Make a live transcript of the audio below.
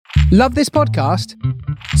Love this podcast?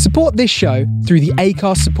 Support this show through the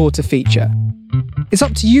Acast supporter feature. It's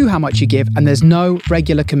up to you how much you give, and there's no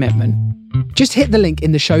regular commitment. Just hit the link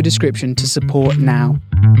in the show description to support now.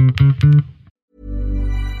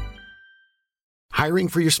 Hiring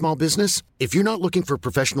for your small business? If you're not looking for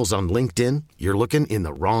professionals on LinkedIn, you're looking in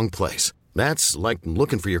the wrong place. That's like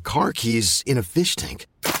looking for your car keys in a fish tank.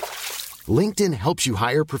 LinkedIn helps you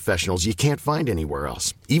hire professionals you can't find anywhere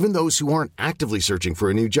else, even those who aren't actively searching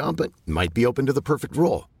for a new job but might be open to the perfect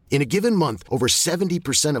role. In a given month, over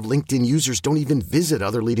 70% of LinkedIn users don't even visit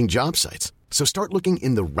other leading job sites. So start looking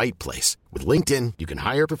in the right place. With LinkedIn, you can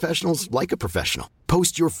hire professionals like a professional.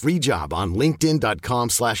 Post your free job on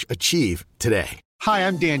linkedin.com/achieve today. Hi,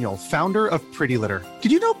 I'm Daniel, founder of Pretty Litter.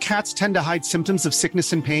 Did you know cats tend to hide symptoms of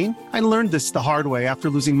sickness and pain? I learned this the hard way after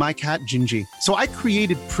losing my cat, Gingy. So I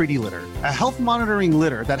created Pretty Litter, a health monitoring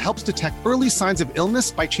litter that helps detect early signs of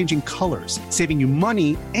illness by changing colors, saving you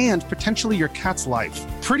money and potentially your cat's life.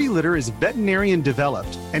 Pretty Litter is veterinarian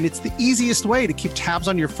developed, and it's the easiest way to keep tabs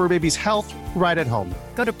on your fur baby's health right at home.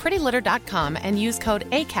 Go to prettylitter.com and use code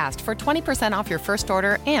ACAST for 20% off your first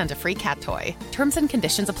order and a free cat toy. Terms and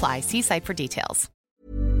conditions apply. See site for details.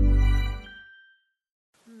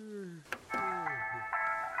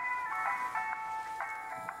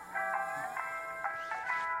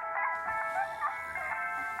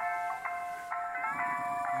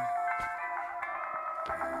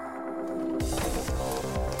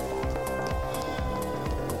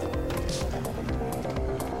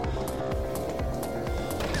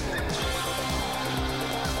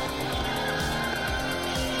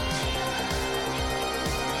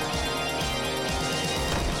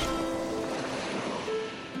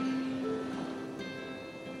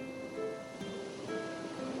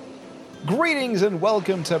 Greetings and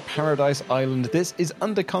welcome to Paradise Island. This is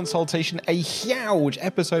Under Consultation, a huge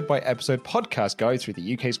episode-by-episode podcast guide through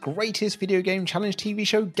the UK's greatest video game challenge TV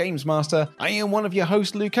show, Games Master. I am one of your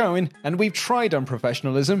hosts, Luke Owen, and we've tried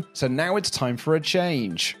unprofessionalism, so now it's time for a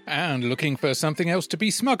change. And looking for something else to be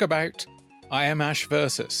smug about, I am Ash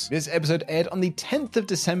Versus. This episode aired on the 10th of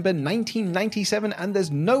December 1997, and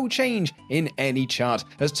there's no change in any chart,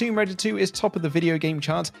 as Tomb Raider 2 is top of the video game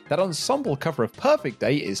chart, that ensemble cover of Perfect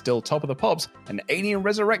Day is still top of the pops, and Alien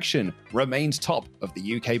Resurrection remains top of the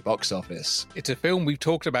UK box office. It's a film we've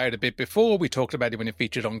talked about a bit before. We talked about it when it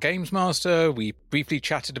featured on Games Master. We briefly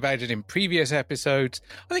chatted about it in previous episodes.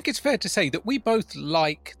 I think it's fair to say that we both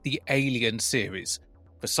like the Alien series.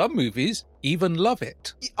 For some movies, even love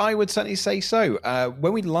it. I would certainly say so.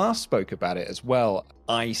 When we last spoke about it as well,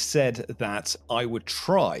 I said that I would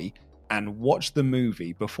try and watch the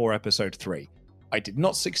movie before episode 3. I did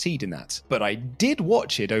not succeed in that, but I did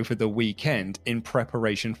watch it over the weekend in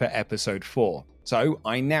preparation for episode 4. So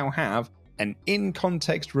I now have an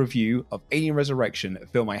in-context review of Alien Resurrection, a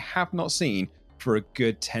film I have not seen for a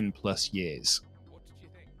good 10 plus years.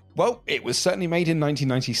 Well, it was certainly made in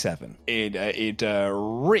 1997. It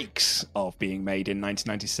reeks of being made in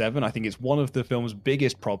 1997. I think it's one of the film's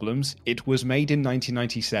biggest problems. It was made in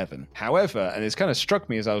 1997. However, and it's kind of struck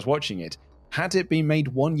me as I was watching it, had it been made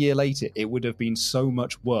 1 year later, it would have been so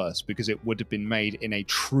much worse because it would have been made in a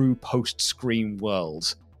true post-Scream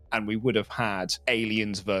world. And we would have had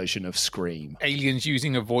Aliens' version of Scream. Aliens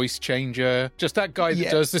using a voice changer. Just that guy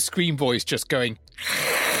that does the Scream voice just going...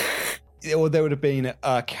 Or there would have been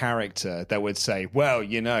a character that would say, well,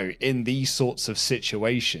 you know, in these sorts of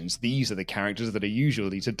situations, these are the characters that are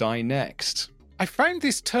usually to die next. I found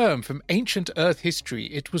this term from ancient Earth history.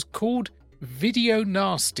 It was called video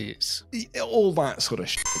nasties. All that sort of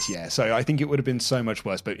shit, yeah. So I think it would have been so much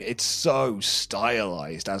worse, but it's so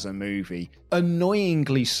stylized as a movie.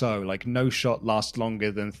 Annoyingly so, like no shot lasts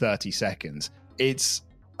longer than 30 seconds. It's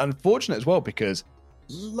unfortunate as well because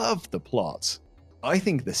love the plot. I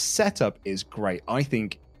think the setup is great. I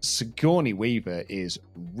think Sigourney Weaver is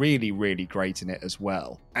really, really great in it as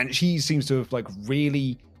well. And she seems to have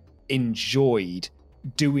really enjoyed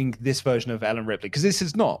doing this version of Ellen Ripley, because this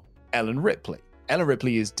is not Ellen Ripley. Ellen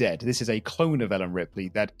Ripley is dead. This is a clone of Ellen Ripley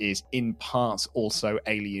that is in part also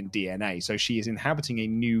alien DNA. So she is inhabiting a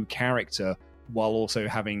new character while also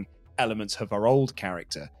having elements of her old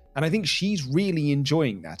character. And I think she's really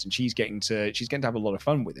enjoying that, and she's getting to have a lot of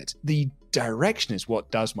fun with it. The direction is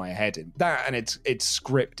what does my head in. That and its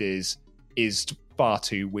script is far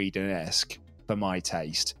too Whedon-esque for my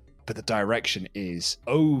taste, but the direction is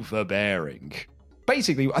overbearing.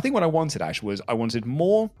 Basically, I think what I wanted, Ash, was I wanted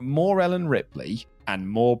more Ellen Ripley and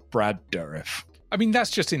more Brad Dourif. I mean,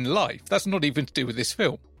 that's just in life. That's not even to do with this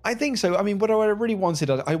film. I think so. I mean, what I really wanted,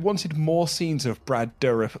 I wanted more scenes of Brad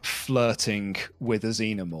Dourif flirting with a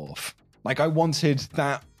xenomorph. Like, I wanted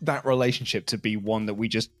that relationship to be one that we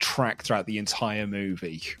just track throughout the entire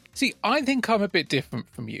movie. See, I think I'm a bit different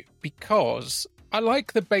from you because I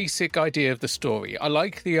like the basic idea of the story. I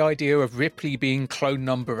like the idea of Ripley being clone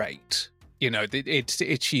number 8. You know,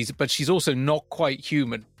 but she's also not quite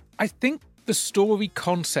human. I think the story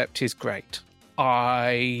concept is great.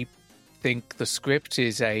 I think the script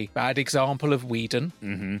is a bad example of Whedon.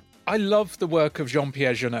 Mm-hmm. I love the work of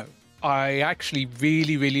Jean-Pierre Jeunet. I actually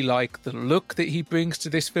really, really like the look that he brings to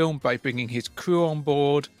this film by bringing his crew on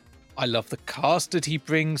board. I love the cast that he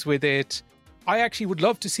brings with it. I actually would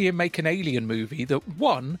love to see him make an Alien movie that,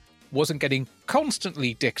 one, wasn't getting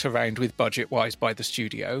constantly dicked around with budget-wise by the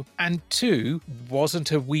studio, and two,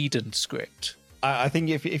 wasn't a Whedon script. I think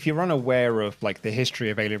if you're unaware of like the history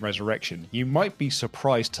of Alien Resurrection, you might be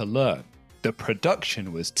surprised to learn the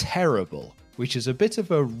production was terrible, which is a bit of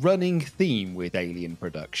a running theme with Alien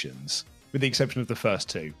productions, with the exception of the first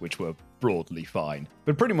two, which were broadly fine.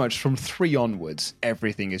 But pretty much from 3 onwards,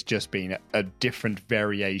 everything has just been a different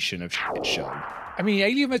variation of shit show. I mean,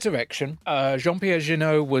 Alien Resurrection, Jean-Pierre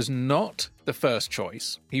Jeunet was not the first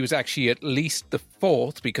choice. He was actually at least the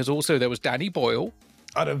 4th, because also there was Danny Boyle.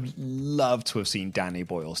 I'd have loved to have seen Danny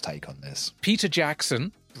Boyle's take on this. Peter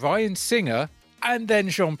Jackson, Bryan Singer, and then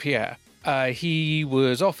Jean-Pierre. He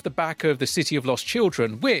was off the back of The City of Lost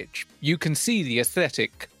Children, which you can see the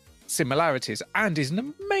aesthetic similarities, and is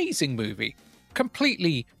an amazing movie.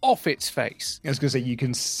 Completely off its face. I was going to say, you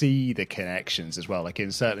can see the connections as well, like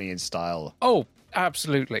certainly in style. Oh,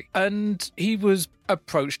 absolutely. And he was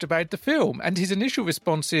approached about the film, and his initial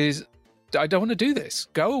response is, I don't want to do this.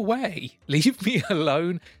 Go away. Leave me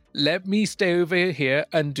alone. Let me stay over here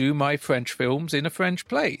and do my French films in a French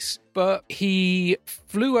place. But he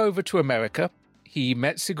flew over to America. He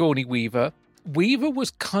met Sigourney Weaver. Weaver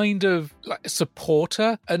was kind of like a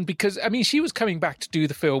supporter. And because, I mean, she was coming back to do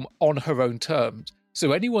the film on her own terms.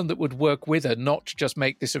 So anyone that would work with her, not to just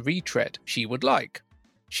make this a retread, she would like.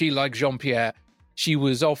 She liked Jean-Pierre. She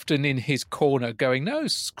was often in his corner going, no,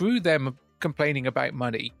 screw them complaining about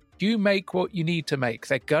money. You make what you need to make.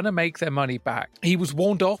 They're going to make their money back. He was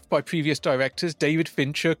warned off by previous directors. David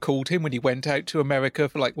Fincher called him when he went out to America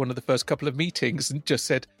for like one of the first couple of meetings and just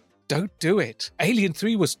said, don't do it. Alien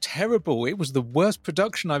 3 was terrible. It was the worst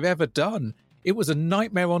production I've ever done. It was a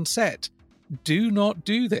nightmare on set. Do not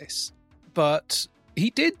do this. But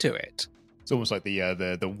he did do it. It's almost like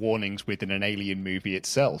the warnings within an Alien movie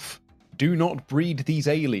itself. Do not breed these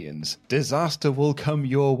aliens. Disaster will come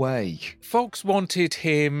your way. Fox wanted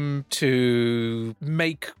him to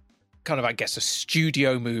make kind of, I guess, a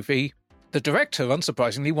studio movie. The director,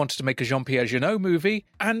 unsurprisingly, wanted to make a Jean-Pierre Jeunet movie,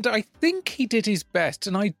 and I think he did his best.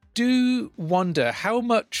 And I do wonder how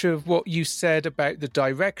much of what you said about the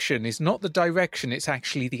direction is not the direction, it's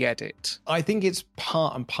actually the edit. I think it's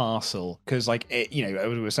part and parcel, because, like, as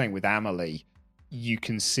we were saying with Amelie, you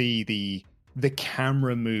can see the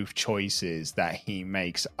camera move choices that he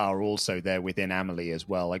makes are also there within Amelie as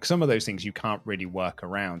well. Like, some of those things you can't really work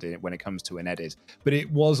around when it comes to an edit. But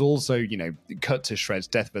it was also, cut to shreds,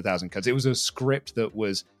 death of a thousand cuts. It was a script that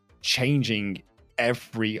was changing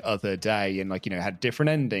every other day and, had different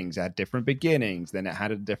endings, it had different beginnings, then it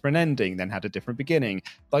had a different ending, then had a different beginning.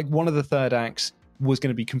 Like, one of the third acts was going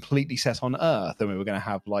to be completely set on Earth, and we were going to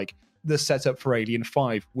have, the setup for Alien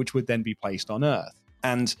 5, which would then be placed on Earth.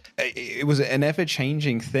 And it was an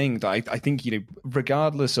ever-changing thing that I think,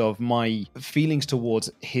 regardless of my feelings towards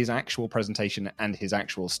his actual presentation and his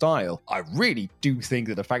actual style, I really do think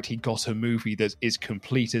that the fact he got a movie that is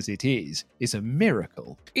complete as it is a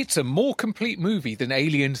miracle. It's a more complete movie than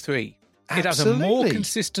Alien 3. Absolutely. It has a more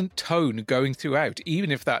consistent tone going throughout,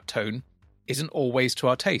 even if that tone isn't always to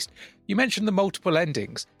our taste. You mentioned the multiple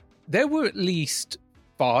endings. There were at least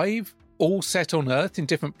 5, all set on Earth in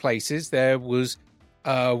different places. There was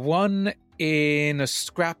one in a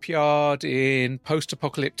scrapyard in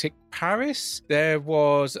post-apocalyptic Paris. There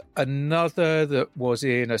was another that was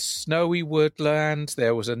in a snowy woodland.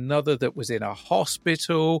 There was another that was in a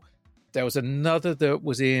hospital. There was another that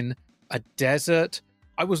was in a desert.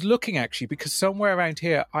 I was looking, actually, because somewhere around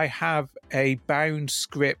here I have a bound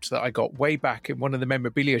script that I got way back in one of the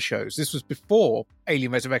memorabilia shows. This was before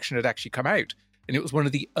Alien Resurrection had actually come out, and it was one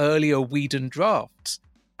of the earlier Whedon drafts.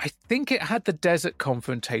 I think it had the desert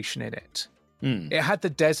confrontation in it. It had the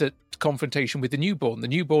desert confrontation with the newborn. The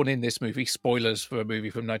newborn in this movie, spoilers for a movie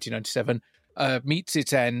from 1997, meets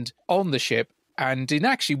its end on the ship. And in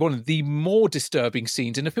actually one of the more disturbing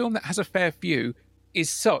scenes in a film that has a fair few, is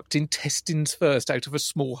sucked intestines first out of a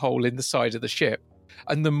small hole in the side of the ship.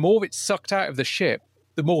 And the more it's sucked out of the ship,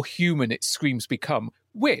 the more human its screams become,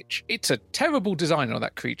 which, it's a terrible design on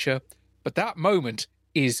that creature, but that moment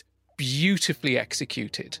is beautifully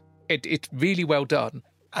executed. It's really well done.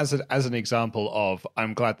 As an example of,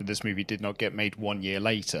 I'm glad that this movie did not get made 1 year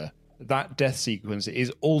later, that death sequence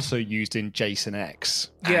is also used in Jason X.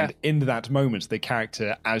 Yeah. And in that moment, the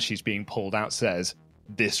character, as she's being pulled out, says,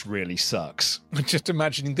 "This really sucks." Just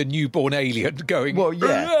imagining the newborn alien going, well,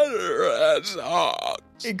 yeah.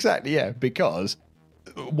 Exactly, yeah, because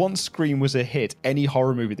once Scream was a hit, any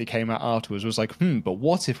horror movie that came out afterwards was like, but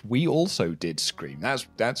what if we also did Scream? That's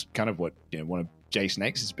kind of what, one of Jason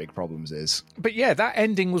X's big problems is. But yeah, that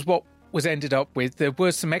ending was what was ended up with. There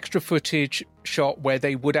was some extra footage shot where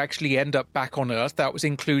they would actually end up back on Earth. That was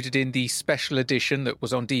included in the special edition that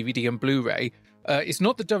was on DVD and Blu-ray. It's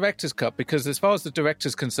not the director's cut, because as far as the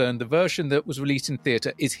director's concerned, the version that was released in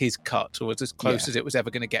theatre is his cut, or was as close as it was ever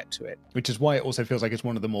going to get to it. Which is why it also feels like it's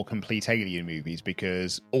one of the more complete Alien movies,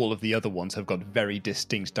 because all of the other ones have got very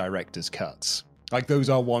distinct director's cuts. Like, those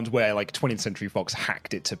are ones where, 20th Century Fox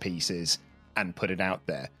hacked it to pieces and put it out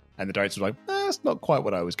there. And the director was like, that's not quite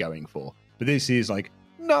what I was going for. But this is like,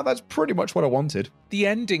 no, that's pretty much what I wanted. The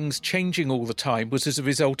endings changing all the time was as a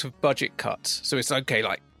result of budget cuts. So it's okay,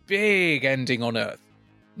 big ending on Earth.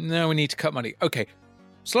 No, we need to cut money. Okay,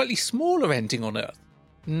 slightly smaller ending on Earth.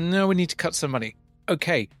 No, we need to cut some money.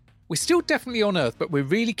 Okay, we're still definitely on Earth, but we're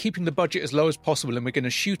really keeping the budget as low as possible and we're going to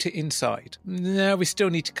shoot it inside. No, we still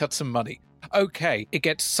need to cut some money. Okay, it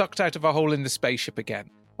gets sucked out of a hole in the spaceship again.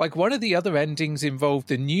 One of the other endings involved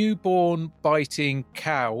the newborn biting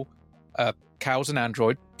cow, cow's an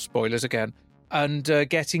android, spoilers again, and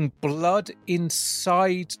getting blood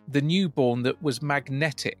inside the newborn that was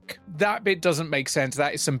magnetic. That bit doesn't make sense.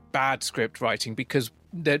 That is some bad script writing, because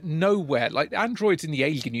they're nowhere, androids in the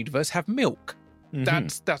Alien universe have milk.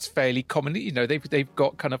 Mm-hmm. That's fairly common. They've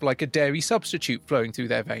got kind of like a dairy substitute flowing through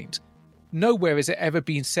their veins. Nowhere has it ever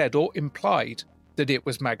been said or implied that it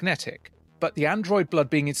was magnetic. But the android blood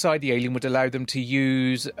being inside the alien would allow them to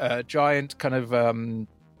use a giant kind of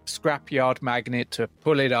scrapyard magnet to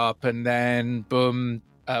pull it up and then, boom,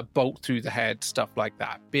 bolt through the head, stuff like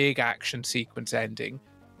that. Big action sequence ending.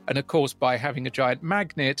 And of course, by having a giant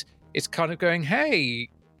magnet, it's kind of going, hey,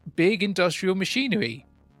 big industrial machinery.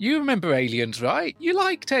 You remember Aliens, right? You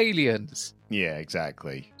liked Aliens. Yeah,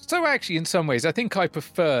 exactly. So actually, in some ways, I think I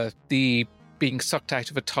prefer the being sucked out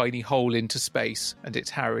of a tiny hole into space and its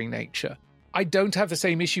harrowing nature. I don't have the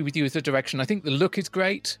same issue with you as the direction. I think the look is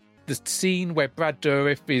great. The scene where Brad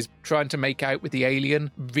Dourif is trying to make out with the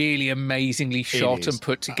alien, really amazingly shot and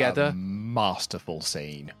put together. A masterful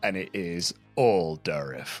scene, and it is all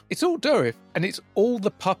Dourif. It's all Dourif, and it's all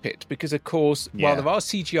the puppet, because, of course, while there are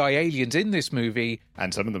CGI aliens in this movie...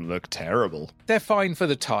 And some of them look terrible. They're fine for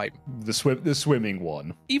the time. The swimming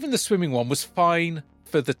one. Even the swimming one was fine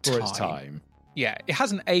for the time. For its time. Yeah, it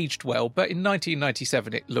hasn't aged well, but in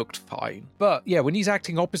 1997 it looked fine. But yeah, when he's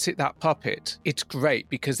acting opposite that puppet, it's great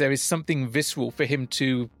because there is something visceral for him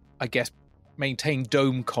to, I guess, maintain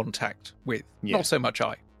dome contact with. Yeah. Not so much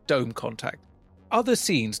eye, dome contact. Other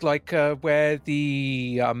scenes, where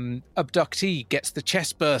the abductee gets the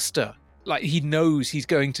chest burster, he knows he's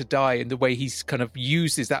going to die, and the way he's kind of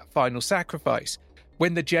uses that final sacrifice.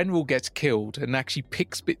 When the general gets killed and actually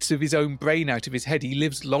picks bits of his own brain out of his head, he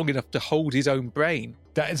lives long enough to hold his own brain.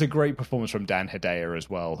 That is a great performance from Dan Hedaya as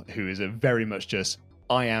well, who is a very much just,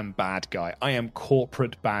 I am bad guy. I am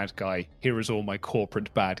corporate bad guy. Here is all my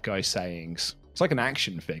corporate bad guy sayings. It's like an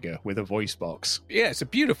action figure with a voice box. Yeah, it's a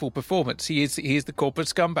beautiful performance. He is the corporate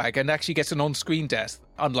scumbag and actually gets an on-screen death,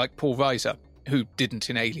 unlike Paul Reiser, who didn't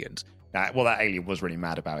in Aliens. That alien was really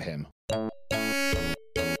mad about him.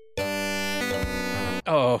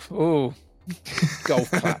 Oh,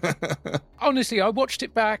 golf clap. Honestly, I watched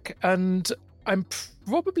it back and I'm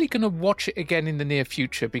probably going to watch it again in the near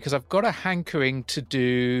future because I've got a hankering to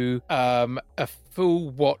do a full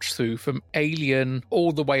watch through from Alien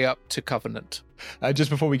all the way up to Covenant. Just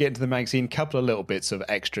before we get into the magazine, couple of little bits of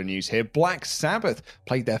extra news here. Black Sabbath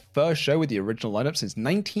played their first show with the original lineup since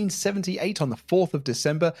 1978 on the 4th of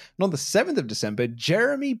December. And on the 7th of December,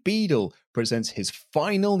 Jeremy Beadle presents his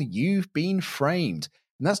final You've Been Framed.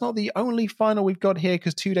 And that's not the only final we've got here,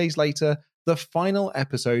 because 2 days later, the final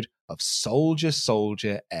episode of Soldier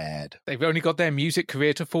Soldier aired. They've only got their music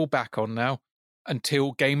career to fall back on now,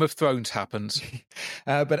 until Game of Thrones happens.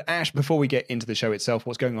 But Ash, before we get into the show itself,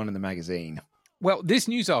 what's going on in the magazine? Well, this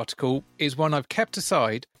news article is one I've kept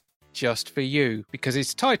aside just for you, because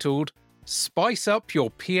it's titled, Spice Up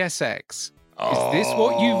Your PSX. Is this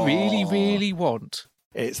what you really, really want?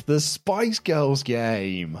 It's the Spice Girls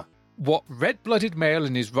game. What red-blooded male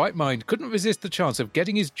in his right mind couldn't resist the chance of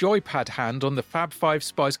getting his joypad hand on the Fab 5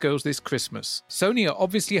 Spice Girls this Christmas? Sony are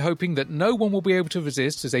obviously hoping that no one will be able to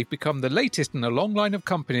resist, as they've become the latest in a long line of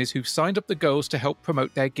companies who've signed up the girls to help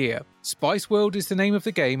promote their gear. Spice World is the name of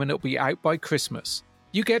the game, and it'll be out by Christmas.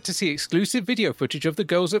 You get to see exclusive video footage of the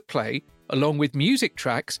girls at play, along with music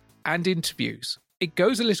tracks and interviews. It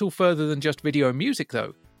goes a little further than just video and music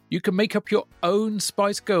though. You can make up your own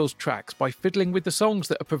Spice Girls tracks by fiddling with the songs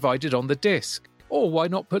that are provided on the disc. Or why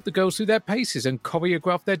not put the girls through their paces and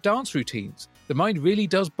choreograph their dance routines? The mind really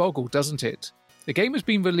does boggle, doesn't it? The game has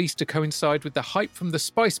been released to coincide with the hype from the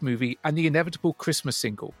Spice movie and the inevitable Christmas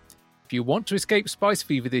single. If you want to escape Spice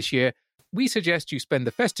fever this year, we suggest you spend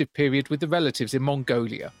the festive period with the relatives in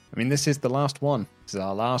Mongolia. I mean, this is the last one. This is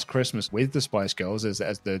our last Christmas with the Spice Girls as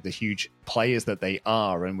the huge players that they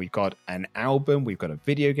are. And we've got an album, we've got a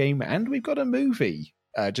video game, and we've got a movie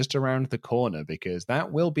just around the corner, because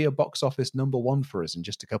that will be a box office #1 for us in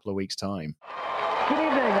just a couple of weeks' time. Good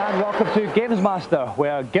evening and welcome to Games Master,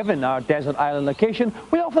 where given our desert island location,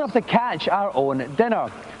 we often have to catch our own dinner.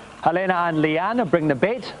 Helena and Leanne bring the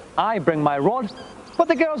bait, I bring my rod, but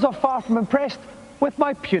the girls are far from impressed with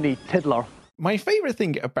my puny tiddler. My favourite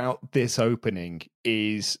thing about this opening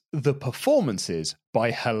is the performances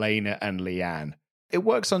by Helena and Leanne. It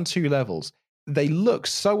works on two levels. They look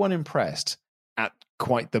so unimpressed at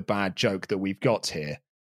quite the bad joke that we've got here,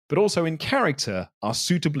 but also in character are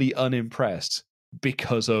suitably unimpressed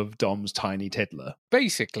because of Dom's tiny tiddler.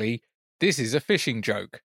 Basically, this is a fishing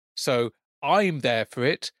joke, so I'm there for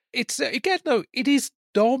it. It's, again though, it is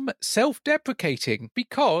Dom self-deprecating,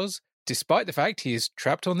 because despite the fact he is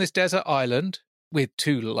trapped on this desert island with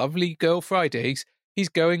two lovely girl Fridays, he's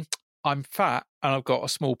going, I'm fat and I've got a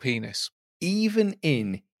small penis. Even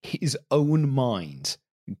in his own mind,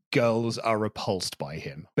 girls are repulsed by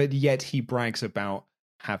him, but yet he brags about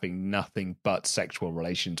having nothing but sexual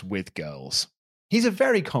relations with girls. He's a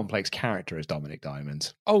very complex character as Dominic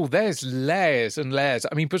Diamond. Oh, there's layers and layers.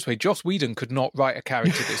 I mean, put this way, Joss Whedon could not write a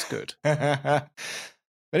character this good.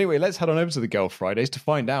 Anyway, let's head on over to the Girl Fridays to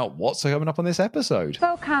find out what's coming up on this episode.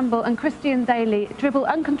 Phil Campbell and Christian Daly dribble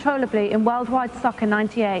uncontrollably in Worldwide Soccer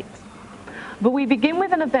 98. But we begin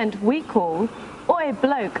with an event we call Oi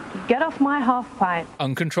Bloke, Get Off My Half-Pipe.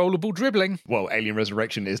 Uncontrollable dribbling. Well, Alien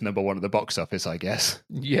Resurrection is #1 at the box office, I guess.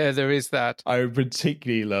 Yeah, there is that. I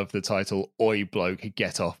particularly love the title, Oi Bloke,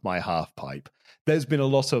 Get Off My Half-Pipe. There's been a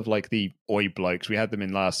lot of like the Oi Blokes. We had them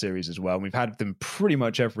in last series as well. And we've had them pretty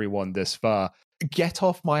much everyone this far. Get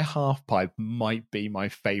Off My Half-Pipe might be my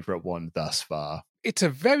favourite one thus far. It's a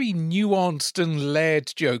very nuanced and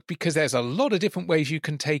layered joke because there's a lot of different ways you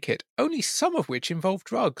can take it, only some of which involve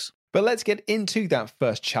drugs. But let's get into that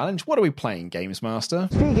first challenge. What are we playing, Games Master?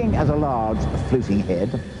 Speaking as a large, floating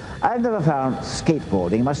head, I've never found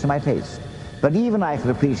skateboarding much to my taste. But even I could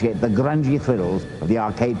appreciate the grungy thrills of the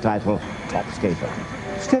arcade title Top Skater.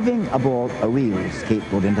 Stripping aboard a real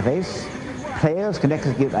skateboard interface, players can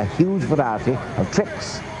execute a huge variety of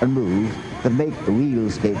tricks and moves that make real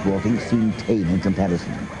skateboarding seem tame in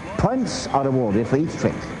comparison. Points are awarded for each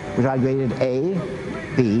trick, which are graded A,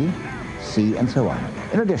 B, C, and so on.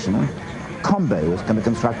 In addition, combos can be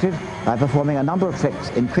constructed by performing a number of tricks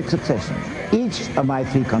in quick succession. Each of my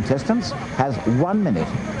 3 contestants has 1 minute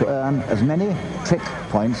to earn as many trick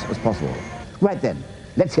points as possible. Right then,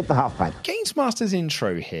 let's hit the half-pipe. Games Master's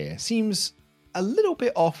intro here seems a little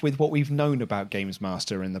bit off with what we've known about Games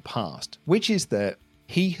Master in the past, which is that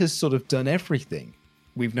he has sort of done everything.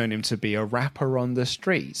 We've known him to be a rapper on the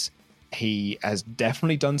streets. He has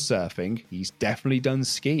definitely done surfing. He's definitely done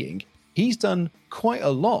skiing. He's done quite a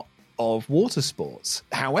lot of water sports.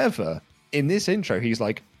 However, in this intro, he's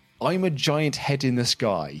like, I'm a giant head in the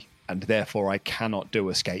sky, and therefore I cannot do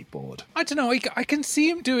a skateboard. I don't know, I can see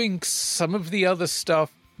him doing some of the other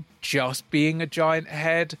stuff just being a giant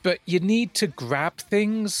head, but you need to grab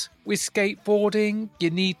things with skateboarding.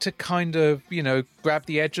 You need to kind of, grab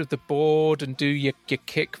the edge of the board and do your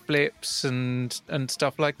kick flips and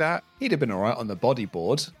stuff like that. He'd have been all right on the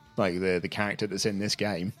bodyboard, like the character that's in this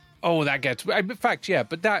game. Oh, that gets... In fact, yeah,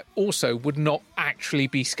 but that also would not actually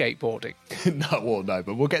be skateboarding. No,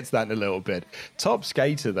 but we'll get to that in a little bit. Top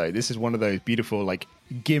Skater, though, this is one of those beautiful,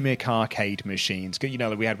 gimmick arcade machines.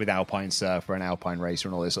 Like we had with Alpine Surfer and Alpine Racer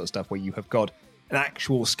and all this sort of stuff, where you have got an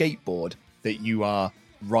actual skateboard that you are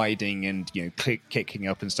riding and, kicking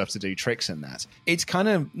up and stuff to do tricks and that. It's kind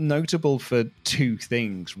of notable for 2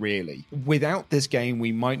 things, really. Without this game,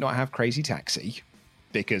 we might not have Crazy Taxi.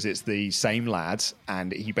 because it's the same lad,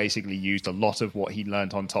 and he basically used a lot of what he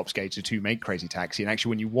learned on Top Skater to make Crazy Taxi. And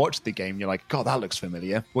actually, when you watch the game, you're like, God, that looks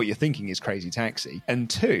familiar. What you're thinking is Crazy Taxi. And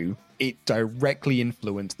 2, it directly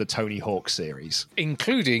influenced the Tony Hawk series.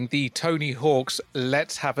 Including the Tony Hawk's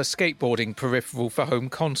Let's Have a Skateboarding peripheral for home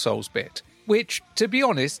consoles bit. Which, to be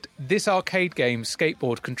honest, this arcade game's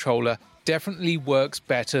skateboard controller definitely works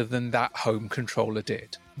better than that home controller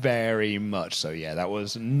did. Very much so, yeah. That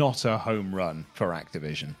was not a home run for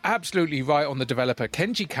Activision. Absolutely right on the developer,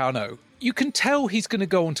 Kenji Kano. You can tell he's going to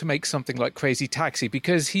go on to make something like Crazy Taxi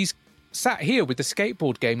because he's sat here with the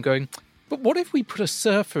skateboard game going, but what if we put a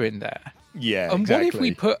surfer in there? Yeah, and exactly. What if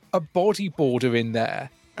we put a bodyboarder in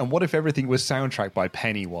there? And what if everything was soundtracked by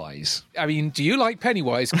Pennywise? I mean, do you like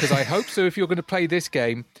Pennywise? Because I hope so if you're going to play this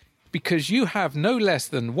game. Because you have no less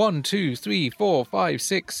than 1, 2, 3, 4, 5,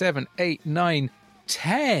 6, 7, 8, 9,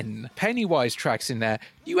 10 Pennywise tracks in there.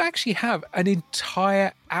 You actually have an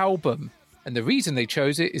entire album. And the reason they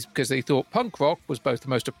chose it is because they thought punk rock was both the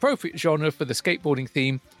most appropriate genre for the skateboarding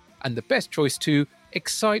theme and the best choice to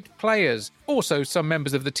excite players. Also, some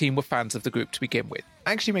members of the team were fans of the group to begin with.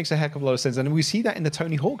 Actually makes a heck of a lot of sense. And we see that in the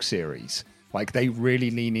Tony Hawk series. Like, they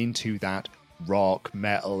really lean into that rock,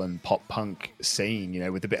 metal, and pop punk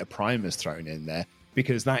scene, with a bit of Primus thrown in there,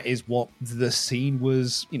 because that is what the scene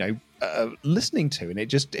was, listening to, and it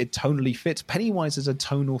tonally fits. Pennywise is a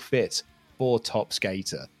tonal fit for Top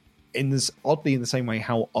Skater, oddly in the same way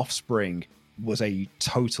how Offspring was a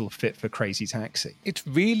total fit for Crazy Taxi. It's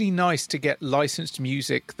really nice to get licensed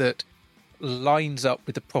music that lines up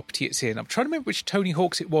with the property it's in. I'm trying to remember which Tony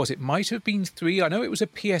Hawk's it was. It might have been 3. I know it was a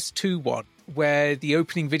PS2 one, where the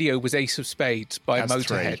opening video was Ace of Spades by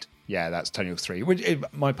Motorhead. 3. Yeah, that's Tony Hawk's 3, which is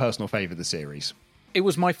my personal favourite of the series. It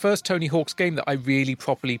was my first Tony Hawk's game that I really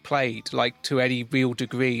properly played, like to any real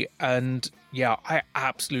degree, and yeah, I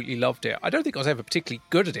absolutely loved it. I don't think I was ever particularly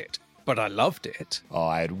good at it, but I loved it. Oh,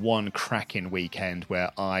 I had one cracking weekend where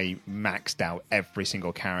I maxed out every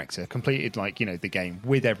single character, completed the game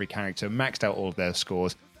with every character, maxed out all of their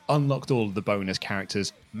scores, unlocked all of the bonus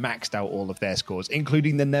characters, maxed out all of their scores,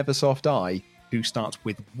 including the Neversoft Eye, who starts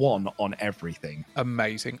with 1 on everything.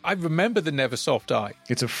 Amazing. I remember the Neversoft Eye.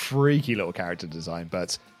 It's a freaky little character design,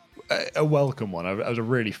 but a welcome one. It was a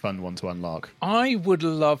really fun one to unlock. I would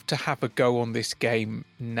love to have a go on this game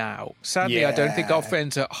now. Sadly, I don't think our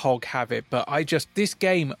friends at Hog have it, but this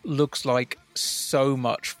game looks like so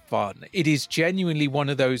much fun. It is genuinely one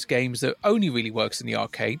of those games that only really works in the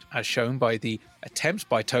arcade, as shown by the attempts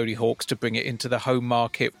by Tony Hawk's to bring it into the home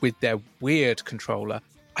market with their weird controller.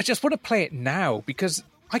 I just want to play it now because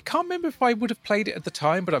I can't remember if I would have played it at the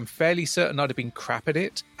time, but I'm fairly certain I'd have been crap at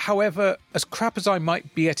it. However, as crap as I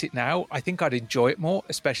might be at it now, I think I'd enjoy it more,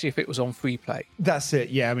 especially if it was on free play. That's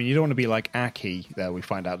it. Yeah, I mean, you don't want to be like Aki, that we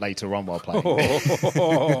find out later on while playing.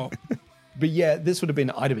 But yeah,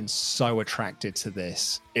 I'd have been so attracted to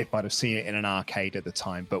this if I'd have seen it in an arcade at the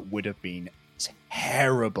time, but would have been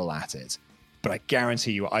terrible at it. But I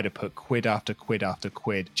guarantee you I'd have put quid after quid after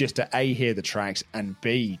quid just to A, hear the tracks, and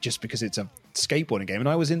B, just because it's a skateboarding game. And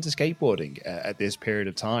I was into skateboarding at this period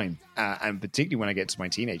of time. And particularly when I get to my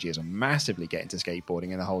teenage years, I massively get into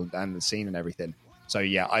skateboarding and the scene and everything. So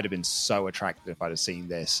yeah, I'd have been so attracted if I'd have seen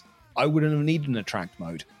this. I wouldn't have needed an attract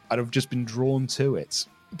mode. I'd have just been drawn to it.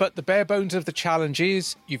 But the bare bones of the challenge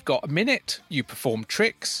is you've got a minute, you perform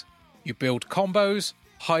tricks, you build combos,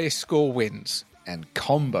 highest score wins. And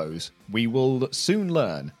combos, we will soon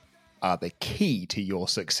learn, are the key to your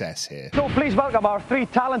success here. So please welcome our 3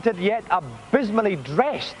 talented yet abysmally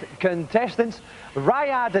dressed contestants,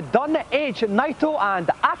 Ryad Dunn, H. Naito and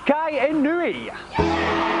Akai Inui.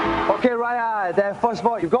 Okay, Ryad, first of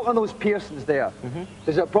all, you've got one of those piercings there. Mm-hmm.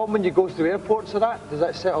 Is it a problem when you go through airports or that? Does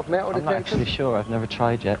that set off metal detectors? I'm not actually sure. I've never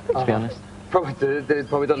tried yet, to be honest. They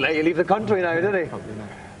probably don't let you leave the country now, do they? Probably not.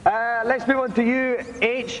 Let's move on to you,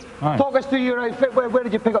 H. Hi. Talk us through your outfit. Where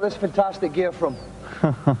did you pick up this fantastic gear from?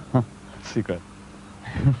 Secret.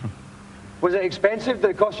 Was it expensive? Did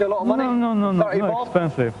it cost you a lot of money? No, not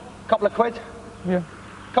expensive. Couple of quid? Yeah.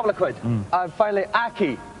 Couple of quid. And finally,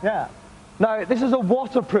 Aki. Yeah. Now, this is a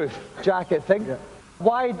waterproof jacket thing. Yeah.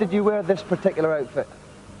 Why did you wear this particular outfit?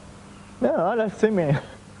 Yeah, let's see me.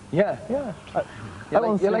 Yeah. Yeah. You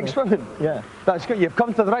like swimming? Yeah. That's good. You've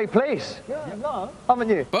come to the right place. Yeah, no. Haven't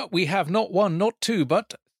you? But we have not 1, not 2,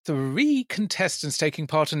 but 3 contestants taking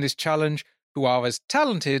part in this challenge who are as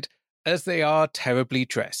talented as they are terribly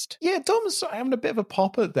dressed. Yeah, Dom's having a bit of a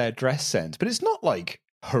pop at their dress sense, but it's not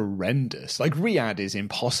horrendous. Riyadh is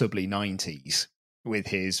impossibly 90s with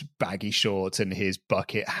his baggy shorts and his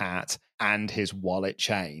bucket hat and his wallet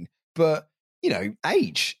chain. But,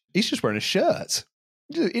 H, he's just wearing a shirt.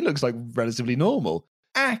 It looks like relatively normal.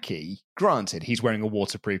 Aki, granted, he's wearing a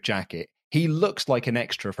waterproof jacket. He looks like an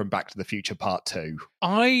extra from Back to the Future Part 2.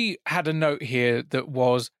 I had a note here that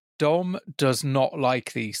was, Dom does not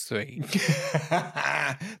like these three.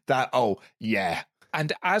 Yeah.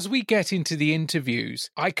 And as we get into the interviews,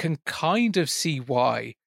 I can kind of see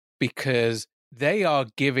why, because they are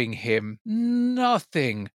giving him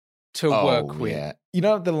nothing to work with. Yeah. You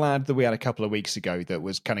know the lad that we had a couple of weeks ago that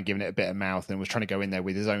was kind of giving it a bit of mouth and was trying to go in there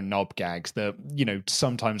with his own knob gags that,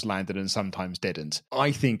 sometimes landed and sometimes didn't.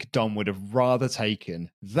 I think Dom would have rather taken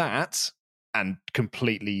that and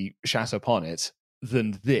completely shat upon it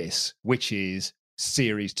than this, which is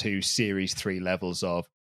Series 2, Series 3 levels of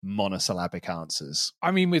monosyllabic answers.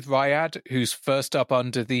 I mean, with Ryad, who's first up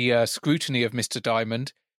under the scrutiny of Mr.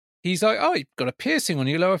 Diamond, he's like, oh, you've got a piercing on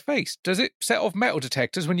your lower face. Does it set off metal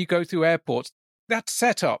detectors when you go through airports? That's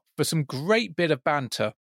set up for some great bit of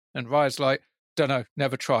banter. And Ryad's like, don't know,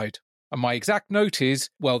 never tried. And my exact note is,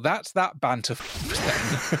 well, that's that banter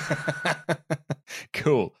then.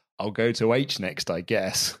 Cool. I'll go to H next, I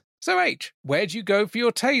guess. So H, where'd you go for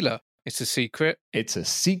your tailor? It's a secret. It's a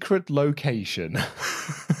secret location.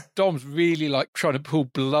 Dom's really like trying to pull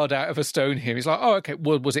blood out of a stone here. He's like, oh, okay,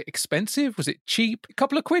 well, was it expensive? Was it cheap? A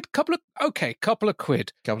couple of quid? Couple of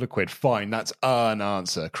quid. Fine, that's an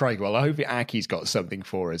answer. Craig, well, I hope Aki's got something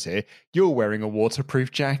for us here. You're wearing a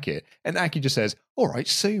waterproof jacket. And Aki just says, all right,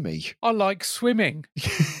 sue me. I like swimming.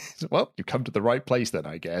 Well, you've come to the right place then,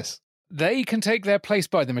 I guess. They can take their place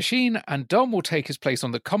by the machine, and Dom will take his place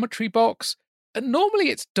on the commentary box. And normally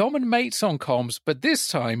it's Dom and mates on comms, but this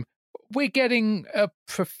time we're getting a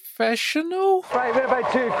professional. Right, we're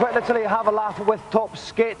about to quite literally have a laugh with Top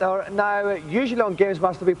Skater. Now, usually on Games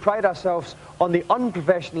Master, we pride ourselves on the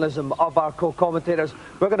unprofessionalism of our co-commentators.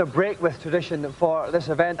 We're going to break with tradition for this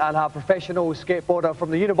event and have professional skateboarder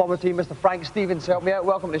from the Unabomber team, Mr. Frank Stevens, help me out.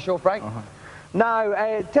 Welcome to the show, Frank.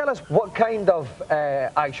 Now, tell us, what kind of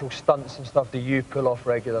actual stunts and stuff do you pull off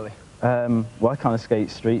regularly? Well, I kind of skate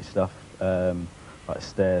street stuff, like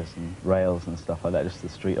stairs and rails and stuff like that, just the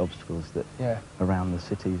street obstacles that around the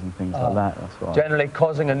cities and things like that. That's what generally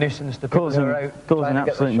causing a nuisance to people who are out. Causing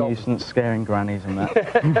absolute nuisance, scaring grannies and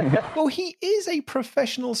that. Well, he is a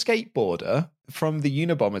professional skateboarder from the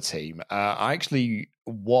Unabomber team. I actually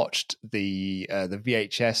watched the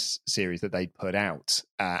VHS series that they put out,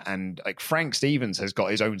 and like Frank Stevens has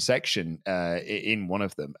got his own section in one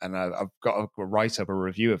of them, and I've got to write up a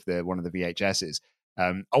review of one of the VHSs.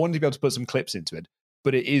 I wanted to be able to put some clips into it,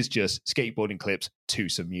 but it is just skateboarding clips to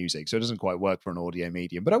some music, so it doesn't quite work for an audio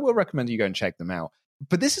medium. But I will recommend you go and check them out.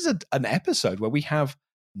 But this is an episode where we have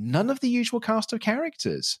none of the usual cast of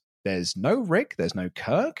characters. There's no Rick, there's no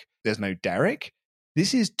Kirk, there's no Derek.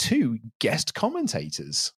 This is two guest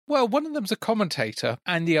commentators. Well, one of them's a commentator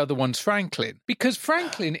and the other one's Franklin. Because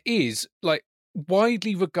Franklin is, like,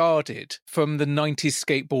 widely regarded from the 90s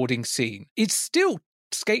skateboarding scene. It's still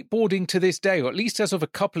skateboarding to this day, or at least as of a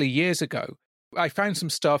couple of years ago. I found some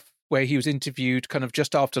stuff where he was interviewed kind of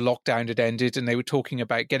just after lockdown had ended, and they were talking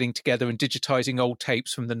about getting together and digitizing old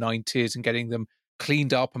tapes from the 90s and getting them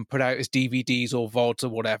cleaned up and put out as DVDs or VODs or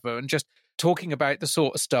whatever, and just talking about the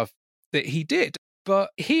sort of stuff that he did.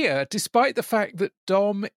 But here, despite the fact that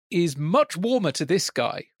Dom is much warmer to this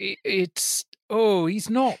guy, he's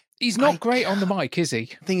not great on the mic, is he?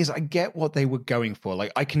 The thing is, I get what they were going for.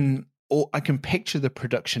 Like, I can picture the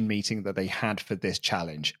production meeting that they had for this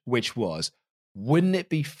challenge, which was, wouldn't it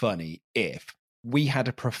be funny if we had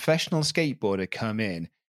a professional skateboarder come in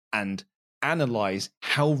and analyze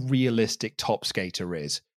how realistic Top Skater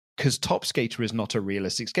is? Because Top Skater is not a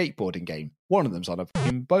realistic skateboarding game. One of them's on a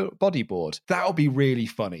bodyboard. That would be really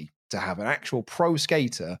funny to have an actual pro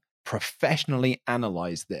skater professionally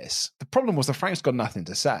analyze this. The problem was that Frank's got nothing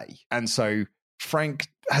to say. And so Frank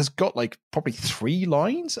has got like probably 3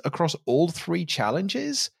 lines across all 3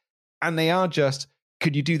 challenges. And they are just,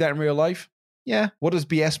 could you do that in real life? Yeah. What does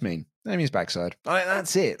BS mean? That means backside.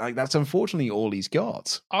 That's it. Like, that's unfortunately all he's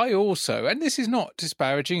got. I also, and this is not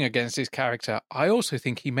disparaging against his character, I also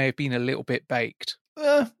think he may have been a little bit baked.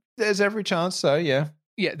 There's every chance, so yeah.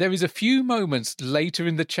 Yeah, there is a few moments later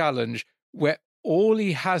in the challenge where all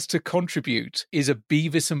he has to contribute is a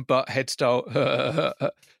Beavis and Butthead style,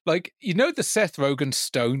 like, you know the Seth Rogen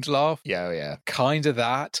stoned laugh? Yeah. Kind of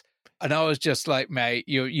that. And I was just like, mate,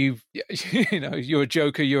 you're a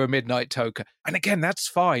joker, you're a midnight toker. And again, that's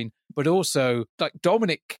fine. But also, like,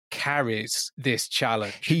 Dominic carries this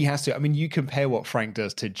challenge. He has to. I mean, you compare what Frank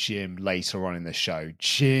does to Jim later on in the show.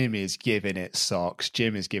 Jim is giving it socks.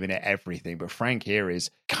 Jim is giving it everything. But Frank here is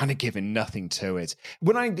kind of giving nothing to it.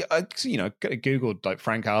 When I Googled like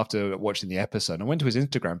Frank after watching the episode, I went to his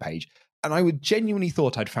Instagram page. And I would genuinely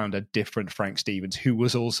thought I'd found a different Frank Stevens who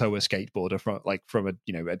was also a skateboarder from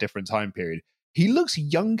a different time period. He looks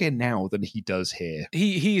younger now than he does here.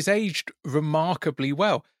 He's aged remarkably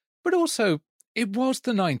well, but also it was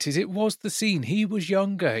the 90s. It was the scene. He was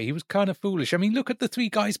younger. He was kind of foolish. I mean, look at the three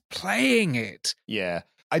guys playing it. Yeah.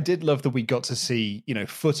 I did love that we got to see,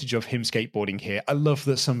 footage of him skateboarding here. I love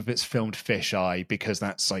that some of it's filmed fisheye because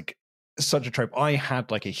that's like such a trope. I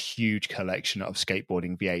had like a huge collection of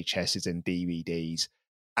skateboarding VHSs and DVDs,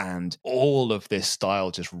 and all of this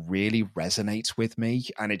style just really resonates with me,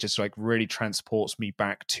 and it just like really transports me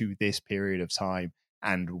back to this period of time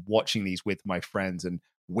and watching these with my friends and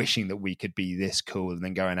wishing that we could be this cool and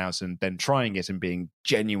then going out and then trying it and being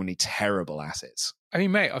genuinely terrible at it. I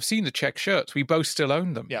mean, mate, I've seen the check shirts. We both still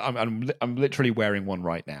own them. Yeah, I'm literally wearing one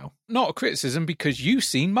right now. Not a criticism because you've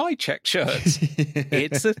seen my check shirts.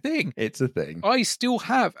 It's a thing. It's a thing. I still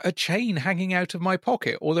have a chain hanging out of my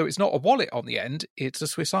pocket, although it's not a wallet on the end. It's a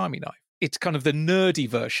Swiss Army knife. It's kind of the nerdy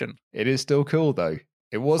version. It is still cool, though.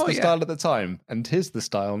 It was the style at the time, and 'tis the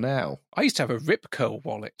style now. I used to have a Rip Curl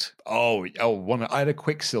wallet. I had a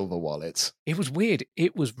Quicksilver wallet. It was weird.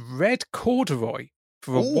 It was red corduroy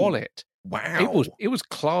for a wallet. Wow. It was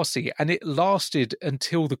classy, and it lasted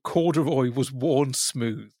until the corduroy was worn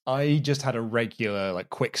smooth. I just had a regular like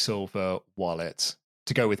Quicksilver wallet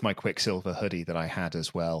to go with my Quicksilver hoodie that I had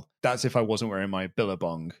as well. That's if I wasn't wearing my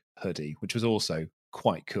Billabong hoodie, which was also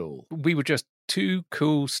quite cool. We were just two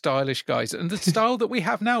cool, stylish guys. And the style that we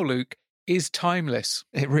have now, Luke, is timeless.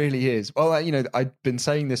 It really is. Well, I've been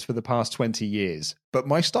saying this for the past 20 years, but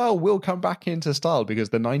my style will come back into style because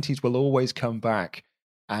the 90s will always come back.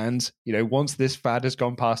 And, once this fad has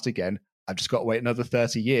gone past again, I've just got to wait another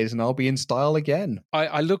 30 years and I'll be in style again.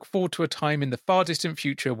 I look forward to a time in the far distant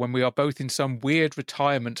future when we are both in some weird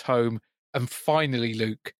retirement home and finally,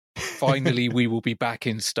 Luke, we will be back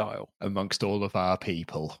in style. Amongst all of our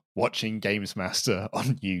people, watching Games Master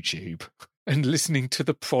on YouTube. And listening to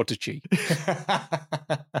The Prodigy.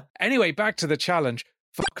 Anyway, back to the challenge.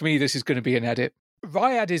 Fuck me, this is going to be an edit.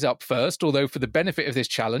 Ryad is up first, although for the benefit of this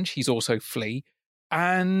challenge, he's also Flea.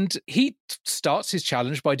 And he starts his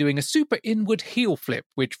challenge by doing a super inward heel flip,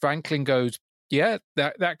 which Franklin goes, yeah,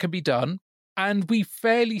 that can be done. And we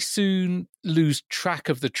fairly soon lose track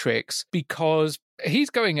of the tricks because he's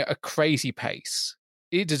going at a crazy pace.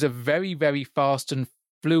 It is a very, very fast and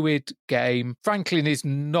fluid game. Franklin is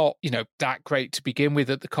not, that great to begin with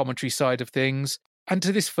at the commentary side of things. And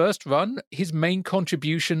to this first run, his main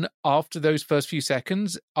contribution after those first few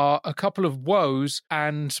seconds are a couple of woes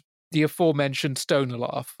and the aforementioned stoner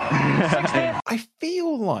laugh. I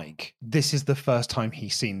feel like this is the first time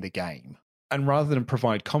he's seen the game. And rather than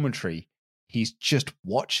provide commentary, he's just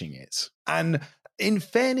watching it. And in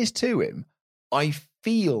fairness to him, I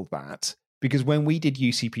feel that because when we did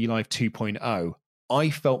UCP Live 2.0, I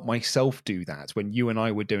felt myself do that when you and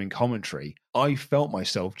I were doing commentary. I felt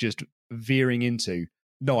myself just veering into,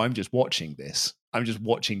 no, I'm just watching this. I'm just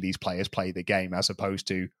watching these players play the game as opposed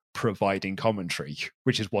to providing commentary,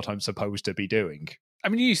 which is what I'm supposed to be doing. I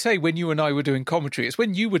mean, you say when you and I were doing commentary. It's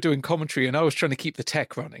when you were doing commentary and I was trying to keep the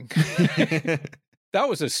tech running. That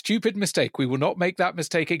was a stupid mistake. We will not make that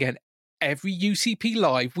mistake again. Every UCP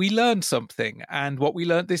Live, we learned something. And what we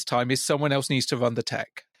learned this time is someone else needs to run the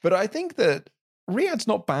tech. But I think that Riyad's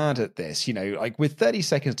not bad at this, like with 30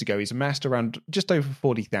 seconds to go, he's amassed around just over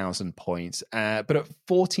 40,000 points. But at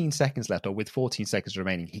 14 seconds left, or with 14 seconds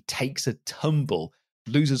remaining, he takes a tumble,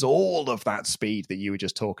 loses all of that speed that you were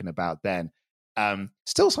just talking about then.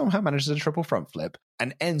 Still somehow manages a triple front flip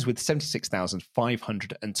and ends with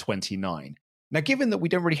 76,529. Now, given that we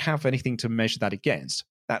don't really have anything to measure that against,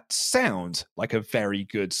 that sounds like a very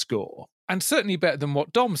good score. And certainly better than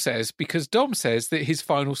what Dom says, because Dom says that his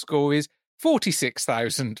final score is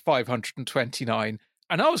 46,529.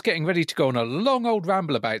 And I was getting ready to go on a long old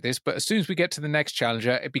ramble about this, but as soon as we get to the next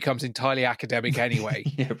challenger, it becomes entirely academic anyway.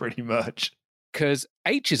 Yeah, pretty much. Because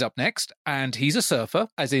H is up next, and he's a surfer,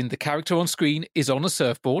 as in the character on screen is on a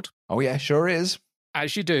surfboard. Oh yeah, sure is.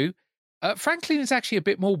 As you do. Franklin is actually a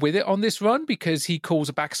bit more with it on this run because he calls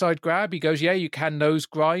a backside grab. He goes, yeah, you can nose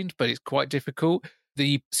grind, but it's quite difficult.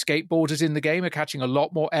 The skateboarders in the game are catching a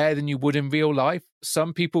lot more air than you would in real life.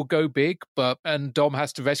 Some people go big, and Dom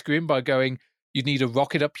has to rescue him by going, you need to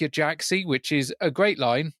rocket up your jacksie, which is a great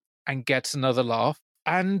line and gets another laugh.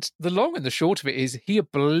 And the long and the short of it is he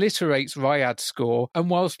obliterates Ryad's score. And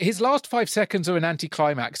whilst his last 5 seconds are an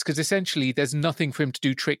anticlimax, because essentially there's nothing for him to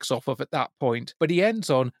do tricks off of at that point, but he ends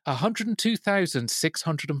on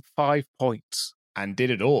 102,605 points. And did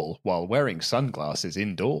it all while wearing sunglasses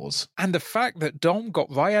indoors. And the fact that Dom got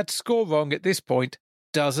Ryad's score wrong at this point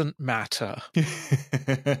doesn't matter.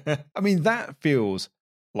 I mean, that feels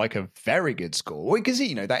like a very good score. Because,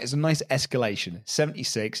 that is a nice escalation.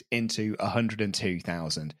 76 into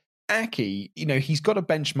 102,000. Aki, he's got a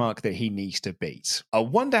benchmark that he needs to beat. I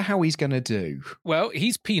wonder how he's going to do. Well,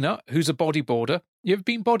 he's Peanut, who's a bodyboarder. You ever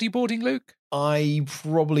been bodyboarding, Luke? I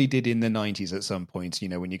probably did in the 90s at some point,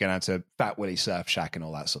 when you're going out to Fat Willy Surf Shack and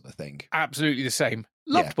all that sort of thing. Absolutely the same.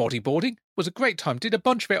 Loved bodyboarding. Was a great time. Did a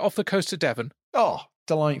bunch of it off the coast of Devon. Oh,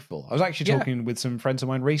 delightful. I was actually talking with some friends of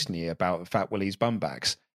mine recently about Fat Willy's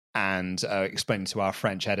bumbags and explaining to our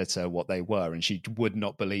French editor what they were, and she would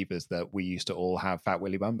not believe us that we used to all have Fat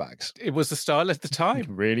Willy bumbags. It was the style at the time. It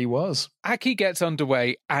really was. Aki gets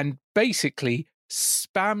underway and basically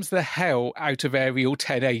spams the hell out of aerial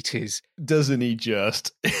 1080s. Doesn't he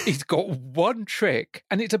just? He's got one trick,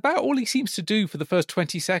 and it's about all he seems to do for the first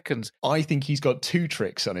 20 seconds. I think he's got two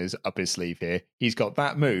tricks up his sleeve here. He's got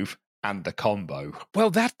that move and the combo. Well,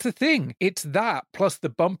 that's the thing. It's that plus the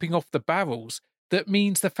bumping off the barrels that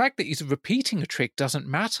means the fact that he's repeating a trick doesn't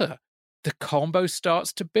matter. The combo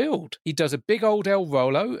starts to build. He does a big old El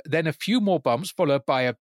Rolo, then a few more bumps, followed by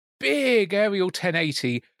a big aerial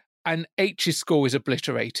 1080, and H's score is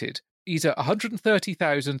obliterated. He's at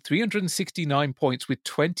 130,369 points with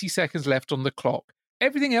 20 seconds left on the clock.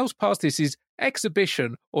 Everything else past this is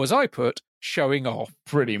exhibition, or as I put, showing off.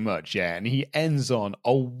 Pretty much, yeah. And he ends on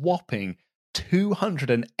a whopping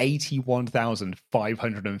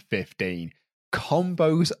 281,515.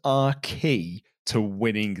 Combos are key to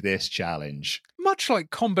winning this challenge. Much like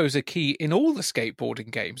combos are key in all the skateboarding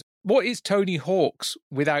games. What is Tony Hawk's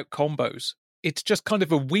without combos? It's just kind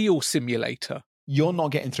of a wheel simulator. You're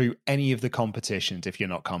not getting through any of the competitions if you're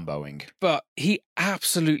not comboing. But he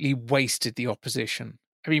absolutely wasted the opposition.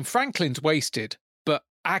 I mean, Franklin's wasted, but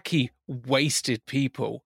Aki wasted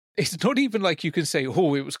people. It's not even like you can say,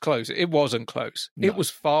 oh, it was close. It wasn't close. No. It was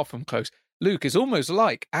far from close. Luke, it's almost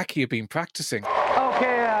like Aki had been practicing.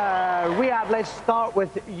 Okay, Riyadh, let's start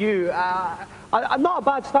with you. Not a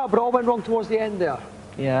bad start, but it all went wrong towards the end there.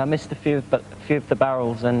 Yeah, I missed a few of the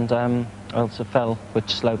barrels, and I also fell,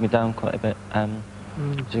 which slowed me down quite a bit.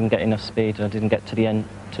 Didn't get enough speed. I didn't get to the end,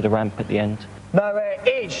 to the ramp at the end. Now,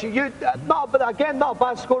 H, you not a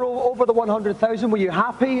bad score over the 100,000. Were you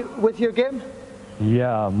happy with your game?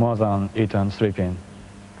 Yeah, more than eating and sleeping.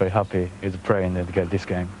 Very happy with playing and get this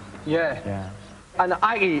game. Yeah. And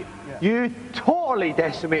Aki, you totally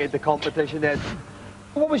decimated the competition then.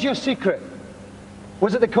 What was your secret?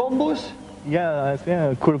 Was it the combos?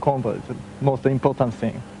 Yeah, cool combo. It's the most important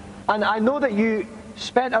thing. And I know that you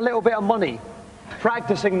spent a little bit of money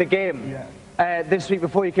practicing the game this week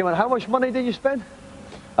before you came on. How much money did you spend?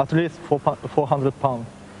 At least £400.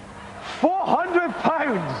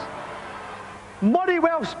 £400! Money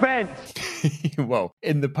well spent! Well,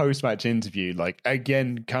 in the post-match interview,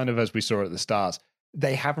 again, kind of as we saw at the start,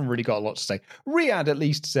 they haven't really got a lot to say. Riyadh at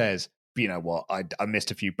least says, you know what, I missed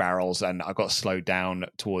a few barrels and I got slowed down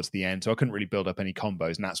towards the end, so I couldn't really build up any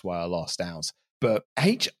combos, and that's why I lost out. But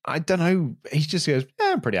H, I don't know, he just goes,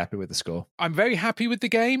 I'm pretty happy with the score. I'm very happy with the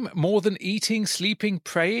game, more than eating, sleeping,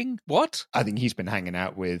 praying. What? I think he's been hanging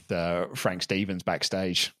out with Frank Stevens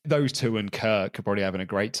backstage. Those two and Kirk are probably having a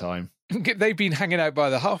great time. They've been hanging out by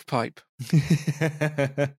the half pipe.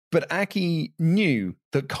 But Aki knew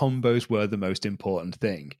that combos were the most important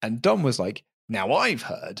thing. And Dom was like, now I've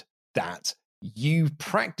heard that you've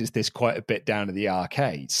practiced this quite a bit down at the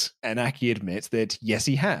arcades. And Aki admits that, yes,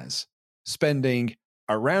 he has. Spending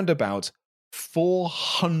around about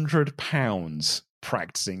 £400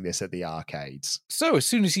 practicing this at the arcades. So as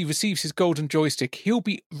soon as he receives his golden joystick, he'll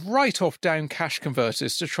be right off down cash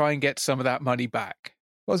converters to try and get some of that money back.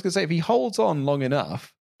 Well, I was going to say, if he holds on long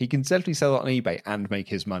enough, he can definitely sell it on eBay and make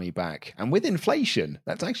his money back. And with inflation,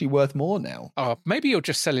 that's actually worth more now. Oh, maybe he'll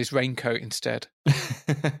just sell his raincoat instead.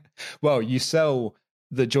 Well, you sell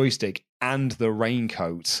the joystick and the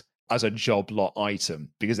raincoat as a job lot item,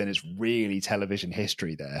 because then it's really television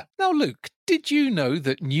history there. Now, Luke, did you know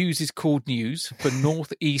that news is called news for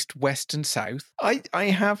north, east, west and south? I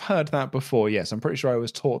have heard that before, yes. I'm pretty sure I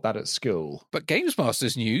was taught that at school. But Games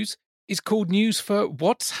Master's news is called news for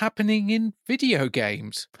what's happening in video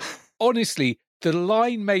games. Honestly, the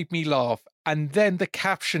line made me laugh, and then the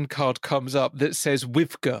caption card comes up that says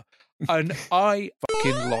Wivka, and I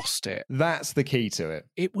fucking lost it. That's the key to it.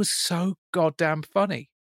 It was so goddamn funny.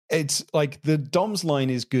 It's like the Dom's line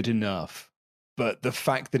is good enough, but the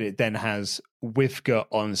fact that it then has Wivka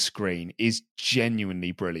on screen is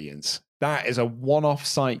genuinely brilliant. That is a one-off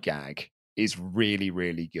sight gag. Is really,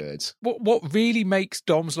 really good. What really makes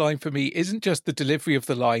Dom's line for me isn't just the delivery of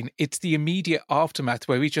the line, it's the immediate aftermath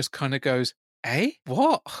where he just kind of goes, eh?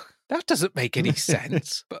 What? That doesn't make any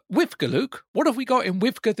sense. But Wivka, Luke, what have we got in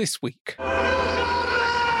Wivka this week?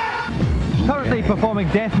 Currently performing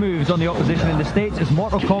death moves on the opposition in the States is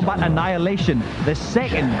Mortal Kombat Annihilation, the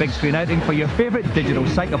second big screen outing for your favourite digital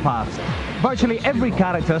psychopaths. Virtually every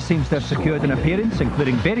character seems to have secured an appearance,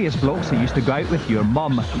 including various blokes who used to go out with your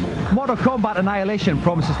mum. Mortal Kombat Annihilation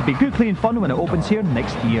promises to be good, clean fun when it opens here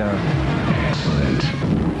next year. Excellent.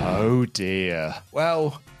 Oh dear.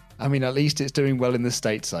 Well, I mean, at least it's doing well in the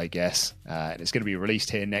States, I guess. And it's going to be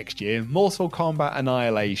released here next year. Mortal Kombat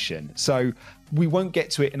Annihilation. So we won't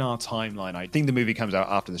get to it in our timeline. I think the movie comes out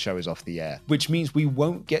after the show is off the air, which means we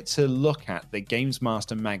won't get to look at the Games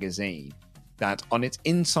Master magazine that on its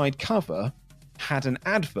inside cover had an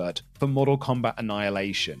advert for Mortal Kombat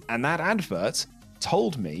Annihilation. And that advert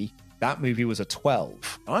told me that movie was a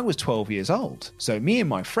 12. I was 12 years old. So me and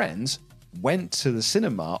my friends went to the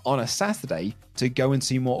cinema on a Saturday to go and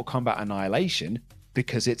see Mortal Kombat Annihilation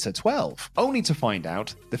because it's a 12, only to find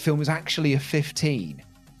out the film is actually a 15,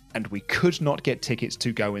 and we could not get tickets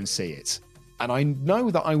to go and see it. And I know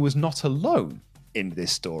that I was not alone in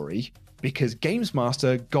this story, because Games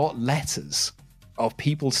Master got letters of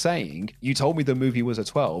people saying, you told me the movie was a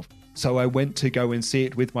 12, so I went to go and see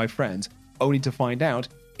it with my friends, only to find out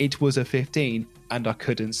it was a 15 and I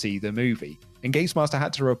couldn't see the movie. And Games Master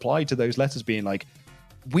had to reply to those letters being like,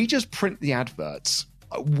 we just print the adverts.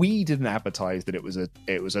 We didn't advertise that it was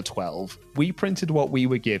a 12. We printed what we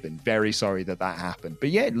were given. Very sorry that happened. But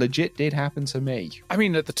yeah, it legit did happen to me. I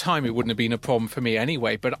mean, at the time, it wouldn't have been a problem for me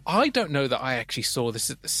anyway, but I don't know that I actually saw this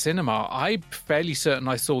at the cinema. I'm fairly certain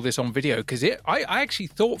I saw this on video, because I actually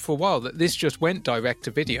thought for a while that this just went direct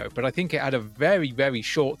to video, but I think it had a very, very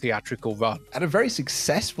short theatrical run. Had a very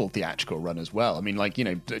successful theatrical run as well. I mean, like, you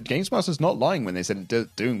know, Games Master's not lying when they said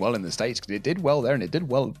it doing well in the States, because it did well there and it did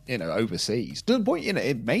well, you know, overseas. To the point, you know,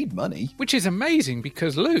 it made money. Which is amazing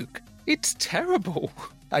because, Luke, it's terrible.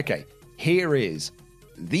 Okay, here is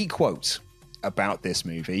the quote about this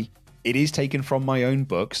movie. It is taken from my own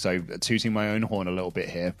book, so tooting my own horn a little bit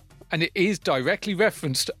here. And it is directly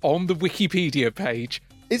referenced on the Wikipedia page.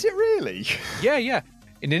 Is it really? Yeah.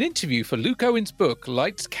 In an interview for Luke Owen's book,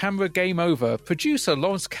 Lights, Camera, Game Over, producer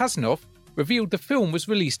Lawrence Kasanoff revealed the film was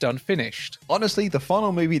released unfinished. Honestly, the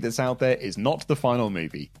final movie that's out there is not the final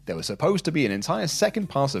movie. There was supposed to be an entire second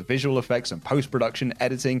pass of visual effects and post-production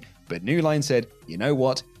editing, but New Line said, you know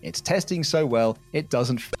what? It's testing so well, it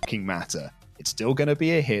doesn't fucking matter. It's still going to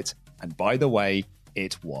be a hit, and by the way,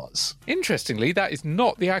 it was. Interestingly, that is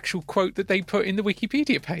not the actual quote that they put in the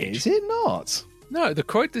Wikipedia page. Is it not? No, the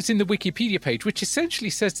quote that's in the Wikipedia page, which essentially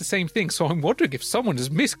says the same thing, so I'm wondering if someone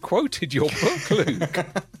has misquoted your book, Luke.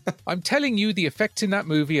 I'm telling you, the effects in that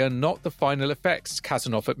movie are not the final effects,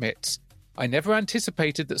 Kasanoff admits. I never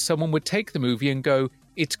anticipated that someone would take the movie and go,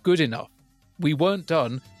 it's good enough. We weren't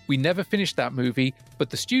done, we never finished that movie, but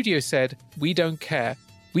the studio said, we don't care.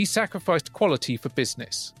 We sacrificed quality for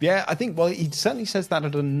business. Yeah, I think, well, he certainly says that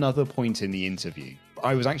at another point in the interview.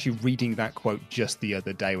 I was actually reading that quote just the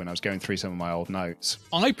other day when I was going through some of my old notes.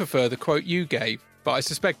 I prefer the quote you gave, but I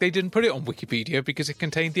suspect they didn't put it on Wikipedia because it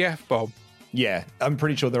contained the F-bomb. Yeah, I'm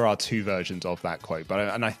pretty sure there are two versions of that quote, but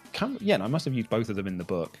I must have used both of them in the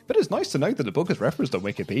book. But it's nice to know that the book is referenced on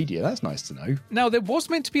Wikipedia. That's nice to know. Now, there was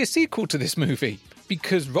meant to be a sequel to this movie,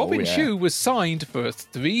 because Robin Shou was signed for a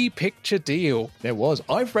 3-picture deal. There was.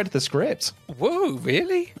 I've read the script. Whoa,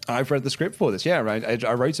 really? I've read the script for this. Yeah,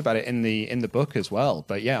 I wrote about it in the book as well.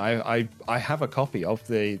 But yeah, I have a copy of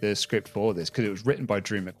the script for this because it was written by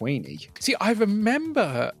Drew McWeeny. See, I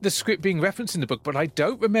remember the script being referenced in the book, but I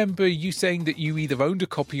don't remember you saying that you either owned a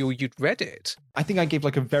copy or you'd read it. I think I gave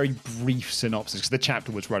like a very brief synopsis because the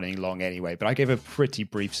chapter was running long anyway, but I gave a pretty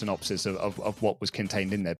brief synopsis of what was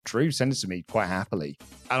contained in there. Drew sent it to me quite happily,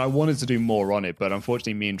 and I wanted to do more on it, but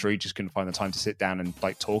unfortunately me and Drew just couldn't find the time to sit down and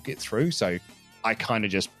like talk it through, so I kind of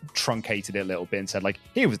just truncated it a little bit and said, like,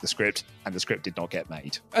 here was the script, and the script did not get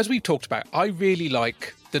made. As we've talked about, I really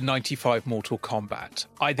like the 95 Mortal Kombat.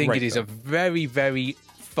 I think it is a very, very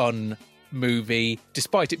fun movie.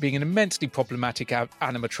 Despite it being an immensely problematic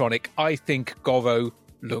animatronic, I think Goro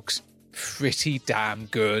looks pretty damn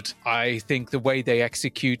good. I think the way they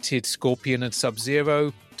executed Scorpion and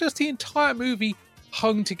Sub-Zero, just the entire movie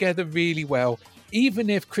hung together really well, even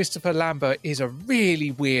if Christopher Lambert is a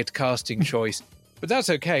really weird casting choice. But that's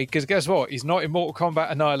okay, because guess what? He's not in Mortal Kombat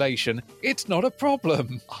Annihilation. It's not a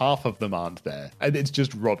problem. Half of them aren't there, and it's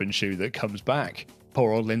just Robin Shou that comes back.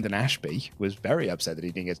 Poor old Lyndon Ashby was very upset that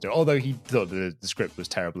he didn't get to do it, although he thought the script was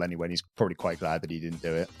terrible anyway, and he's probably quite glad that he didn't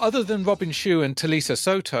do it. Other than Robin Shou and Talisa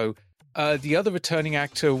Soto, The other returning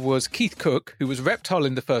actor was Keith Cook, who was Reptile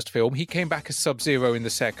in the first film. He came back as Sub-Zero in the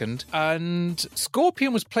second. And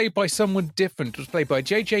Scorpion was played by someone different. It was played by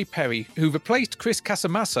J.J. Perry, who replaced Chris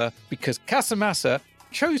Casamassa because Casamassa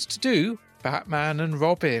chose to do Batman and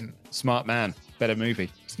Robin. Smart man. Better movie.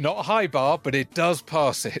 It's not a high bar, but it does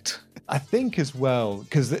pass it. I think as well,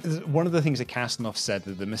 because one of the things that Kasanoff said,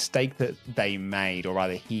 that the mistake that they made, or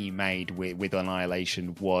rather he made with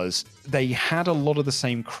Annihilation, was they had a lot of the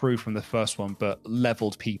same crew from the first one, but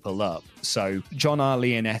leveled people up. So John R.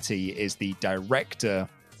 Leonetti is the director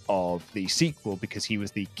of the sequel because he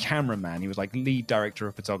was the cameraman. He was like lead director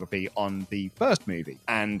of photography on the first movie.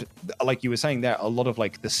 And like you were saying there, a lot of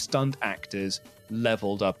like the stunt actors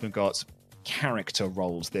leveled up and got character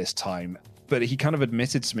roles this time. But he kind of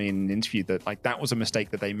admitted to me in an interview that like that was a mistake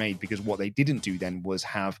that they made, because what they didn't do then was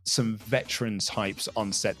have some veteran types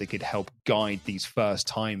on set that could help guide these first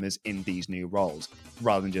timers in these new roles,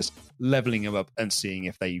 rather than just leveling them up and seeing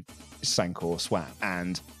if they sank or swam.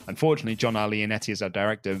 And unfortunately, John R. Leonetti as our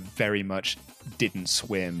director very much didn't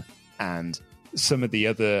swim, and some of the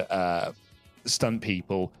other stunt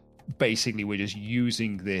people basically were just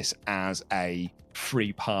using this as a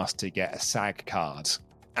free pass to get a SAG card.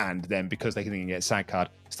 And then because they couldn't get a SAG card,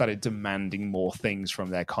 started demanding more things from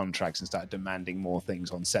their contracts and started demanding more things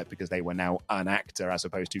on set because they were now an actor as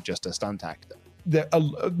opposed to just a stunt actor.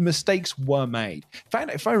 Mistakes were made. In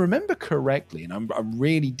fact, if I remember correctly, and I'm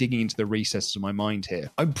really digging into the recesses of my mind here,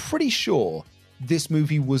 I'm pretty sure this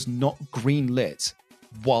movie was not greenlit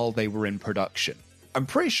while they were in production. I'm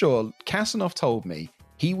pretty sure Kasanoff told me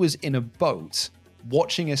he was in a boat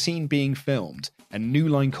watching a scene being filmed, and New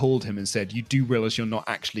Line called him and said, "You do realize you're not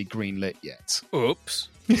actually greenlit yet." Oops.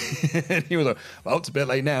 And he was like, "Well, it's a bit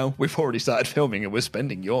late now. We've already started filming and we're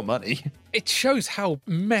spending your money." It shows how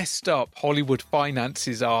messed up Hollywood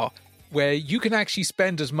finances are, where you can actually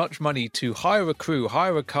spend as much money to hire a crew,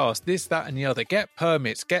 hire a cast, this, that, and the other, get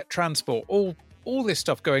permits, get transport, all this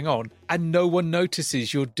stuff going on, and no one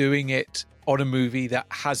notices you're doing it on a movie that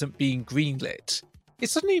hasn't been greenlit. It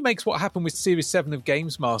suddenly makes what happened with Series 7 of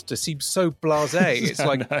Games Master seem so blasé. It's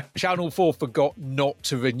like Channel 4 forgot not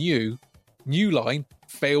to renew. New Line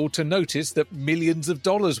failed to notice that millions of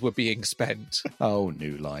dollars were being spent. Oh,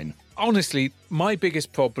 New Line. Honestly, my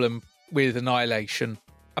biggest problem with Annihilation,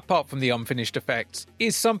 apart from the unfinished effects,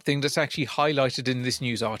 is something that's actually highlighted in this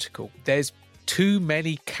news article. There's too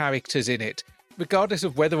many characters in it. Regardless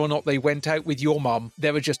of whether or not they went out with your mum,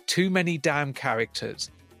 there are just too many damn characters.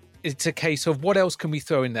 It's a case of what else can we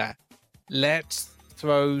throw in there? Let's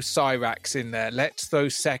throw Cyrax in there. Let's throw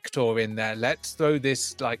Sector in there. Let's throw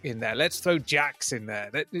this in there. Let's throw Jax in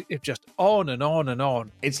there. It's just on and on and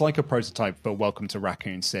on. It's like a prototype for Welcome to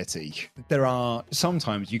Raccoon City. There are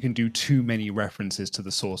sometimes you can do too many references to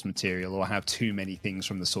the source material or have too many things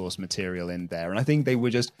from the source material in there. And I think they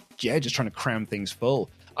were just trying to cram things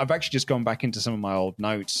full. I've actually just gone back into some of my old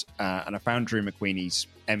notes and I found Drew McWeeney's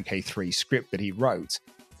MK3 script that he wrote.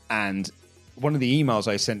 And one of the emails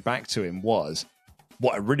I sent back to him was,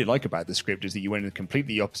 what I really like about the script is that you went in a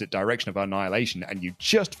completely opposite direction of Annihilation and you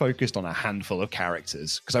just focused on a handful of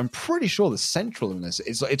characters. Because I'm pretty sure the central in this,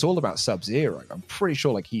 it's all about Sub-Zero. I'm pretty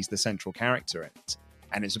sure like he's the central character in it.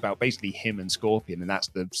 And it's about basically him and Scorpion, and that's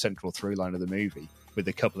the central through line of the movie, with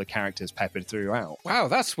a couple of characters peppered throughout. Wow,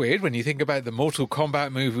 that's weird when you think about the Mortal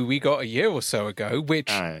Kombat movie we got a year or so ago, which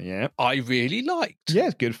I really liked. Yeah,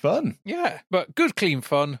 it's good fun. Yeah, but good clean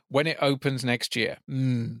fun when it opens next year.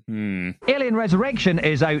 Alien Resurrection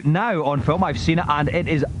is out now on film. I've seen it and it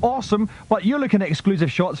is awesome, but you're looking at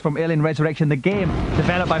exclusive shots from Alien Resurrection, the game,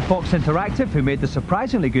 developed by Fox Interactive, who made the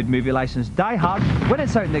surprisingly good movie license Die Hard. When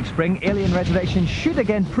it's out next spring, Alien Resurrection should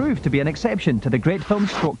again prove to be an exception to the great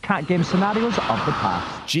film/cat game scenarios of the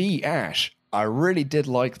past. Gee, Ash, I really did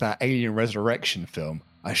like that Alien Resurrection film.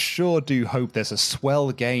 I sure do hope there's a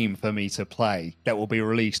swell game for me to play that will be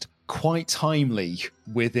released quite timely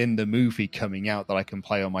within the movie coming out that I can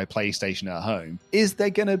play on my PlayStation at home. Is there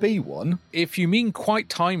going to be one? If you mean quite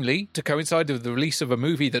timely to coincide with the release of a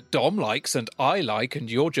movie that Dom likes and I like and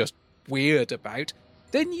you're just weird about,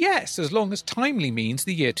 then yes, as long as timely means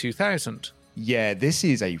the year 2000. Yeah, this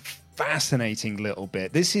is a fascinating little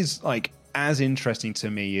bit. This is like as interesting to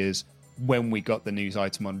me as when we got the news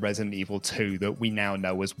item on Resident Evil 2 that we now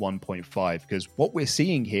know as 1.5, because what we're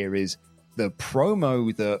seeing here is the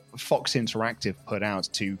promo that Fox Interactive put out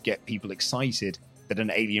to get people excited that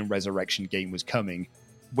an Alien Resurrection game was coming,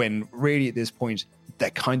 when really at this point there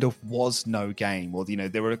kind of was no game, or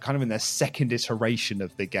they were kind of in their second iteration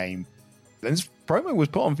of the game. And this promo was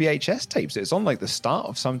put on VHS tapes. It's on like the start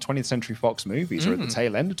of some 20th Century Fox movies or at the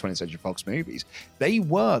tail end of 20th Century Fox movies. They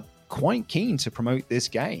were quite keen to promote this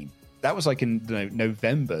game. that was like in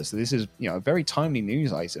November. So this is, a very timely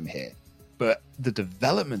news item here. But the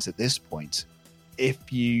developments at this point,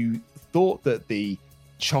 if you thought that the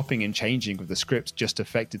chopping and changing of the scripts just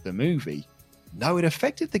affected the movie, no, it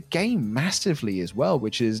affected the game massively as well,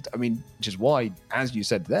 which is why, as you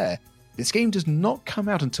said there, this game does not come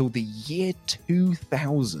out until the year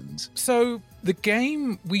 2000. So the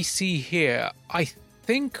game we see here, I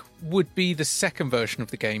think, would be the second version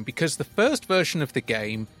of the game, because the first version of the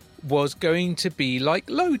game was going to be like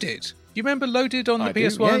Loaded. Do you remember Loaded on the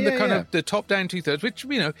PS1? Yeah, the top-down 2/3, which,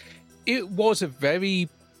 it was a very,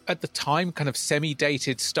 at the time, kind of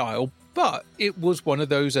semi-dated style, but it was one of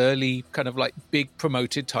those early kind of like big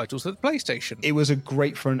promoted titles of the PlayStation. It was a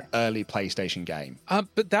great for an early PlayStation game.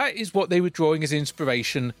 But that is what they were drawing as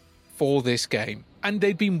inspiration for this game. And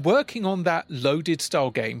they'd been working on that Loaded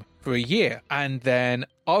style game for a year. And then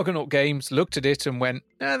Argonaut Games looked at it and went,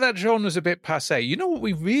 that genre's a bit passé. You know what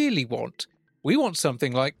we really want? We want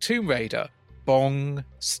something like Tomb Raider. Bong,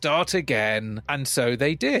 start again. And so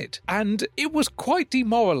they did. And it was quite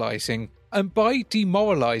demoralizing. And by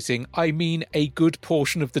demoralizing, I mean a good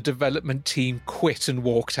portion of the development team quit and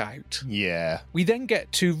walked out. Yeah. We then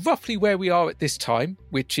get to roughly where we are at this time,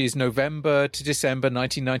 which is November to December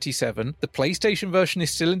 1997. The PlayStation version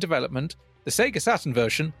is still in development. The Sega Saturn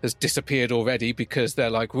version has disappeared already because they're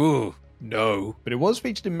like, ooh, no. But it was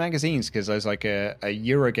featured in magazines because there's like a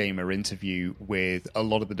Eurogamer interview with a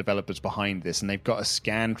lot of the developers behind this, and they've got a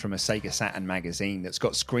scan from a Sega Saturn magazine that's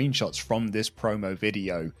got screenshots from this promo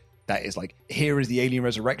video that is like, here is the Alien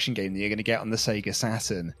Resurrection game that you're going to get on the Sega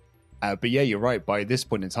Saturn. But yeah, you're right. By this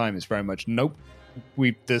point in time, it's very much, nope,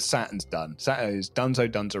 the Saturn's done. Saturn is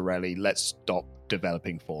Dunzo-Dunzarelli. Let's stop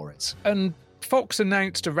developing for it. And Fox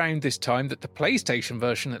announced around this time that the PlayStation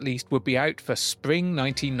version, at least, would be out for spring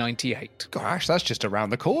 1998. Gosh, that's just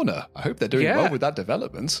around the corner. I hope they're doing well with that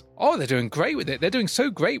development. Oh, they're doing great with it. They're doing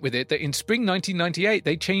so great with it that in spring 1998,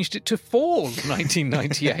 they changed it to fall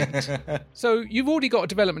 1998. So you've already got a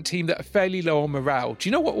development team that are fairly low on morale. Do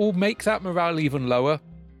you know what will make that morale even lower?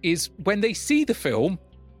 Is when they see the film,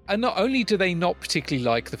 and not only do they not particularly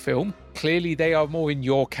like the film, clearly they are more in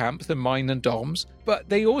your camp than mine and Dom's, but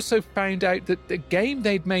they also found out that the game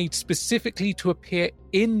they'd made specifically to appear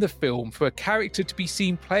in the film for a character to be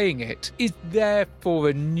seen playing it is there for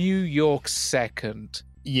a New York second.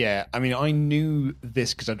 Yeah, I mean, I knew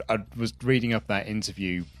this because I was reading up that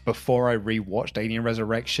interview before I rewatched Alien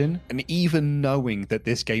Resurrection, and even knowing that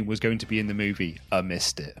this game was going to be in the movie, I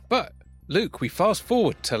missed it. But Luke, we fast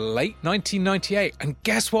forward to late 1998, and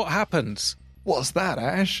guess what happens? What's that,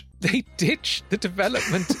 Ash? They ditch the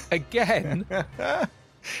development again.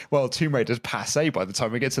 Well, Tomb Raider's passé by the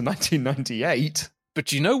time we get to 1998.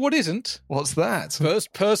 But you know what isn't? What's that?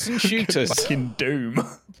 First-person shooters. Fucking Doom.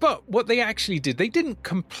 But what they actually did, they didn't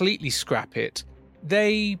completely scrap it.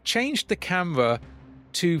 They changed the camera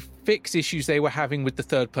to fix issues they were having with the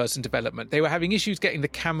third-person development. They were having issues getting the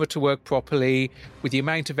camera to work properly, with the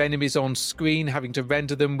amount of enemies on screen, having to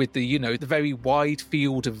render them with the, the very wide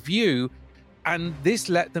field of view. And this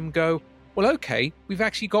let them go, well, okay, we've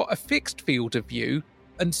actually got a fixed field of view,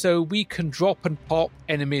 and so we can drop and pop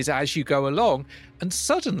enemies as you go along. And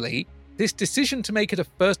suddenly, this decision to make it a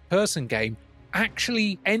first-person game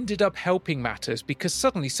actually ended up helping matters, because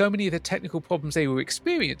suddenly so many of the technical problems they were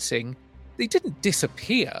experiencing, they didn't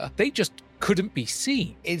disappear, they just couldn't be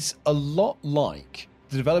seen. It's a lot like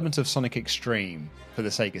the development of Sonic Extreme for the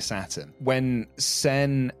Sega Saturn. When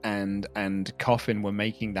Sen and Coffin were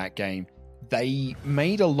making that game, they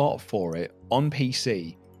made a lot for it on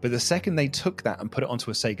PC, but the second they took that and put it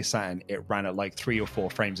onto a Sega Saturn, it ran at like 3 or 4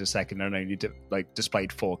 frames a second and only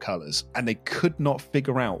displayed 4 colors. And they could not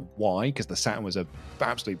figure out why, because the Saturn was a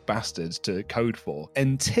absolute bastard to code for,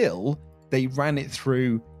 until they ran it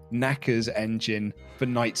through Knacker's engine for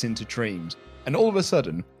Nights into Dreams. And all of a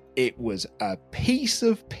sudden, it was a piece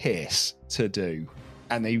of piss to do.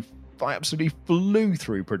 And they absolutely flew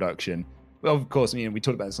through production. Well, of course, we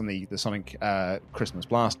talked about this on the Sonic Christmas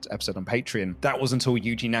Blast episode on Patreon. That was until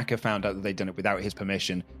Yuji Naka found out that they'd done it without his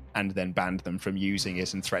permission and then banned them from using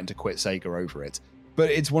it and threatened to quit Sega over it. But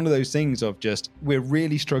it's one of those things of just, we're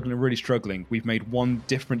really struggling. We've made one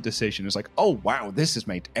different decision. It's like, oh, wow, this has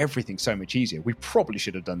made everything so much easier. We probably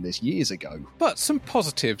should have done this years ago. But some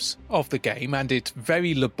positives of the game and its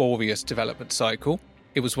very laborious development cycle.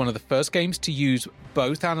 It was one of the first games to use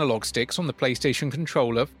both analog sticks on the PlayStation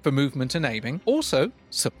controller for movement and aiming. Also,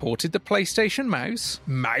 supported the PlayStation mouse.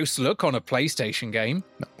 Mouse look on a PlayStation game.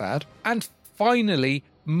 Not bad. And finally,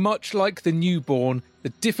 much like the newborn, the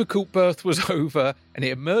difficult birth was over and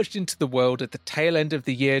it emerged into the world at the tail end of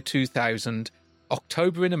the year 2000.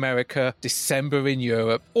 October in America, December in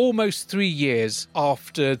Europe, almost 3 years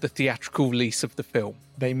after the theatrical release of the film.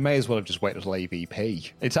 They may as well have just waited until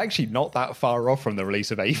AVP. It's actually not that far off from the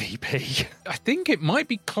release of AVP. I think it might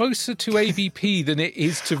be closer to AVP than it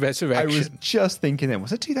is to Resurrection. I was just thinking then,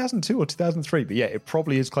 was it 2002 or 2003? But yeah, it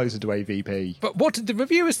probably is closer to AVP. But what did the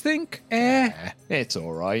reviewers think? It's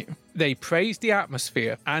all right. They praised the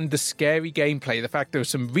atmosphere and the scary gameplay, the fact there were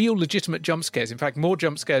some real legitimate jump scares, in fact more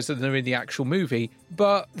jump scares than there are in the actual movie,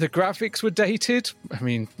 but the graphics were dated. I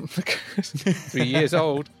mean, 3 years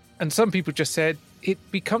old. And some people just said, it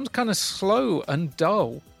becomes kind of slow and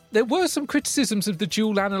dull. There were some criticisms of the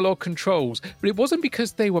dual analog controls, but it wasn't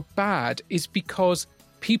because they were bad, it's because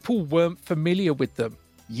people weren't familiar with them.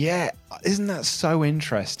 Yeah, isn't that so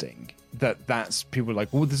interesting? That's people are like,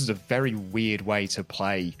 oh, this is a very weird way to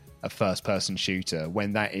play a first-person shooter,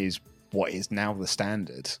 when that is what is now the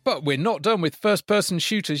standard. But we're not done with first-person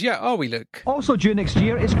shooters yet, are we, Luke? Also due next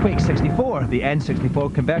year is Quake 64, the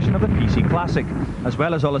N64 conversion of the PC Classic. As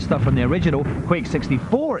well as all the stuff from the original, Quake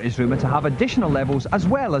 64 is rumoured to have additional levels as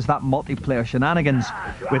well as that multiplayer shenanigans.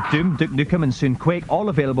 With Doom, Duke Nukem and soon Quake all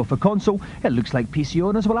available for console, it looks like PC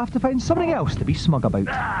owners will have to find something else to be smug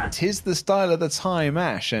about. 'Tis the style of the time,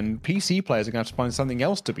 Ash, and PC players are going to have to find something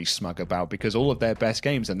else to be smug about because all of their best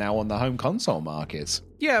games are now on the home console market.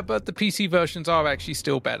 Yeah, but the PC versions are actually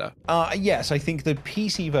still better. Yes, I think the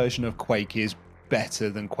PC version of Quake is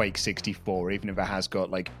better than Quake 64, even if it has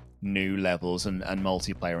got like new levels and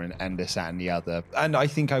multiplayer and this, that, and the other. And I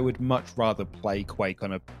think I would much rather play Quake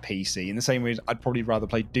on a PC. In the same way, I'd probably rather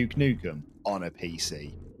play Duke Nukem on a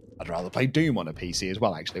PC. I'd rather play Doom on a PC as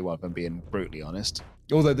well, actually, if I'm being brutally honest.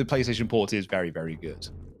 Although the PlayStation port is very, very good.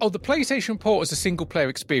 Oh, the PlayStation port as a single-player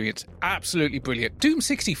experience, absolutely brilliant. Doom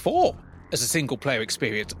 64 as a single-player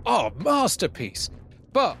experience, masterpiece.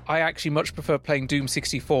 But I actually much prefer playing Doom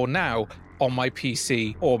 64 now on my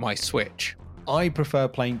PC or my Switch. I prefer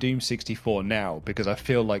playing Doom 64 now because I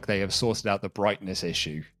feel like they have sorted out the brightness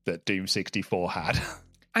issue that Doom 64 had.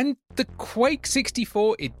 And the Quake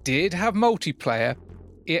 64, it did have multiplayer.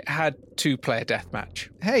 It had 2-player deathmatch.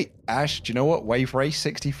 Hey, Ash, do you know what? Wave Race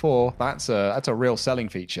 64, that's a real selling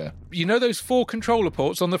feature. You know those 4 controller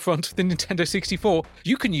ports on the front of the Nintendo 64?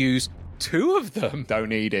 You can use 2 of them. Don't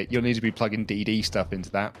need it. You'll need to be plugging DD stuff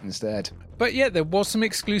into that instead. But yeah, there was some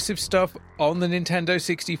exclusive stuff on the Nintendo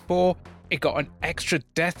 64. It got an extra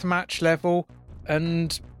deathmatch level,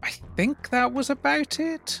 and I think that was about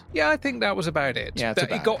it. Yeah, I think that was about it. Yeah,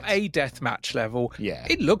 it got a deathmatch level. Yeah.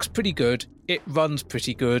 It looks pretty good. It runs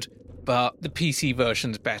pretty good, but the PC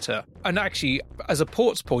version's better. And actually, as a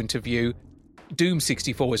ports point of view, Doom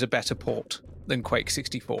 64 is a better port than Quake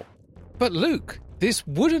 64. But Luke, this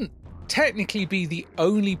wouldn't technically be the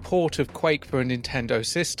only port of Quake for a Nintendo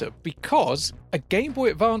system, because a Game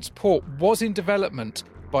Boy Advance port was in development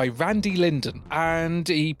by Randy Linden, and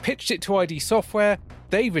he pitched it to ID Software,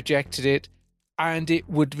 they rejected it, and it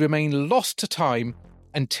would remain lost to time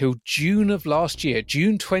until June of last year,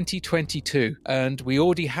 June 2022. And we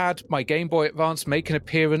already had my Game Boy Advance make an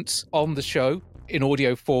appearance on the show in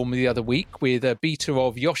audio form the other week with a beta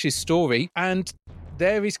of Yoshi's Story, and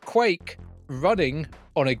there is Quake running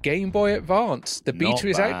on a Game Boy Advance. The beta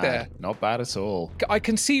is out there. Not bad at all. I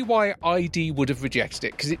can see why ID would have rejected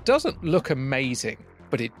it, because it doesn't look amazing,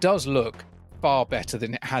 but it does look far better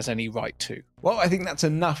than it has any right to. Well, I think that's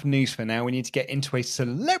enough news for now. We need to get into a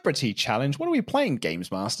celebrity challenge. What are we playing,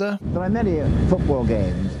 Games Master? There are many football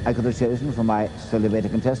games I could have chosen for my celebrity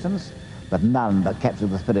contestants, but none that capture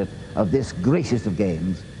the spirit of this greatest of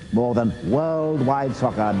games more than Worldwide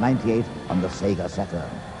Soccer 98 on the Sega Saturn.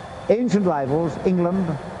 Ancient rivals, England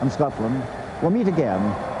and Scotland, will meet again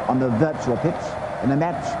on the virtual pitch in a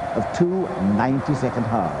match of 2 90-second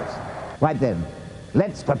halves. Right then,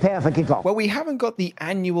 let's prepare for kickoff. Well, we haven't got the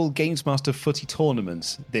annual Games Master footy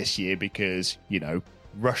tournaments this year because,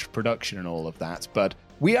 rushed production and all of that, but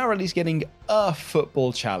we are at least getting a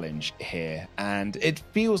football challenge here, and it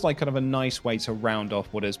feels like kind of a nice way to round off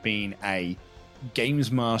what has been a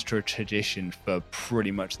Games Master tradition for pretty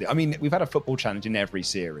much we've had a football challenge in every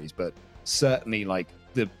series, but certainly like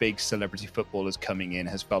the big celebrity footballers coming in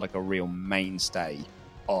has felt like a real mainstay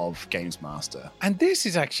of Games Master. And this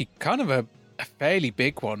is actually kind of a fairly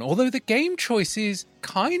big one, although the game choice is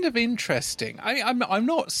kind of interesting. I'm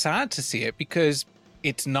not sad to see it because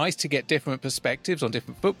it's nice to get different perspectives on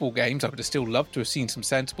different football games. I would have still loved to have seen some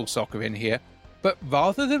sensible soccer in here. But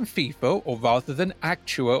rather than FIFA or rather than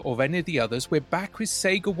Actua or any of the others, we're back with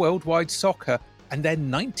Sega Worldwide Soccer and their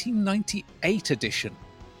 1998 edition.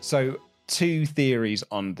 So two theories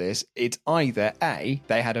on this. It's either A,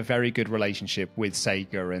 they had a very good relationship with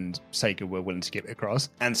Sega and Sega were willing to give it across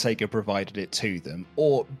and Sega provided it to them,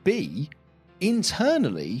 or B,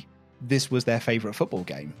 internally this was their favourite football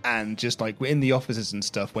game. And just like in the offices and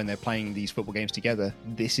stuff, when they're playing these football games together,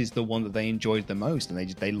 this is the one that they enjoyed the most, and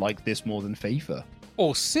they like this more than FIFA.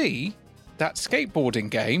 Or C, that skateboarding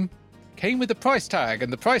game came with a price tag,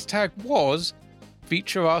 and the price tag was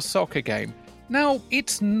feature our soccer game. Now,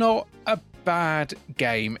 it's not a bad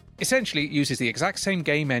game. Essentially, it uses the exact same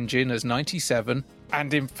game engine as 97,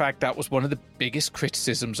 and in fact, that was one of the biggest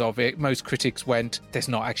criticisms of it. Most critics went, there's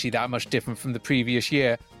not actually that much different from the previous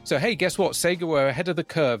year. So hey, guess what? Sega were ahead of the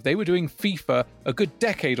curve. They were doing FIFA a good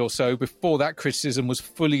decade or so before that criticism was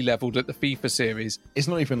fully leveled at the FIFA series. It's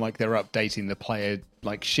not even like they're updating the player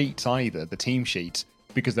sheets either, the team sheets,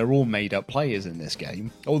 because they're all made up players in this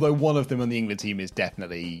game. Although one of them on the England team is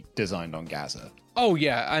definitely designed on Gaza. Oh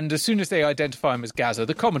yeah, and as soon as they identify him as Gaza,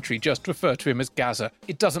 the commentary just refer to him as Gaza.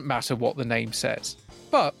 It doesn't matter what the name says.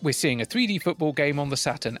 But we're seeing a 3D football game on the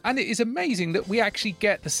Saturn, and it is amazing that we actually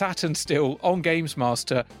get the Saturn still on Games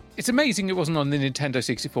Master. It's amazing it wasn't on the Nintendo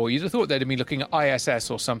 64. You'd have thought they'd have been looking at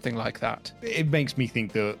ISS or something like that. It makes me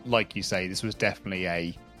think that, like you say, this was definitely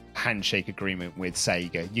a handshake agreement with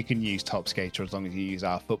Sega. You can use Top Skater as long as you use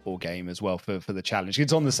our football game as well for the challenge.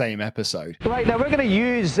 It's on the same episode. Right, now we're going to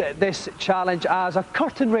use this challenge as a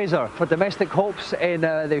curtain raiser for domestic hopes in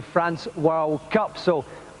the France World Cup. So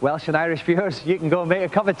Welsh and Irish viewers, you can go and make a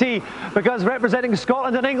cup of tea, because representing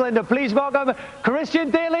Scotland and England, please welcome Christian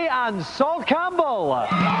Daly and Saul Campbell.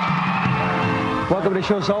 Welcome to the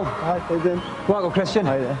show, Saul. Hi, how you doing? Welcome, Christian.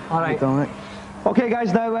 Hi there. All right. Dominic. Okay,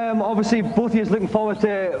 guys, now obviously both of you looking forward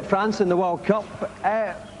to France in the World Cup.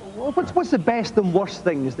 What's the best and worst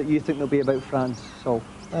things that you think there'll be about France, Saul?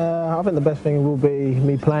 I think the best thing will be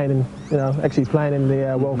me playing actually playing in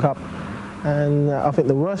the World Cup. And I think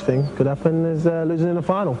the worst thing could happen is losing in the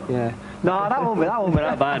final. Yeah. No, that won't be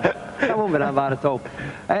that bad. That won't be that bad at all.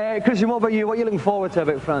 Christian, what about you? What are you looking forward to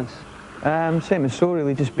about France? Same as so,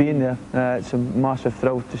 really, just being there. It's a massive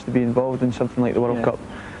thrill just to be involved in something like the World Cup.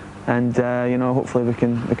 And hopefully we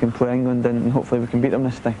can play England and hopefully we can beat them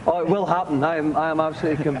this time. Oh, it will happen. I am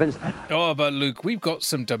absolutely convinced. Oh, but Luke, we've got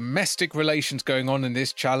some domestic relations going on in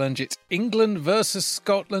this challenge. It's England versus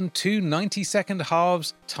Scotland, 2 90-second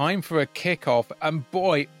halves. Time for a kick-off. And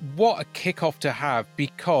boy, what a kick-off to have,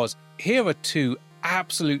 because here are two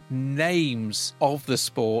absolute names of the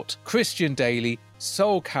sport. Christian Daly,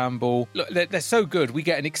 Saul Campbell. Look, they're so good. We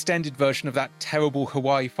get an extended version of that terrible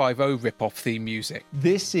Hawaii 5-0 rip-off theme music.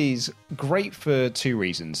 This is great for two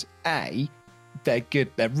reasons. A, they're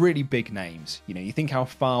good. They're really big names. You think how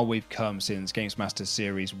far we've come since Games Master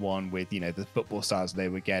Series 1 with, the football stars they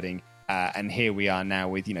were getting. And here we are now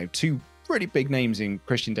with, two really big names in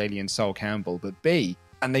Christian Daly and Saul Campbell. But B,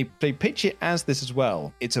 and they pitch it as this as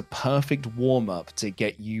well, it's a perfect warm-up to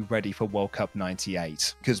get you ready for World Cup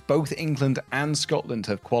 98. Because both England and Scotland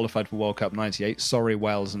have qualified for World Cup 98. Sorry,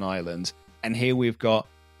 Wales and Ireland. And here we've got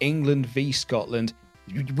England v Scotland.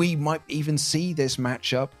 We might even see this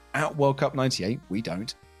matchup at World Cup 98. We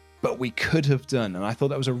don't. But we could have done. And I thought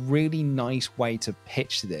that was a really nice way to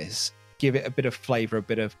pitch this. Give it a bit of flavour, a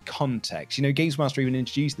bit of context. Games Master even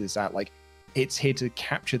introduced this at it's here to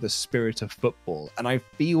capture the spirit of football. And I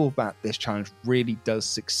feel that this challenge really does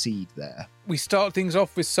succeed there. We start things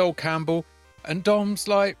off with Saul Campbell, and Dom's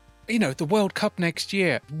like, the World Cup next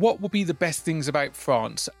year. What will be the best things about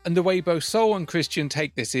France? And the way both Saul and Christian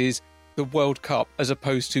take this is the World Cup as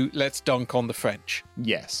opposed to let's dunk on the French.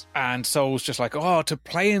 Yes. And Saul's just like, to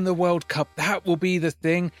play in the World Cup, that will be the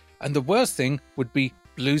thing. And the worst thing would be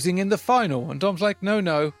losing in the final. And Dom's like,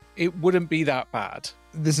 no, it wouldn't be that bad.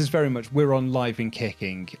 This is very much, we're on Live and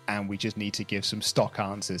Kicking, and we just need to give some stock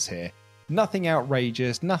answers here. Nothing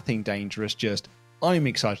outrageous, nothing dangerous, just, I'm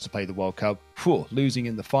excited to play the World Cup. Phew, losing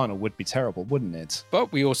in the final would be terrible, wouldn't it?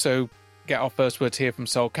 But we also get our first words here from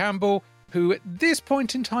Saul Campbell, who at this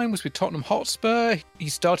point in time was with Tottenham Hotspur. He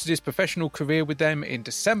started his professional career with them in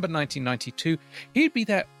December 1992. He'd be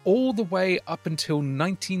there all the way up until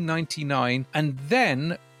 1999, and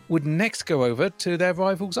then would next go over to their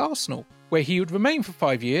rivals Arsenal, where he would remain for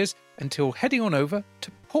 5 years until heading on over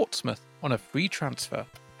to Portsmouth on a free transfer.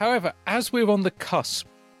 However, as we're on the cusp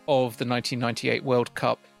of the 1998 World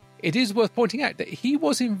Cup, it is worth pointing out that he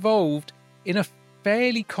was involved in a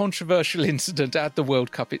fairly controversial incident at the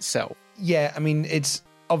World Cup itself. Yeah, it's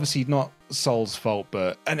obviously not Sol's fault,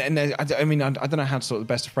 but I don't know how to sort of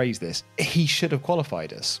best to phrase this. He should have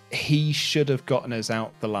qualified us. He should have gotten us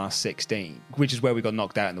out the last 16, which is where we got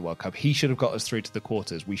knocked out in the World Cup. He should have got us through to the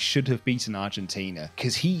quarters. We should have beaten Argentina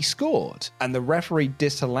because he scored, and the referee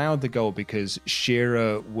disallowed the goal because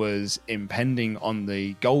Shearer was impending on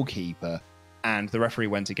the goalkeeper, and the referee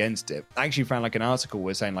went against it. I actually found like an article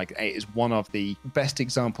where saying like it is one of the best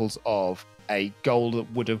examples of a goal that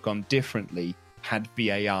would have gone differently had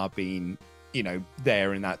VAR been,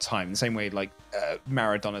 there in that time. The same way like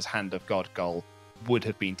Maradona's Hand of God goal would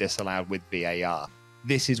have been disallowed with VAR.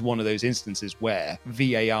 This is one of those instances where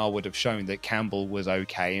VAR would have shown that Campbell was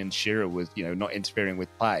okay and Shearer was, not interfering with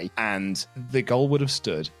play, and the goal would have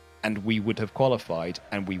stood and we would have qualified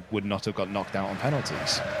and we would not have got knocked out on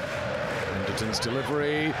penalties. Henderson's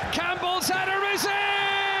delivery. Campbell's header is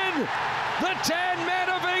in! The 10 men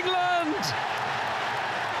of England!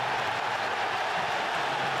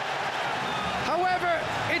 However,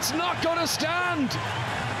 it's not going to stand.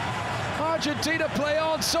 Argentina play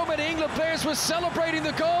on. So many England players were celebrating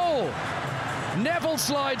the goal. Neville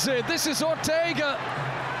slides in. This is Ortega.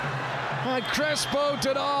 And Crespo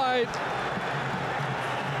denied.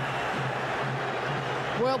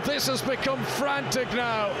 Well, this has become frantic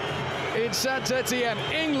now in Saint-Etienne.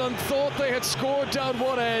 England thought they had scored down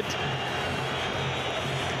one end.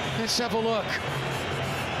 Let's have a look.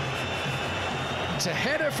 It's a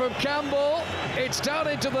header from Campbell. It's down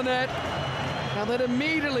into the net. And then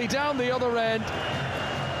immediately down the other end.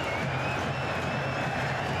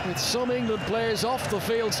 With some England players off the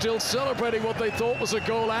field still celebrating what they thought was a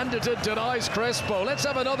goal. Anderton denies Crespo. Let's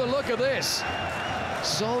have another look at this.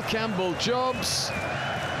 Sol Campbell jumps.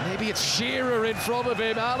 Maybe it's Shearer in front of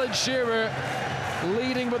him. Alan Shearer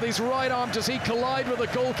leading with his right arm. Does he collide with the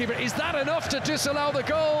goalkeeper? Is that enough to disallow the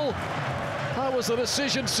goal? That was a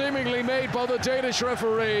decision seemingly made by the Danish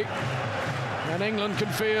referee. And England can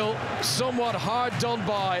feel somewhat hard done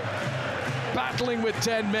by. Battling with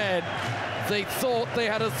 10 men. They thought they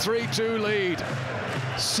had a 3-2 lead.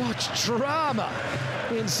 Such drama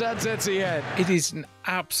in Saint-Etienne. It is an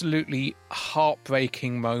absolutely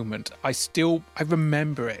heartbreaking moment. I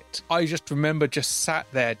remember it. I just remember just sat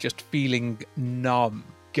there just feeling numb.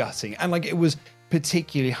 Gutting. And it was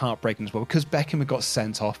particularly heartbreaking as well because Beckham had got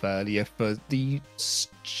sent off earlier for the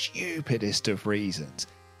stupidest of reasons.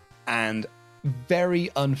 And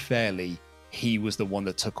very unfairly, he was the one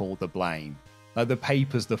that took all the blame. The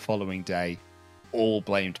papers the following day all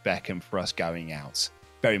blamed Beckham for us going out.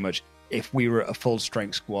 Very much, if we were at a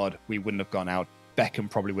full-strength squad, we wouldn't have gone out. Beckham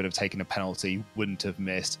probably would have taken a penalty, wouldn't have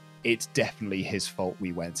missed. It's definitely his fault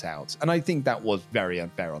we went out. And I think that was very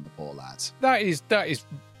unfair on the poor lads. That is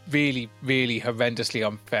really, really horrendously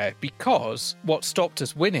unfair because what stopped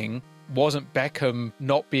us winning wasn't Beckham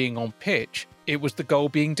not being on pitch. It was the goal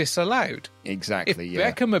being disallowed. Exactly, if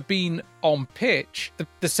yeah. Beckham had been on pitch,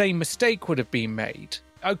 the same mistake would have been made.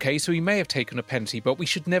 Okay, so he may have taken a penalty, but we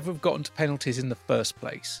should never have gotten to penalties in the first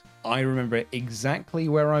place. I remember exactly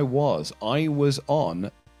where I was. I was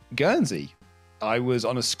on Guernsey. I was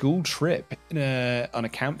on a school trip on a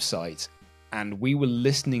campsite, and we were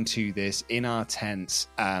listening to this in our tents,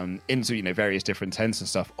 into various different tents and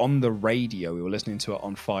stuff on the radio. We were listening to it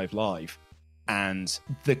on 5 Live. And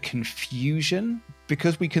the confusion,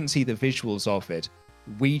 because we couldn't see the visuals of it,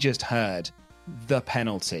 we just heard the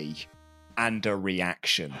penalty and a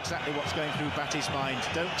reaction. Exactly what's going through Batty's mind.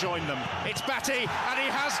 Don't join them. It's Batty, and he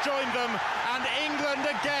has joined them. And England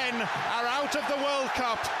again are out of the World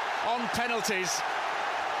Cup on penalties.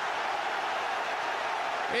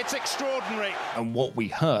 It's extraordinary. And what we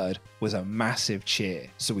heard was a massive cheer.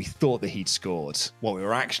 So we thought that he'd scored. What we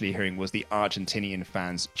were actually hearing was the Argentinian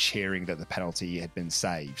fans cheering that the penalty had been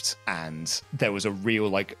saved. And there was a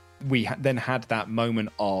real, we then had that moment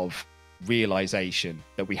of realization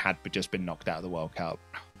that we had just been knocked out of the World Cup.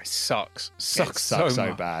 It sucks. It sucks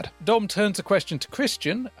so bad. Dom turns a question to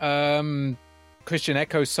Christian. Christian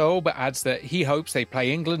echoes Sol, but adds that he hopes they play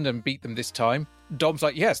England and beat them this time. Dom's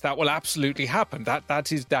like, yes, that will absolutely happen.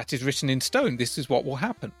 That is written in stone. This is what will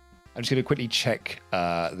happen. I'm just going to quickly check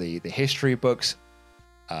the history books.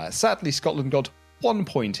 Sadly, Scotland got 1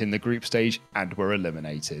 point in the group stage and were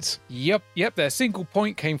eliminated. Yep. Their single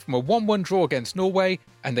point came from a 1-1 draw against Norway,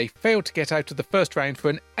 and they failed to get out of the first round for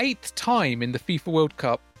an 8th time in the FIFA World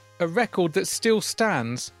Cup, a record that still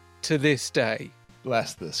stands to this day.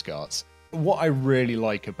 Bless the Scots. What I really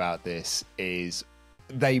like about this is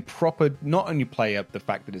they not only play up the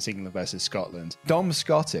fact that it's England versus Scotland. Dom's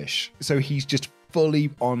Scottish, so he's just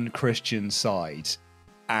fully on Christian's side.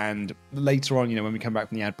 And later on, when we come back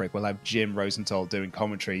from the ad break, we'll have Jim Rosenthal doing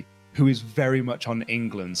commentary, who is very much on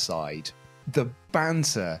England's side. The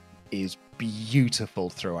banter is beautiful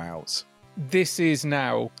throughout. This is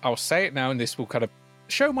now, I'll say it now, and this will kind of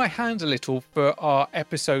show my hand a little for our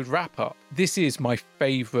episode wrap-up. This is my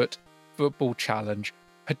favourite football challenge,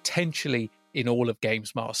 potentially in all of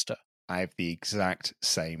Games Master. I have the exact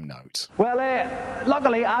same note. Well,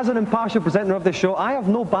 luckily, as an impartial presenter of the show, I have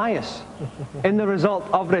no bias in the result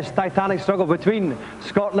of this titanic struggle between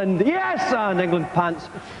Scotland, yes, and England pants.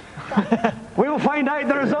 We will find out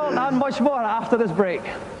the result and much more after this break.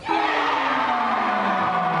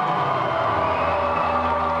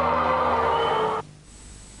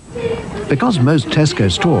 Because most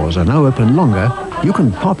Tesco stores are now open longer, you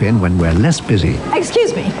can pop in when we're less busy.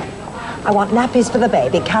 Excuse me. I want nappies for the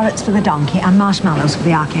baby, carrots for the donkey, and marshmallows for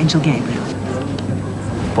the Archangel Gabriel.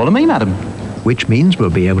 Follow me, madam. Which means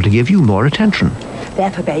we'll be able to give you more attention.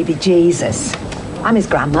 They're for baby Jesus. I'm his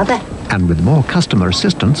grandmother. And with more customer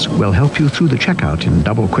assistance, we'll help you through the checkout in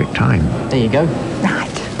double quick time. There you go.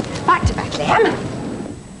 Right. Back to Bethlehem.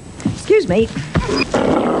 Excuse me.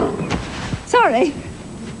 Sorry.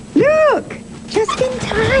 Look! Just in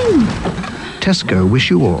time. Tesco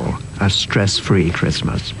wish you all a stress-free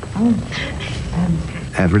Christmas.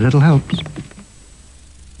 Every little helps.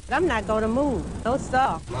 I'm not going to move. No,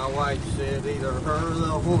 sir. My wife said either her or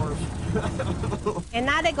the horse. And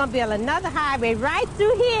now they're going to build another highway right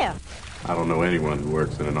through here. I don't know anyone who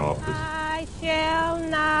works in an office. I shall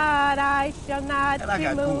not And I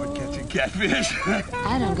got bored catching catfish.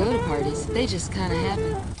 I don't go to parties. They just kind of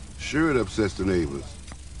happen. Sure, it upsets the neighbors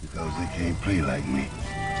because they can't play like me.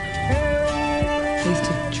 I used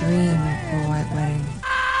to dream of a white wedding.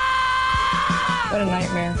 What a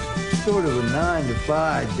nightmare. Sort of a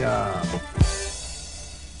 9-to-5 job.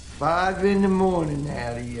 5 in the morning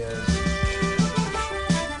out of here.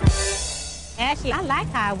 Actually, I like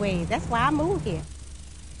highways. That's why I moved here.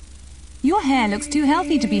 Your hair looks too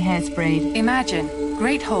healthy to be hairsprayed. Imagine,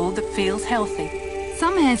 great hold that feels healthy.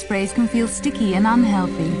 Some hairsprays can feel sticky and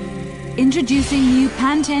unhealthy. Introducing new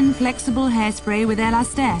Pantene Flexible Hairspray with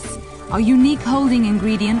Elastase, our unique holding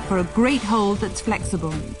ingredient for a great hold that's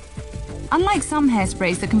flexible. Unlike some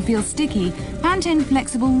hairsprays that can feel sticky, Pantene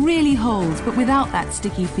Flexible really holds, but without that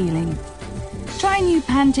sticky feeling. Try new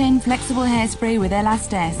Pantene Flexible Hairspray with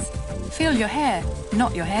Elastase. Feel your hair,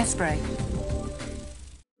 not your hairspray.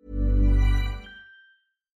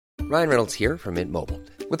 Ryan Reynolds here from Mint Mobile.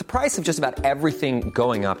 With the price of just about everything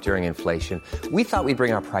going up during inflation, we thought we'd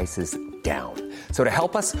bring our prices down. So to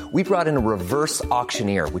help us, we brought in a reverse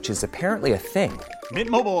auctioneer, which is apparently a thing. Mint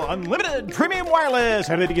Mobile Unlimited Premium Wireless.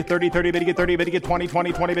 How to get 30, 30, bit to get 30, bit to get 20,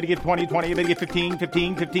 20, 20, bit to get 20, 20, bit to get 15,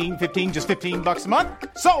 15, 15, 15, just $15 a month?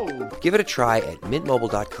 Sold! Give it a try at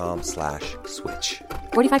mintmobile.com/switch.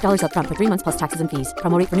 $45 up front for 3 months plus taxes and fees.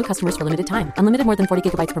 Promo rate for new customers for limited time. Unlimited more than 40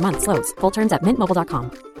 gigabytes per month. Slows full terms at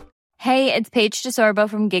mintmobile.com. Hey, it's Paige DeSorbo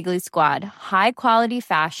from Giggly Squad. High quality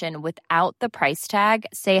fashion without the price tag.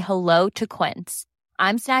 Say hello to Quince.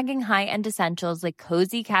 I'm snagging high-end essentials like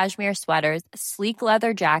cozy cashmere sweaters, sleek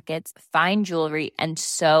leather jackets, fine jewelry, and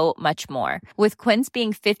so much more. With Quince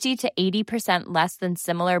being 50 to 80% less than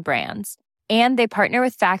similar brands. And they partner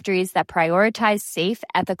with factories that prioritize safe,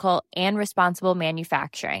 ethical, and responsible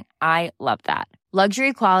manufacturing. I love that.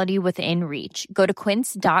 Luxury quality within reach. Go to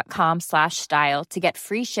quince.com/style to get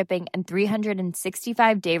free shipping and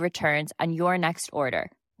 365-day returns on your next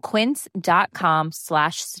order.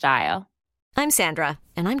 Quince.com/style. I'm Sandra,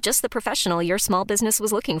 and I'm just the professional your small business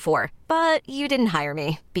was looking for. But you didn't hire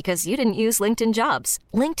me because you didn't use LinkedIn Jobs.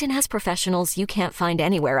 LinkedIn has professionals you can't find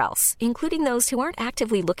anywhere else, including those who aren't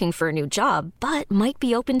actively looking for a new job, but might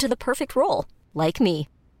be open to the perfect role, like me.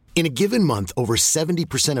 In a given month, over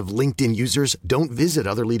 70% of LinkedIn users don't visit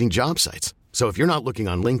other leading job sites. So if you're not looking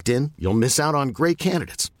on LinkedIn, you'll miss out on great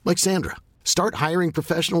candidates like Sandra. Start hiring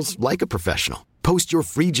professionals like a professional. Post your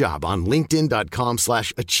free job on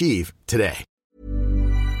linkedin.com/achieve today.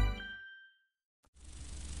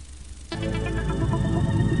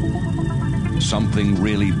 Something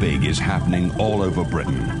really big is happening all over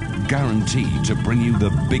Britain. Guaranteed to bring you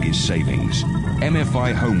the biggest savings.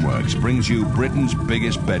 MFI Homeworks brings you Britain's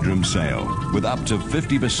biggest bedroom sale with up to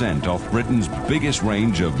 50% off Britain's biggest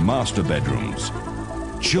range of master bedrooms,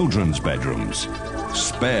 children's bedrooms,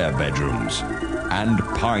 spare bedrooms, and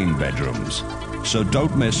pine bedrooms. So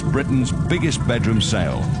don't miss Britain's biggest bedroom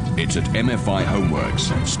sale. It's at MFI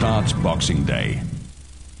Homeworks. Starts Boxing Day.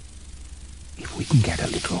 If we can get a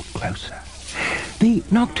little closer. The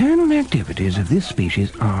nocturnal activities of this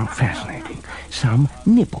species are fascinating. Some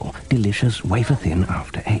nibble delicious wafer-thin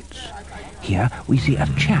after eights. Here we see a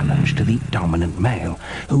challenge to the dominant male,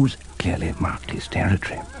 who's clearly marked his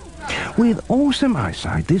territory. With awesome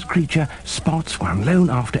eyesight, this creature spots one lone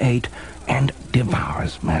after 8 and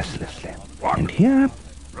devours mercilessly. And here...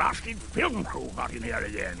 Blasted film crew got in here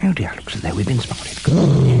again. Oh dear, looks as though we've been spotted.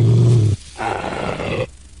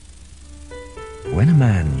 When a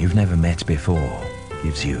man you've never met before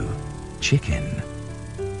gives you chicken,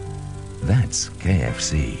 that's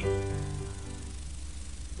KFC.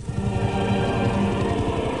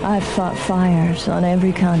 I've fought fires on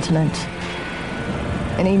every continent,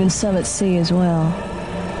 and even some at sea as well.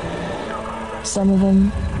 Some of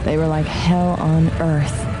them, they were like hell on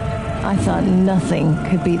earth. I thought nothing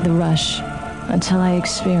could beat the rush until I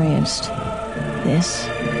experienced this.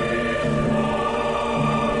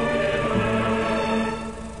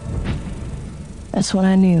 That's when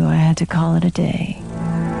I knew I had to call it a day.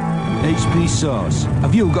 HP sauce.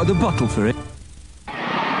 Have you got the bottle for it?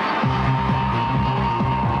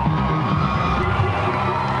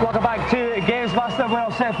 Welcome back to Games Master. We're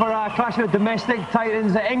all set for a clash of domestic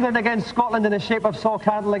titans. England against Scotland in the shape of Sol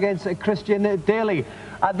Campbell against Christian Daly.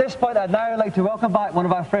 At this point, I'd now like to welcome back one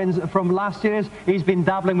of our friends from last year's. He's been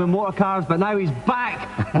dabbling with motor cars, but now he's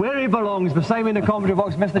back where he belongs, beside me in the commentary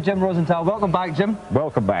box, Mr. Jim Rosenthal. Welcome back, Jim.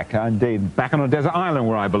 Welcome back, indeed. Back on a desert island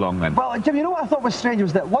where I belong, then. Well, Jim, you know what I thought was strange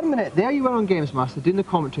was that 1 minute there you were on Games Master doing the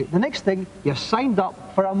commentary. The next thing, you signed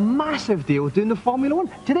up for a massive deal doing the Formula One.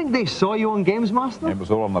 Do you think they saw you on Games Master? It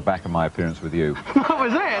was all on the back of my appearance with you. That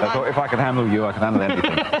was it? I thought if I could handle you, I could handle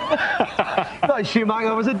anything. Thought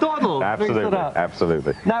Schumacher was a doddle. Absolutely,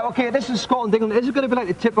 absolutely. Now, OK, this is Scotland, England. Is it going to be like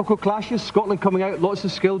the typical clashes? Scotland coming out, lots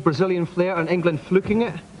of skill, Brazilian flair, and England fluking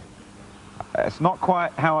it? It's not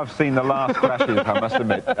quite how I've seen the last clashes, I must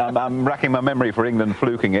admit. I'm racking my memory for England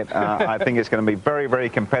fluking it. I think it's going to be very, very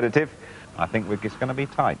competitive. I think it's going to be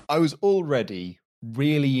tight. I was already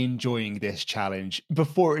really enjoying this challenge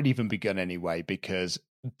before it even begun anyway, because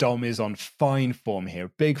Dom is on fine form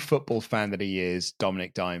here. Big football fan that he is,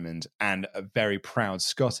 Dominic Diamond, and a very proud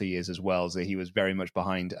Scot he is as well. So he was very much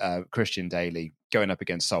behind Christian Daly going up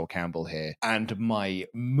against Sol Campbell here. And my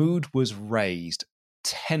mood was raised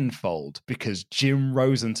tenfold because Jim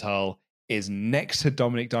Rosenthal is next to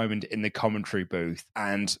Dominic Diamond in the commentary booth.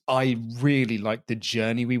 And I really liked the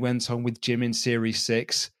journey we went on with Jim in Series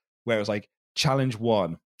 6, where it was like, Challenge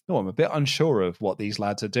 1. Oh, I'm a bit unsure of what these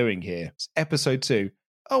lads are doing here. It's Episode 2.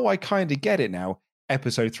 Oh, I kind of get it now.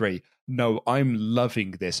 Episode 3. No, I'm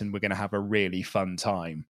loving this and we're going to have a really fun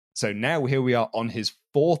time. So now here we are on his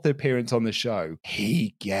 4th appearance on the show.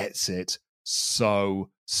 He gets it so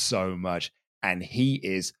much. And he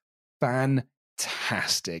is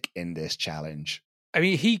fantastic in this challenge. I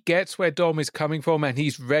mean, he gets where Dom is coming from and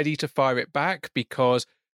he's ready to fire it back because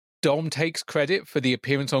Dom takes credit for the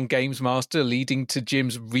appearance on Games Master, leading to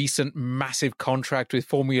Jim's recent massive contract with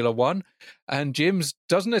Formula One. And Jim's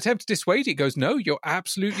doesn't attempt to dissuade it. He goes, no, you're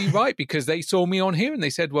absolutely right, because they saw me on here and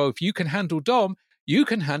they said, well, if you can handle Dom, you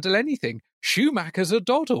can handle anything. Schumacher's a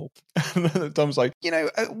doddle. Dom's like,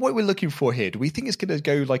 what we're looking for here, do we think it's going to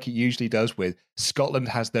go like it usually does with Scotland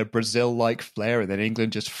has their Brazil-like flair and then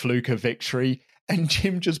England just fluke a victory? And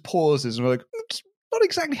Jim just pauses and we're like, oops. Not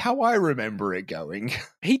exactly how I remember it going.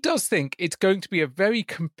 He does think it's going to be a very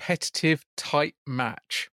competitive, tight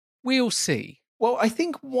match. We'll see. Well, I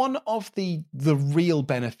think one of the real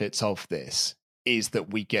benefits of this is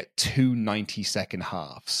that we get 2 90-second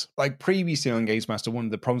halves. Like previously on Games Master, one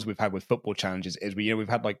of the problems we've had with football challenges is we've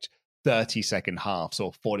had like 30-second halves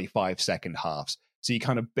or 45-second halves. So you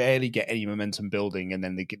kind of barely get any momentum building and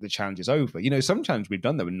then the challenge is over. Some challenges we've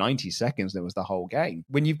done, there were 90 seconds, there was the whole game.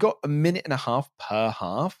 When you've got a minute and a half per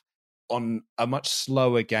half on a much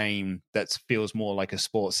slower game that feels more like a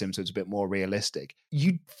sports sim, so it's a bit more realistic,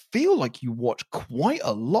 you feel like you watch quite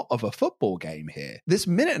a lot of a football game here. This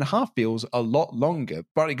minute and a half feels a lot longer,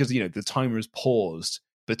 partly because, the timer is paused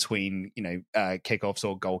between, kickoffs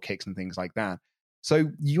or goal kicks and things like that.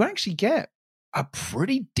 So you actually get a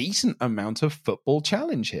pretty decent amount of football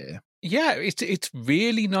challenge here. Yeah, it's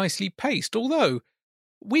really nicely paced, although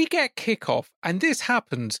we get kickoff, and this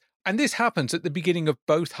happens at the beginning of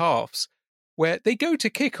both halves, where they go to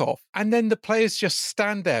kickoff, and then the players just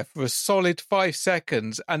stand there for a solid 5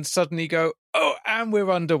 seconds and suddenly go, oh, and we're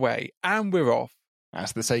underway, and we're off.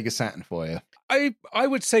 That's the Sega Saturn for you. I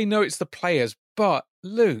would say no, it's the players, but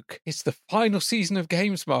Luke, it's the final season of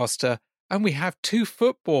Games Master, and we have 2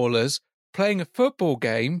 footballers playing a football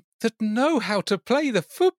game that know how to play the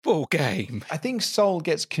football game. I think Sol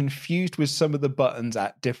gets confused with some of the buttons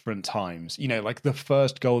at different times. Like the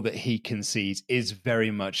first goal that he concedes is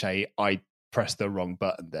very much I pressed the wrong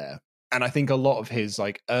button there. And I think a lot of his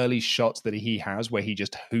like early shots that he has where he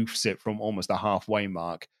just hoofs it from almost the halfway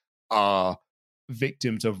mark are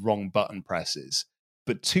victims of wrong button presses.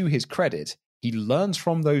 But to his credit, he learns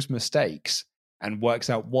from those mistakes and works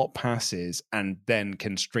out what passes and then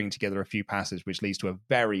can string together a few passes, which leads to a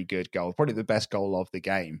very good goal, probably the best goal of the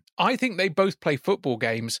game. I think they both play football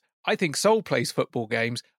games. I think Sol plays football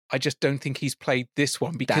games. I just don't think he's played this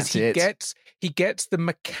one because he gets the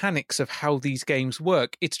mechanics of how these games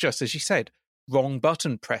work. It's just, as you said, wrong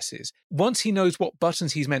button presses. Once he knows what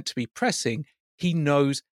buttons he's meant to be pressing, he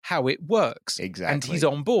knows how it works. Exactly. And he's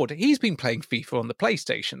on board. He's been playing FIFA on the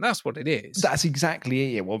PlayStation. That's what it is. That's exactly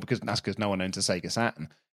it. Yeah, well, because no one owns a Sega Saturn.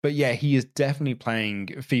 But yeah, he is definitely playing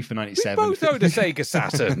FIFA 97. We both own a Sega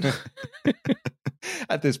Saturn.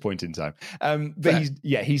 At this point in time. But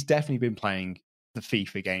he's definitely been playing the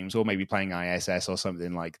FIFA games or maybe playing ISS or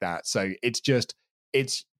something like that. So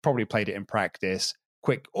it's probably played it in practice.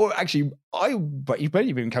 Quick, or actually, but you better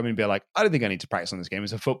even come in and be like, I don't think I need to practice on this game.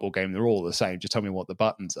 It's a football game. They're all the same. Just tell me what the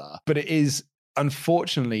buttons are. But it is,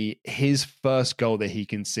 unfortunately, his first goal that he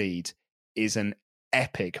concedes is an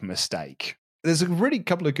epic mistake. There's a really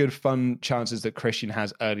couple of good fun chances that Christian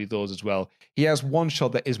has early doors as well. He has one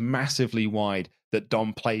shot that is massively wide that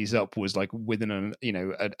Dom plays up was like within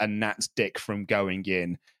a gnat's dick from going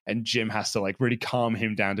in, and Jim has to like really calm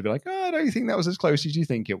him down to be like, I don't think that was as close as you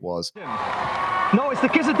think it was. No, it's the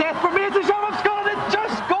kiss of death for me to show up Scotland. It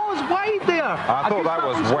just goes wide there. I thought that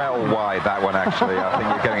was well wide, that one, actually. I think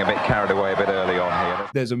you're getting a bit carried away a bit early on here.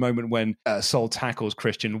 There's a moment when Sol tackles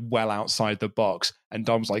Christian well outside the box, and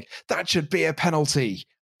Dom's like, that should be a penalty,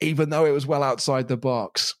 even though it was well outside the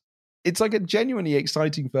box. It's like a genuinely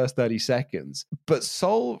exciting first 30 seconds. But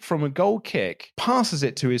Sol, from a goal kick, passes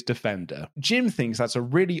it to his defender. Jim thinks that's a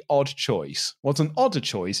really odd choice. What's an odder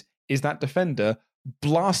choice is that defender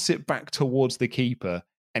blasts it back towards the keeper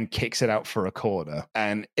and kicks it out for a corner.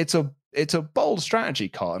 And it's a bold strategy,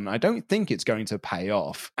 Cotton. I don't think it's going to pay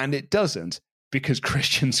off. And it doesn't, because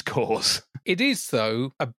Christian scores. It is,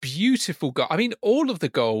 though, a beautiful goal. I mean, all of the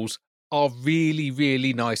goals are really,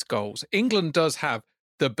 really nice goals. England does have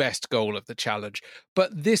the best goal of the challenge.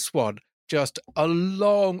 But this one, just a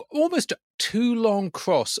long, almost too long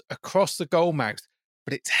cross across the goal mouth,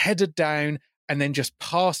 but it's headed down and then just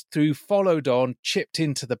passed through, followed on, chipped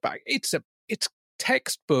into the back. It's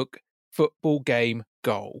textbook football game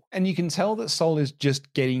goal. And you can tell that Sol is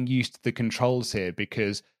just getting used to the controls here,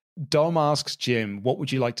 because Dom asks Jim, what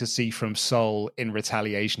would you like to see from Sol in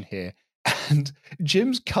retaliation here? And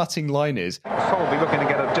Jim's cutting line is, Sol will be looking to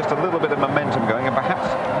get just a little bit of momentum going and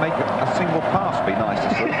perhaps make a single pass be nice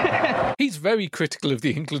to see. He's very critical of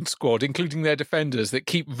the England squad, including their defenders that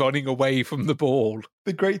keep running away from the ball.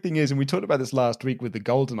 The great thing is, and we talked about this last week with the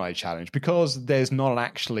GoldenEye challenge, because there's not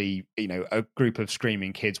actually, a group of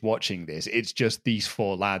screaming kids watching this. It's just these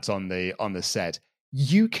four lads on the set.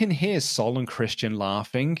 You can hear Sol and Christian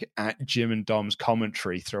laughing at Jim and Dom's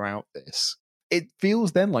commentary throughout this. It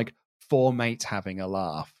feels then like four mates having a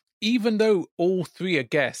laugh. Even though all three are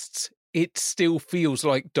guests, it still feels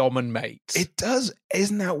like Dom and mates. It does.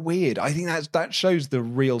 Isn't that weird? I think that shows the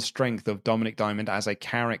real strength of Dominic Diamond as a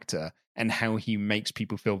character and how he makes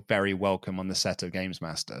people feel very welcome on the set of Games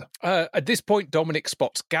Master. At this point, Dominic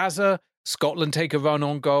spots Gaza. Scotland take a run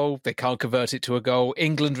on goal. They can't convert it to a goal.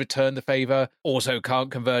 England return the favour. Also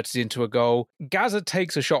can't convert it into a goal. Gaza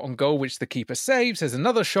takes a shot on goal, which the keeper saves. There's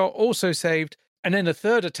another shot, also saved. And then a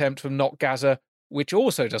third attempt from not Gaza, which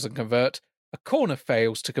also doesn't convert. A corner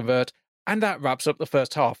fails to convert. And that wraps up the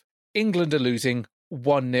first half. England are losing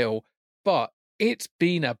 1-0. But it's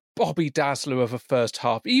been a Bobby Dazzler of a first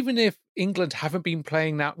half. Even if England haven't been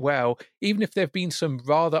playing that well, even if there have been some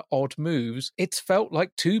rather odd moves, it's felt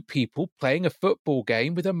like two people playing a football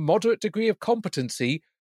game with a moderate degree of competency,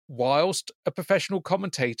 whilst a professional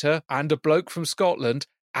commentator and a bloke from Scotland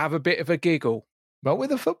have a bit of a giggle. Well,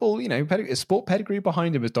 with a football, sport pedigree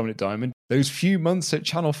behind him as Dominic Diamond, those few months at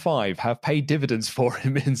Channel 5 have paid dividends for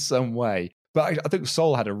him in some way. But I think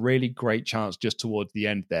Sol had a really great chance just towards the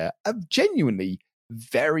end there. A genuinely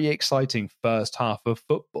very exciting first half of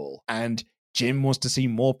football. And Jim wants to see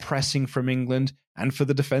more pressing from England and for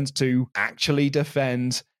the defence to actually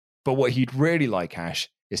defend. But what he'd really like, Ash,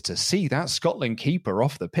 is to see that Scotland keeper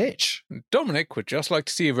off the pitch. Dominic would just like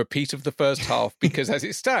to see a repeat of the first half because as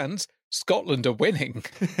it stands, Scotland are winning.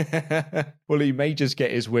 Well, he may just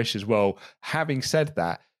get his wish as well. Having said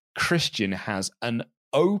that, Christian has an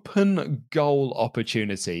open goal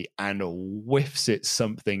opportunity and whiffs it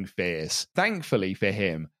something fierce. Thankfully for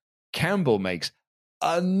him, Campbell makes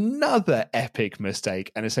another epic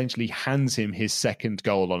mistake and essentially hands him his second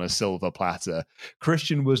goal on a silver platter.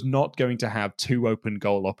 Christian was not going to have two open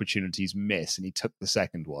goal opportunities miss, and he took the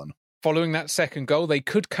second one. Following that second goal, they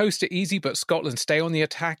could coast it easy, but Scotland stay on the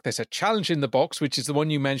attack. There's a challenge in the box, which is the one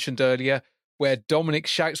you mentioned earlier, where Dominic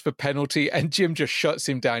shouts for penalty and Jim just shuts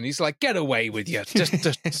him down. He's like, get away with you.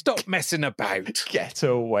 Just stop messing about. Get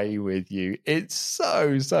away with you. It's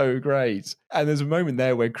so great. And there's a moment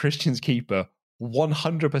there where Christian's keeper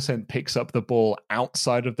 100% picks up the ball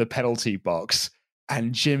outside of the penalty box.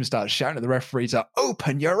 And Jim starts shouting at the referee to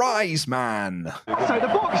open your eyes, man. Outside the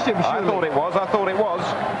box, Jim. I thought it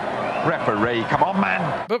was. Referee, come on,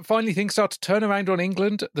 man. But finally, things start to turn around on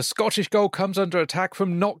England. The Scottish goal comes under attack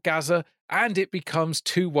from Not Gaza, and it becomes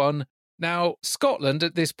 2-1. Now, Scotland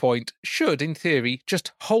at this point should, in theory,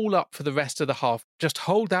 just hole up for the rest of the half. Just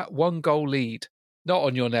hold that 1-goal lead. Not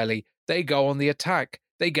on your Nelly. They go on the attack.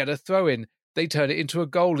 They get a throw-in. They turn it into a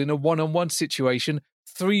goal in a one-on-one situation.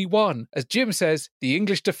 3-1. As Jim says, the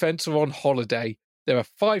English defence are on holiday. There are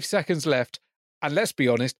 5 seconds left. And let's be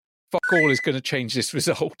honest, fuck all is going to change this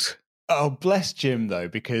result. Oh, bless Jim, though,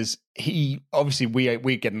 because he obviously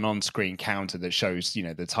we get an on-screen counter that shows,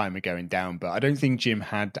 the timer going down, but I don't think Jim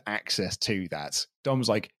had access to that. Dom's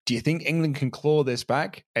like, do you think England can claw this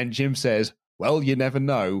back? And Jim says, well, you never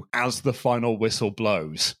know, as the final whistle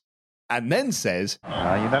blows. And then says, you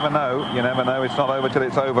never know. It's not over till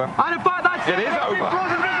it's over. And in fact, that's it is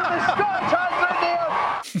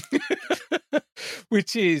over.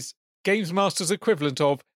 Which is Games Master's equivalent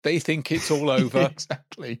of they think it's all over.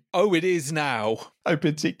 Exactly. Oh, it is now. I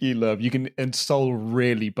particularly love, and Sol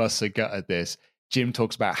really busts a gut at this. Jim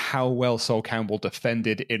talks about how well Sol Campbell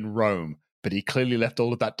defended in Rome, but he clearly left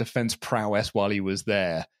all of that defence prowess while he was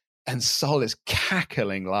there. And Sol is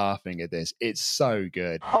cackling laughing at this. It's so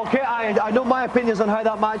good. Okay, I know my opinions on how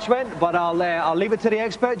that match went, but I'll leave it to the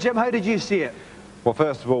expert. Jim, how did you see it? Well,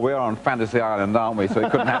 first of all, we are on Fantasy Island, aren't we? So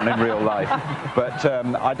it couldn't happen in real life. But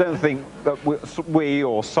I don't think that we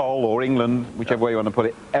or Sol or England, whichever way you want to put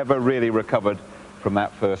it, ever really recovered from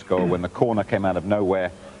that first goal when the corner came out of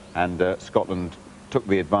nowhere and Scotland took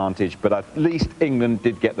the advantage. But at least England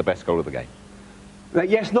did get the best goal of the game.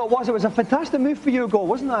 Yes, no, it was a fantastic move for your goal,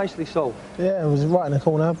 wasn't it, actually, Sol? Yeah, it was right in the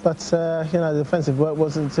corner, but the defensive work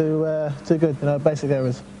wasn't too good. Basic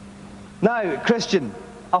errors. Now, Christian,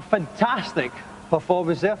 a fantastic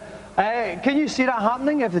performance there. Can you see that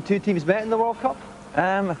happening if the two teams met in the World Cup?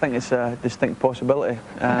 I think it's a distinct possibility,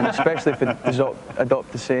 especially if we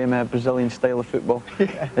adopt the same Brazilian style of football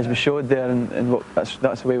as we showed there, and look, that's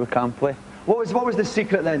the way we can play. What was the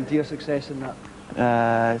secret then to your success in that?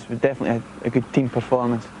 It's definitely a good team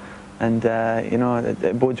performance, and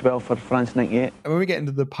it bodes well for France '98. And when we get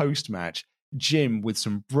into the post-match, Jim with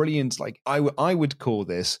some brilliant, I would call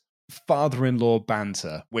this father-in-law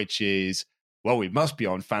banter, which is, well, we must be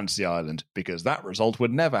on Fantasy Island because that result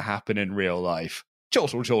would never happen in real life.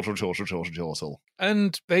 Chortle.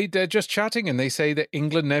 And they're just chatting and they say that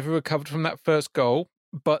England never recovered from that first goal,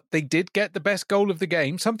 but they did get the best goal of the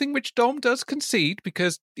game, something which Dom does concede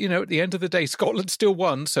because, at the end of the day, Scotland still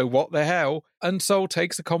won, so what the hell? And Sol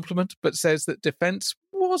takes the compliment but says that defence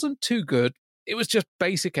wasn't too good. It was just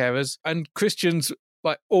basic errors. And Christian's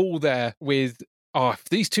all there with, if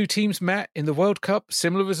these two teams met in the World Cup,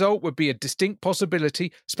 similar result would be a distinct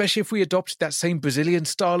possibility, especially if we adopted that same Brazilian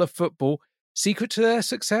style of football. Secret to their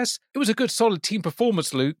success? It was a good solid team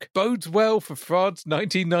performance, Luke. Bodes well for France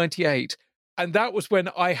 1998. And that was when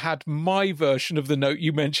I had my version of the note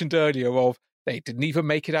you mentioned earlier of they didn't even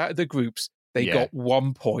make it out of the groups. They got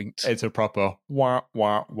 1 point. It's a proper wah,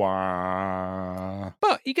 wah, wah.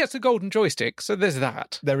 But he gets a golden joystick, so there's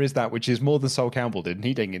that. There is that, which is more than Sol Campbell did, and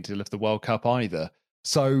he didn't get to lift the World Cup either.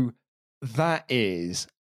 So that is,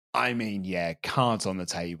 cards on the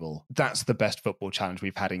table. That's the best football challenge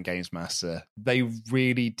we've had in Games Master. They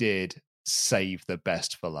really did save the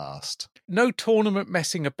best for last. No tournament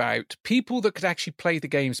messing about. People that could actually play the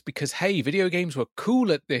games because, hey, video games were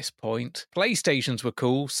cool at this point. PlayStations were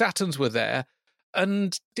cool. Saturns were there.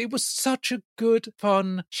 And it was such a good,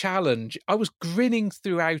 fun challenge. I was grinning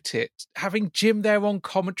throughout it. Having Jim there on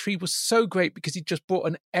commentary was so great because he just brought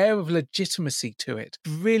an air of legitimacy to it.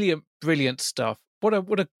 Brilliant, brilliant stuff. What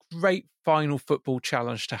a great final football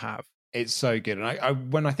challenge to have. It's so good. And I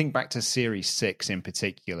when I think back to Series 6 in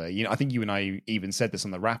particular, I think you and I even said this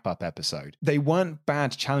on the wrap-up episode. They weren't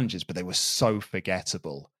bad challenges, but they were so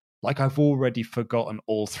forgettable. I've already forgotten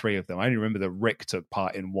all three of them. I only remember that Rick took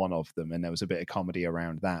part in one of them, and there was a bit of comedy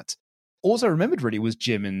around that. All I remembered really was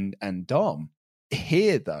Jim and Dom.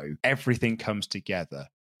 Here, though, everything comes together.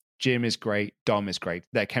 Jim is great, Dom is great,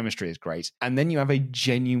 their chemistry is great. And then you have a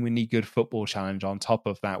genuinely good football challenge on top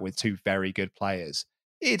of that with two very good players.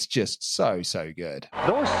 It's just so good.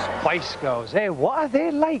 Those Spice Girls, what are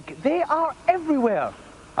they like? They are everywhere.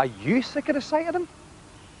 Are you sick of the sight of them?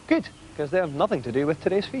 Good, because they have nothing to do with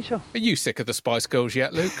today's feature. Are you sick of the Spice Girls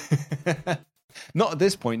yet, Luke? Not at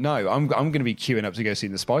this point, no. I'm going to be queuing up to go see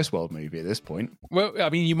the Spice World movie at this point. Well, I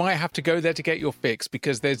mean, you might have to go there to get your fix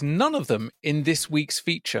because there's none of them in this week's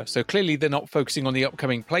feature. So clearly they're not focusing on the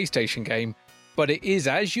upcoming PlayStation game. But it is,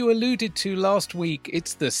 as you alluded to last week,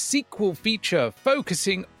 it's the sequel feature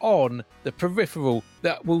focusing on the peripheral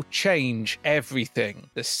that will change everything,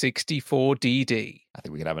 the 64DD. I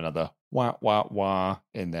think we could have another wah, wah, wah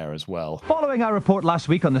in there as well. Following our report last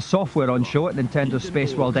week on the software on show at Nintendo's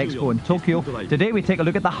Space World Expo in Tokyo, today we take a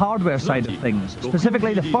look at the hardware side of things,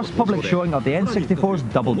 specifically the first public showing of the N64's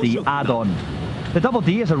Double D add-on. The Double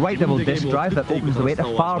D is a writable disk drive that opens the way to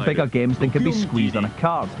far bigger games than can be squeezed on a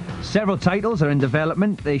card. Several titles are in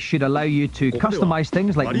development. They should allow you to customize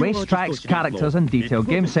things like racetracks, characters and detailed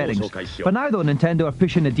game settings. But now though, Nintendo are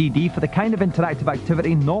pushing the DD for the kind of interactive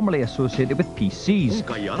activity normally associated with PCs.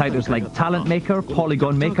 Titles like Talent Maker,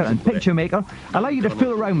 Polygon Maker and Picture Maker allow you to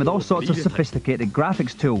fool around with all sorts of sophisticated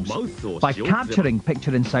graphics tools. By capturing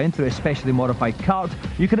picture and sound through a specially modified card,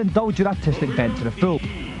 you can indulge your artistic bent to the full.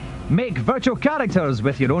 Make virtual characters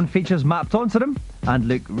with your own features mapped onto them and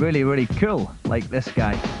look really, really cool, like this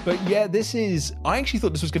guy. But yeah, I actually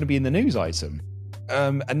thought this was going to be in the news item.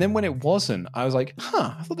 And then when it wasn't, I was like,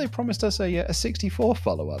 I thought they promised us a 64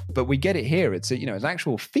 follow-up. But we get it here. It's an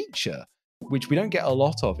actual feature, which we don't get a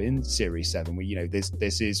lot of in Series 7.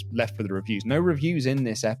 This is left for the reviews. No reviews in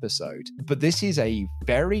this episode. But this is a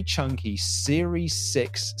very chunky Series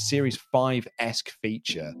 6, Series 5-esque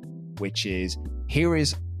feature, which is, here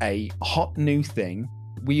is a hot new thing.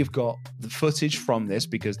 We've got the footage from this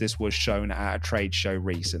because this was shown at a trade show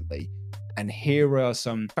recently. And here are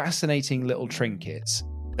some fascinating little trinkets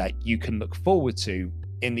that you can look forward to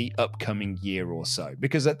in the upcoming year or so.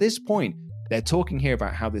 Because at this point, they're talking here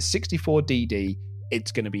about how the 64DD,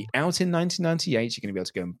 it's going to be out in 1998. You're going to be able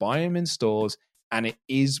to go and buy them in stores. And it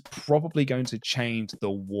is probably going to change the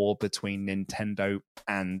war between Nintendo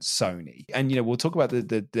and Sony. And, we'll talk about the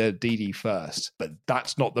DD first, but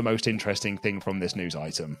that's not the most interesting thing from this news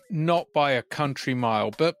item. Not by a country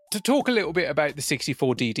mile. But to talk a little bit about the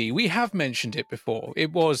 64DD, we have mentioned it before.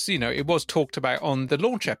 It was, it was talked about on the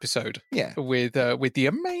launch episode. Yeah. With the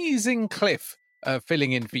amazing Cliff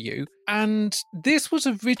filling in for you. And this was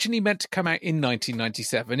originally meant to come out in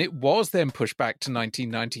 1997. It was then pushed back to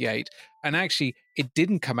 1998. And actually, it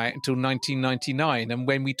didn't come out until 1999. And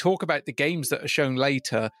when we talk about the games that are shown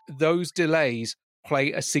later, those delays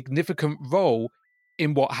play a significant role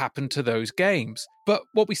in what happened to those games. But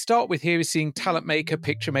what we start with here is seeing Talent Maker,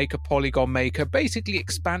 Picture Maker, Polygon Maker, basically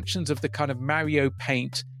expansions of the kind of Mario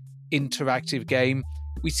Paint interactive game.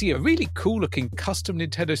 We see a really cool-looking custom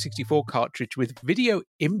Nintendo 64 cartridge with video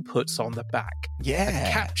inputs on the back. Yeah.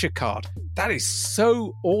 A capture card. That is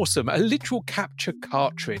so awesome. A literal capture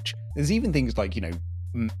cartridge. There's even things like,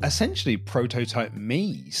 essentially prototype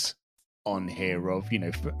Mii's on here of,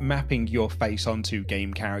 mapping your face onto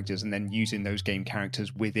game characters and then using those game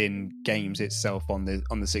characters within games itself on the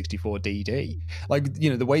 64DD. Like,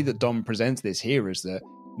 the way that Dom presents this here is that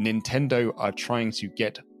Nintendo are trying to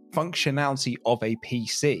get functionality of a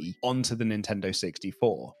PC onto the Nintendo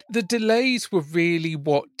 64. The delays were really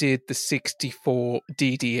what did the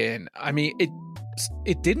 64DD in. I mean,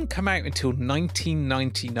 it didn't come out until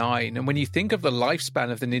 1999, and when you think of the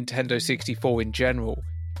lifespan of the Nintendo 64 in general,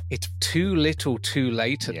 it's too little too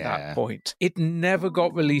late at that point. It never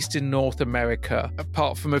got released in North America,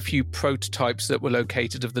 apart from a few prototypes that were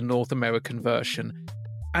located of the North American version.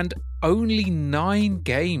 And only 9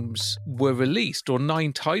 games were released, or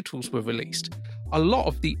 9 titles were released. A lot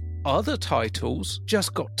of the other titles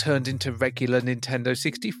just got turned into regular Nintendo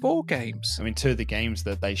 64 games. I mean, 2 of the games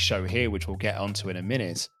that they show here, which we'll get onto in a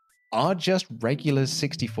minute, are just regular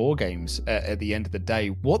 64 games at the end of the day.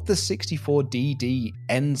 What the 64DD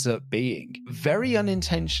ends up being, very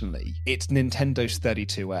unintentionally, it's Nintendo's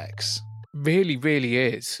 32X. Really, really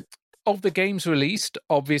is. Of the games released,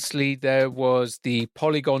 obviously there was the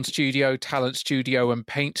Polygon Studio, Talent Studio and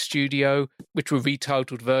Paint Studio, which were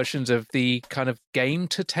retitled versions of the kind of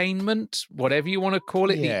game-tainment, whatever you want to call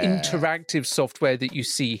it, the interactive software that you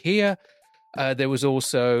see here. There was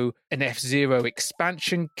also an F-Zero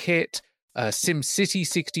expansion kit, SimCity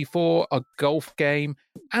 64, a golf game,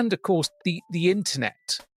 and of course the internet.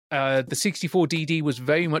 The 64DD was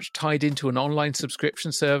very much tied into an online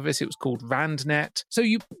subscription service. It was called RandNet. So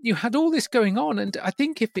you had all this going on, and I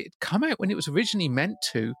think if it had come out when it was originally meant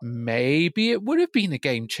to, maybe it would have been a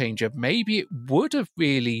game changer. Maybe it would have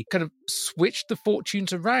really kind of switched the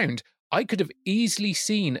fortunes around. I could have easily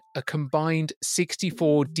seen a combined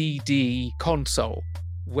 64DD console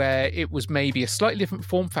where it was maybe a slightly different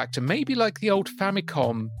form factor, maybe like the old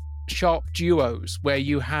Famicom Sharp Duos, where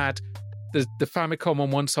you had the Famicom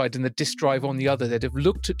on one side and the disk drive on the other, they'd have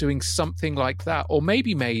looked at doing something like that, or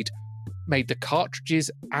maybe made the cartridges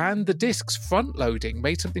and the discs front-loading,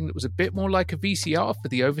 made something that was a bit more like a VCR for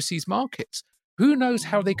the overseas markets. Who knows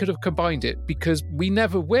how they could have combined it, because we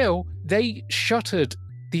never will. They shuttered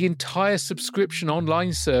the entire subscription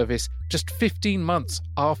online service just 15 months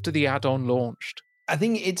after the add-on launched. I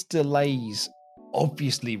think its delays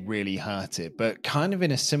obviously really hurt it, but kind of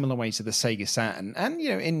in a similar way to the Sega Saturn, and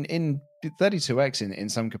in 32X in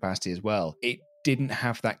some capacity as well, it didn't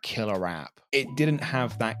have that killer app. It didn't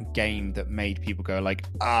have that game that made people go like,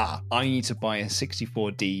 I need to buy a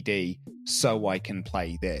 64DD so I can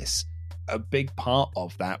play this. A big part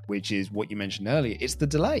of that, which is what you mentioned earlier, it's the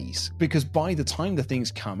delays. Because by the time the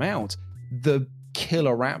things come out, the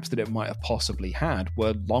killer apps that it might have possibly had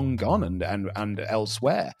were long gone and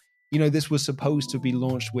elsewhere. This was supposed to be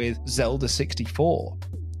launched with Zelda 64.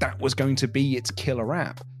 That was going to be its killer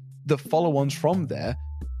app. The follow-ons from there,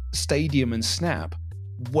 Stadium and Snap,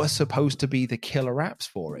 were supposed to be the killer apps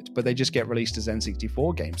for it, but they just get released as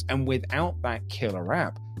N64 games. And without that killer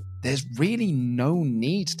app, there's really no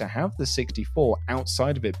need to have the 64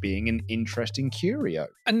 outside of it being an interesting curio.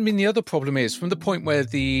 I mean, the other problem is, from the point where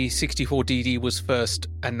the 64DD was first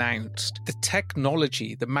announced, the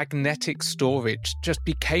technology, the magnetic storage just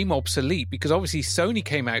became obsolete, because obviously Sony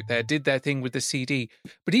came out there, did their thing with the CD.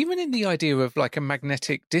 But even in the idea of like a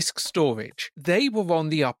magnetic disk storage, they were on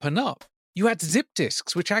the up and up. You had zip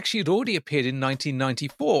disks, which actually had already appeared in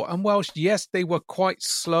 1994. And whilst, yes, they were quite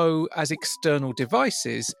slow as external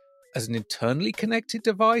devices, as an internally connected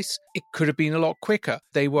device, it could have been a lot quicker.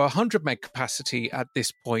 They were 100 meg capacity at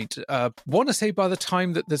this point. Want to say by the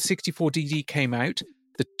time that the 64DD came out,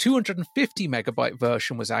 the 250 megabyte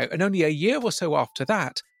version was out, and only a year or so after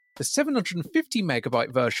that, the 750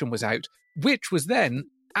 megabyte version was out, which was then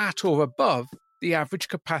at or above the average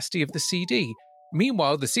capacity of the CD.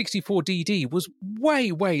 Meanwhile, the 64DD was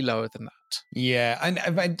way, way lower than that. Yeah,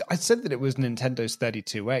 and I said that it was Nintendo's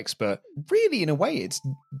 32X, but really, in a way, it's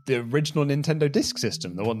the original Nintendo Disk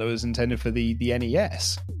System, the one that was intended for the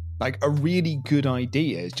NES. Like, a really good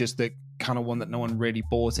idea, it's just the kind of one that no one really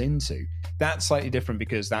bought into. That's slightly different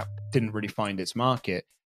because that didn't really find its market.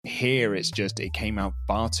 Here, it's just, it came out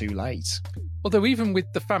far too late. Although even with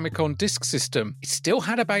the Famicom Disk System, it still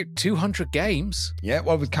had about 200 games. Yeah,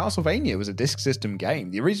 well, with Castlevania, it was a Disk System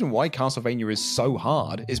game. The reason why Castlevania is so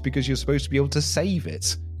hard is because you're supposed to be able to save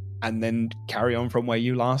it and then carry on from where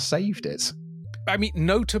you last saved it. I mean,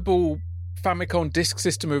 notable Famicom Disk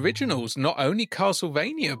System originals, not only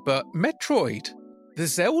Castlevania, but Metroid, the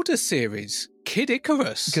Zelda series, Kid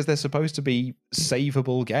Icarus. Because they're supposed to be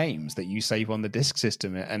savable games that you save on the disk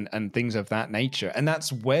system and things of that nature. And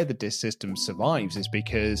that's where the disk system survives, is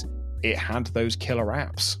because it had those killer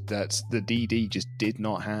apps that the DD just did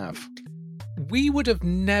not have. We would have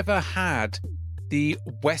never had the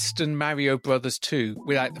Western Mario Brothers 2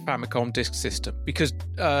 without the Famicom Disk System, because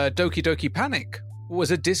Doki Doki Panic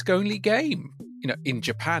was a disc-only game, in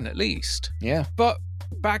Japan at least. Yeah. But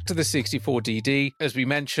back to the 64DD, as we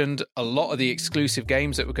mentioned, a lot of the exclusive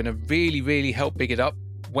games that were going to really, really help big it up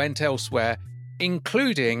went elsewhere,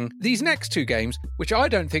 including these next two games, which I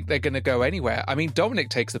don't think they're going to go anywhere. I mean, Dominic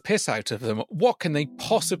takes the piss out of them. What can they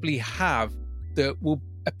possibly have that will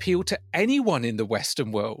appeal to anyone in the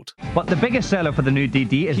Western world? But the biggest seller for the new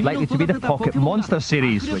DD is likely to be the Pocket Monster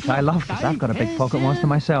series, which I love because I've got a big Pocket Monster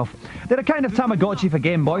myself. They're a kind of Tamagotchi for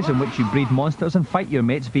Game Boys in which you breed monsters and fight your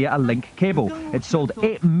mates via a link cable. It's sold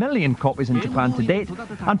 8 million copies in Japan to date,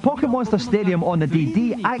 and Pocket Monster Stadium on the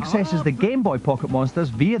DD accesses the Game Boy Pocket Monsters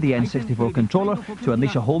via the N64 controller to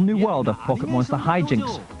unleash a whole new world of Pocket Monster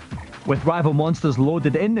hijinks. With rival monsters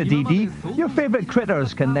loaded in the DD, your favourite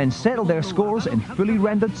critters can then settle their scores in fully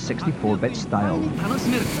rendered 64-bit style.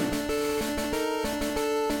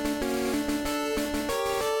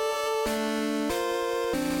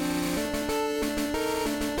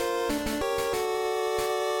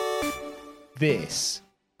 This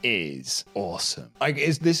is awesome.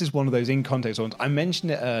 This is one of those in context ones. I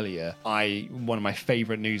mentioned it earlier. One of my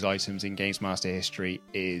favorite news items in Games Master history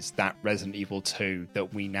is that Resident Evil 2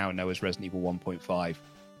 that we now know as Resident Evil 1.5,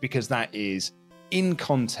 because that is in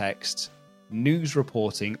context news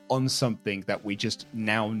reporting on something that we just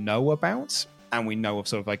now know about, and we know of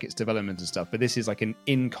sort of like its development and stuff, but this is like an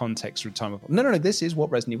in context time of no, this is what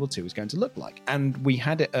Resident Evil 2 is going to look like. And we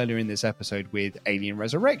had it earlier in this episode with Alien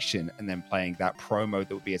Resurrection, and then playing that promo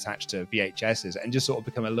that would be attached to VHSs and just sort of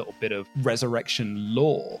become a little bit of Resurrection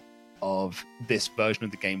lore of this version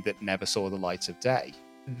of the game that never saw the light of day.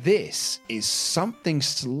 This is something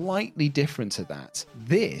slightly different to that.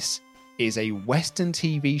 This is a Western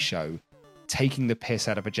TV show taking the piss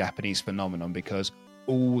out of a Japanese phenomenon because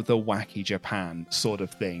all the wacky Japan sort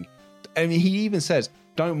of thing. I mean, he even says,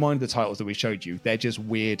 don't mind the titles that we showed you. They're just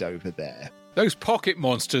weird over there. Those pocket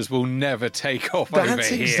monsters will never take off over here.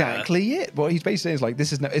 That's exactly it. What he's basically saying is like,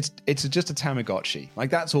 this is no, it's just a Tamagotchi. Like,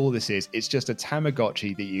 that's all this is. It's just a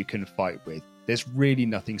Tamagotchi that you can fight with. There's really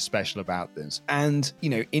nothing special about this. And, you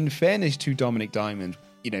know, in fairness to Dominic Diamond,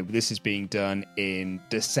 you know, this is being done in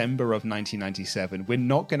December of 1997. We're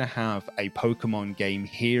not going to have a Pokemon game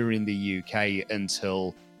here in the UK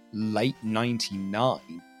until late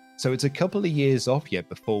 99. So it's a couple of years off yet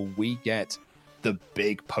before we get the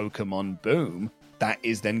big Pokemon boom that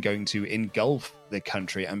is then going to engulf the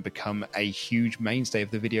country and become a huge mainstay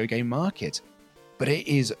of the video game market. But it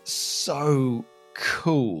is so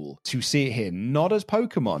cool to see it here, not as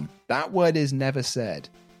Pokemon. That word is never said.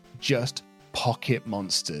 Just Pocket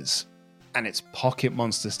Monsters. And it's Pocket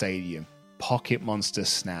Monster Stadium, Pocket Monster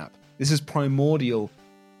Snap. This is primordial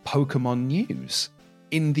Pokemon news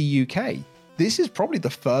in the UK. This is probably the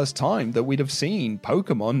first time that we'd have seen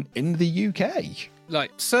Pokemon in the UK.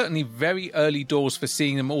 Like, certainly very early doors for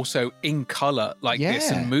seeing them also in colour like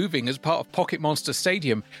this and moving as part of Pocket Monster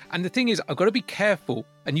Stadium. And the thing is, I've got to be careful,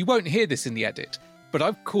 and you won't hear this in the edit, but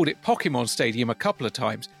I've called it Pokemon Stadium a couple of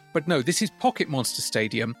times. But no, this is Pocket Monster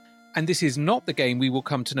Stadium, and this is not the game we will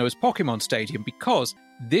come to know as Pokemon Stadium, because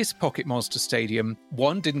this Pocket Monster Stadium,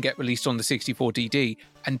 1, didn't get released on the 64DD,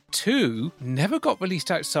 and 2, never got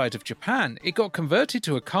released outside of Japan. It got converted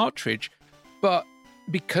to a cartridge, but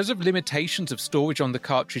because of limitations of storage on the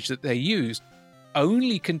cartridge that they used,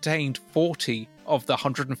 only contained 40 of the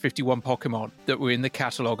 151 Pokemon that were in the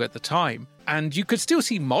catalogue at the time. And you could still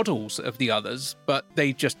see models of the others, but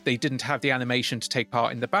they didn't have the animation to take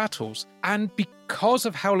part in the battles. And because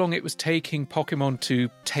of how long it was taking Pokemon to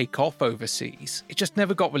take off overseas, it just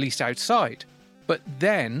never got released outside. But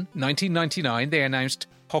then, 1999, they announced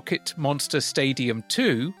Pocket Monster Stadium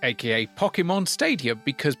 2, aka Pokemon Stadium,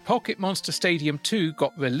 because Pocket Monster Stadium 2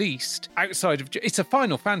 got released outside of... It's a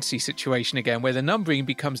Final Fantasy situation again, where the numbering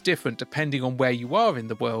becomes different depending on where you are in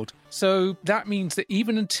the world. So that means that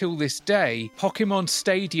even until this day, Pokemon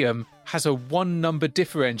Stadium has a 1-number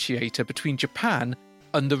differentiator between Japan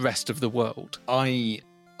and the rest of the world. I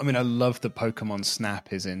mean, I love that Pokemon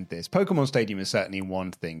Snap is in this. Pokemon Stadium is certainly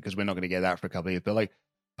one thing, because we're not going to get that for a couple of years, but like,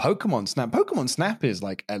 Pokemon Snap is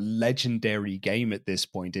like a legendary game at this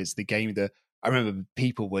point. It's the game that I remember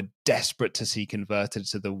people were desperate to see converted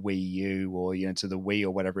to the Wii U or, you know, to the Wii or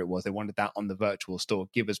whatever it was. They wanted that on the virtual store.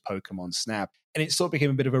 Give us Pokemon Snap. And it sort of became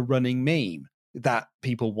a bit of a running meme that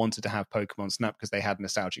people wanted to have Pokemon Snap because they had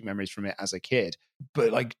nostalgic memories from it as a kid.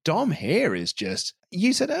 But like, Dom here is just,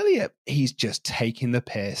 you said earlier, he's just taking the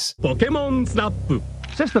piss. Pokemon Snap.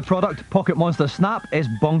 Since the product Pocket Monster Snap is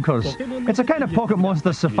bonkers. It's a kind of Pocket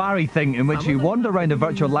Monster safari thing in which you wander around a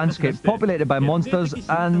virtual landscape populated by monsters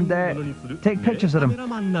and take pictures of them.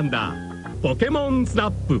 Pokemon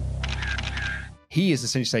Snap. He is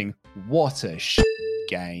essentially saying, what a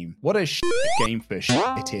game. What a game for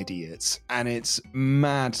idiots. And it's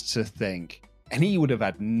mad to think. And he would have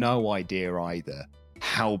had no idea either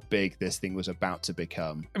how big this thing was about to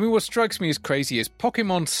become. I mean, what strikes me as crazy is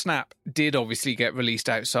Pokemon Snap did obviously get released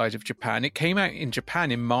outside of Japan. It came out in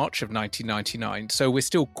Japan in March of 1999, so we're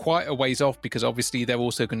still quite a ways off because obviously they're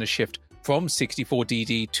also going to shift from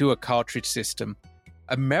 64DD to a cartridge system.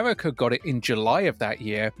 America got it in July of that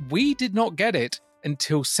year. We did not get it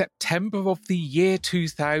until September of the year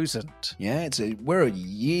 2000. Yeah, we're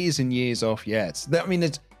years and years off yet. I mean,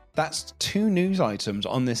 that's 2 news items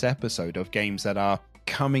on this episode of games that are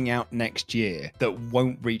coming out next year that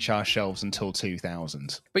won't reach our shelves until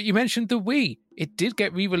 2000. But you mentioned the Wii. It did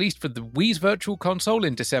get re-released for the Wii's Virtual Console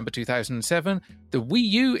in December 2007, the Wii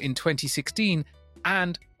U in 2016,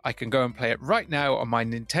 and I can go and play it right now on my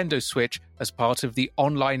Nintendo Switch as part of the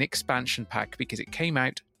online expansion pack because it came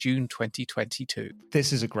out June 2022.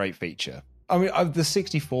 This is a great feature. I mean, the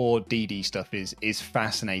 64DD stuff is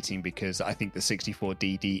fascinating because I think the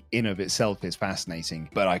 64DD in of itself is fascinating.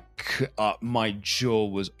 But my jaw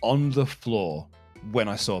was on the floor when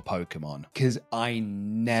I saw Pokemon because I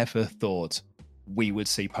never thought we would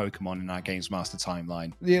see Pokemon in our Games Master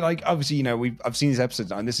timeline. Yeah, like, obviously, you know, I've seen these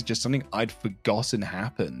episodes and this is just something I'd forgotten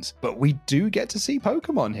happened. But we do get to see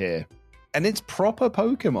Pokemon here. And it's proper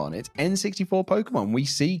Pokemon. It's N64 Pokemon. We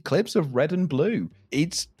see clips of Red and Blue.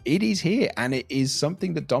 It is here, and it is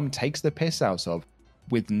something that Dom takes the piss out of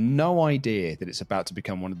with no idea that it's about to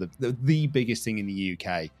become one of the biggest thing in the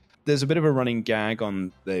UK. There's a bit of a running gag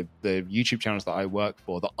on the YouTube channels that I work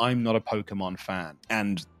for that I'm not a Pokemon fan.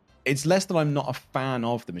 And it's less that I'm not a fan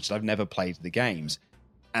of them, it's that I've never played the games.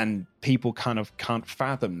 And people kind of can't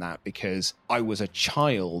fathom that because I was a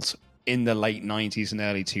child in the late 90s and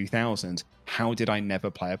early 2000s. How did I never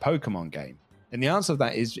play a Pokemon game? And the answer to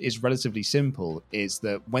that is relatively simple, is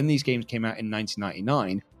that when these games came out in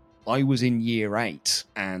 1999, I was in year 8,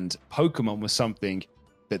 and Pokemon was something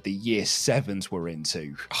that the year 7s were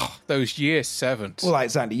into. Oh, those year 7s. Well,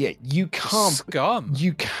 exactly, yeah. You can't... Scum.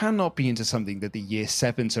 You cannot be into something that the year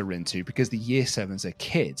 7s are into because the year 7s are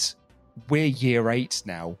kids. We're year 8s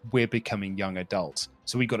now. We're becoming young adults.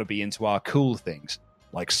 So we've got to be into our cool things,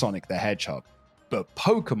 like Sonic the Hedgehog. But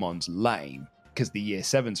Pokemon's lame, because the year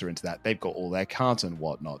 7s are into that. They've got all their cards and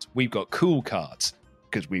whatnot. We've got cool cards,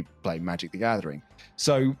 because we play Magic the Gathering.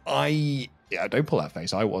 So don't pull that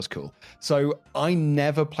face, I was cool. So I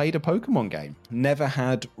never played a Pokemon game. Never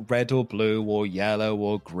had red or blue or yellow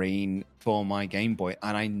or green for my Game Boy.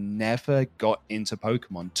 And I never got into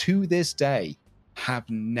Pokemon. To this day, have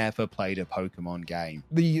never played a Pokemon game.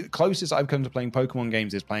 The closest I've come to playing Pokemon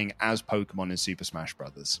games is playing as Pokemon in Super Smash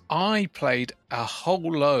Bros. I played a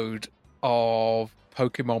whole load of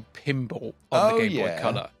Pokemon Pinball on the Game Boy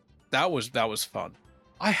Color. That was fun.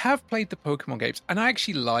 I have played the Pokemon games, and I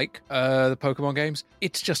actually like the Pokemon games.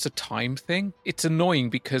 It's just a time thing. It's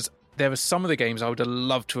annoying because there are some of the games I would have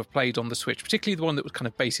loved to have played on the Switch, particularly the one that was kind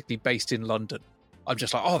of basically based in London. I'm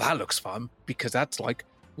just like, oh, that looks fun, because that's like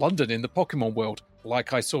London in the Pokemon world,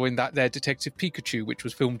 like I saw in that there Detective Pikachu, which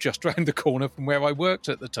was filmed just around the corner from where I worked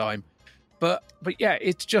at the time. But yeah,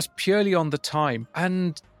 it's just purely on the time.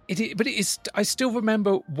 And I still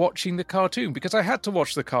remember watching the cartoon, because I had to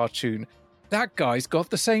watch the cartoon. That guy's got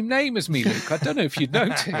the same name as me, Luke. I don't know if you'd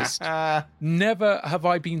noticed. Never have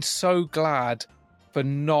I been so glad for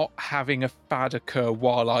not having a fad occur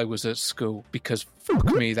while I was at school, because fuck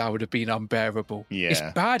me, that would have been unbearable. Yeah. It's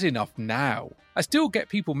bad enough now. I still get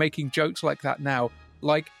people making jokes like that now,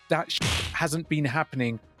 like that hasn't been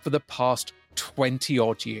happening for the past 20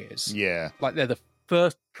 odd years. Yeah. Like they're the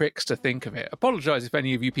first pricks to think of it. Apologise if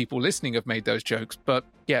any of you people listening have made those jokes, but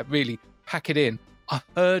yeah, really, pack it in. I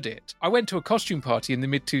heard it. I went to a costume party in the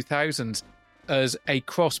mid-2000s as a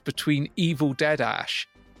cross between Evil Dead Ash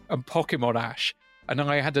and Pokemon Ash, and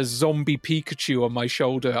I had a zombie Pikachu on my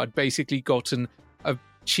shoulder. I'd basically gotten a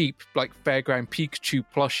cheap, like, Fairground Pikachu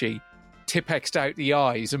plushie, Tipp-X'd out the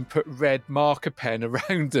eyes and put red marker pen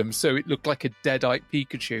around them so it looked like a deadite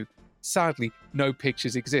Pikachu. Sadly, no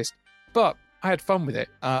pictures exist, but I had fun with it.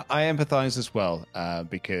 I empathise as well,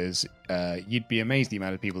 because you'd be amazed the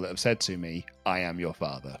amount of people that have said to me, I am your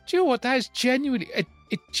father. Do you know what? That is genuinely...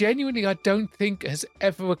 It genuinely, I don't think, has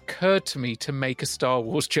ever occurred to me to make a Star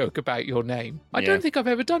Wars joke about your name. I don't think I've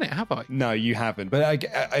ever done it, have I? No, you haven't. But,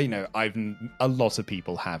 a lot of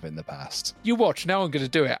people have in the past. You watch, now I'm going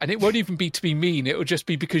to do it. And it won't even be to be mean. It'll just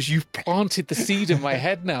be because you've planted the seed in my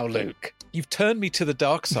head now, Luke. You've turned me to the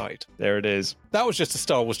dark side. There it is. That was just a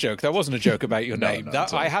Star Wars joke. That wasn't a joke about your name.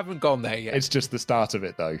 I haven't gone there yet. It's just the start of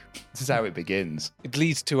it, though. This is how it begins. It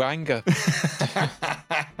leads to anger.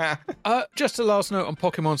 Just a last note on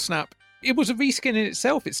Pokemon Snap. It was a reskin in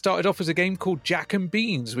itself. It started off as a game called Jack and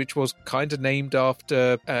Beans, which was kind of named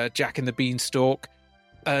after Jack and the Beanstalk.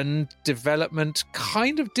 And development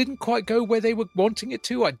kind of didn't quite go where they were wanting it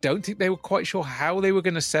to. I don't think they were quite sure how they were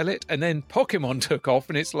going to sell it. And then Pokemon took off,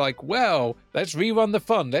 and it's like, well, let's rerun the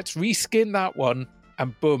fun. Let's reskin that one.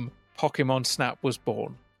 And boom, Pokemon Snap was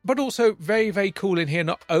born. But also very, very cool in here,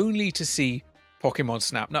 not only to see Pokemon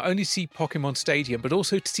Snap, not only see Pokemon Stadium, but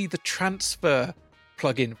also to see the transfer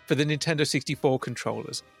plugin for the Nintendo 64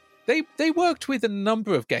 controllers. They worked with a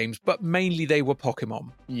number of games, but mainly they were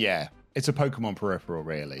Pokemon. Yeah. It's a Pokemon peripheral,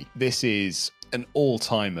 really. This is an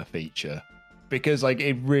all-timer feature because,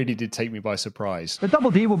 it really did take me by surprise. The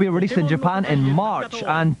Double D will be released in Japan in March,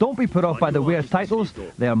 and don't be put off by the weird titles.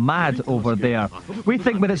 They're mad over there. We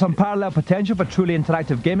think with its unparalleled potential for truly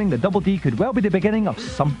interactive gaming, the Double D could well be the beginning of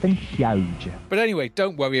something huge. But anyway,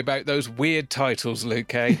 don't worry about those weird titles,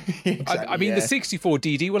 Luke, eh? Exactly, I mean, the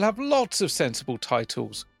 64DD will have lots of sensible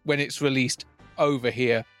titles when it's released over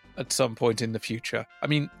here at some point in the future. I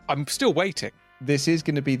mean, I'm still waiting. This is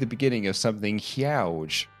going to be the beginning of something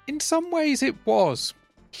huge. In some ways it was.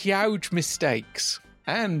 Huge mistakes.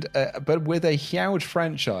 And, but with a huge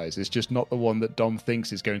franchise, it's just not the one that Dom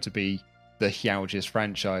thinks is going to be the hugest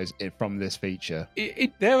franchise from this feature.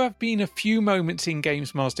 There have been a few moments in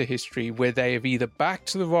Games Master history where they have either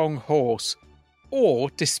backed the wrong horse or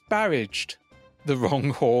disparaged the wrong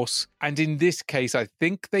horse. And in this case, I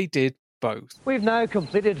think they did both. We've now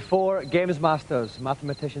completed 4 Games Masters.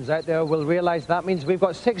 Mathematicians out there will realise that means we've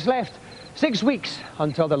got 6 left. 6 weeks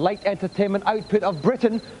until the light entertainment output of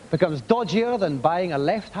Britain becomes dodgier than buying a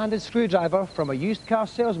left-handed screwdriver from a used car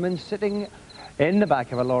salesman sitting in the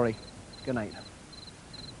back of a lorry. Good night.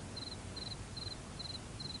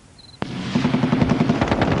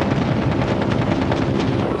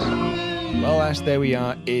 Well, Ash, there we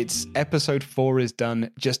are. It's episode 4 is done.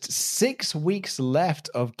 Just 6 weeks left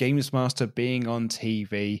of Games Master being on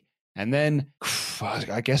TV. And then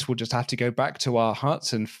I guess we'll just have to go back to our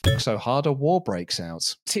huts and so harder war breaks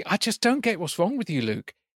out. See, I just don't get what's wrong with you,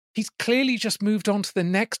 Luke. He's clearly just moved on to the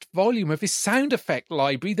next volume of his sound effect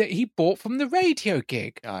library that he bought from the radio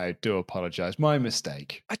gig. I do apologise. My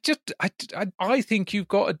mistake. I think you've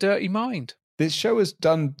got a dirty mind. This show has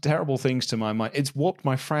done terrible things to my mind. It's warped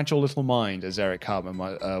my fragile little mind, as Eric Cartman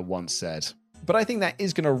once said. But I think that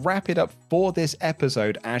is going to wrap it up for this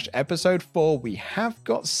episode, Ash. Episode 4, we have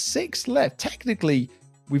got 6 left. Technically,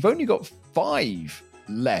 we've only got 5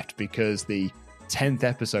 left because the 10th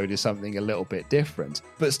episode is something a little bit different.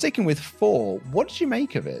 But sticking with 4, what did you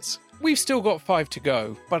make of it? We've still got 5 to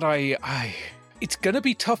go, but it's going to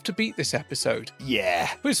be tough to beat this episode.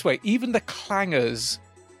 Yeah. Put this way, even the clangers...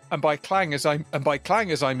 And by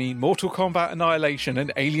clangers, I mean Mortal Kombat Annihilation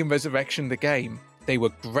and Alien Resurrection, the game. They were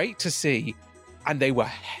great to see, and they were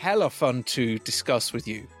hella fun to discuss with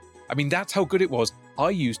you. I mean, that's how good it was. I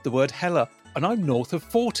used the word hella, and I'm north of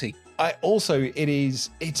 40.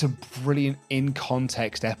 It's a brilliant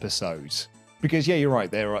in-context episode. Because, yeah, you're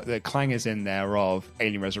right, there are clangers in there of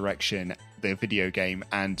Alien Resurrection, the video game,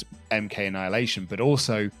 and MK Annihilation, but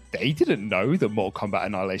also they didn't know that Mortal Kombat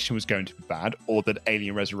Annihilation was going to be bad, or that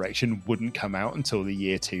Alien Resurrection wouldn't come out until the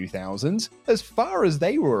year 2000. As far as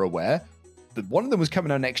they were aware, one of them was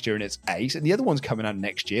coming out next year and it's ace, and the other one's coming out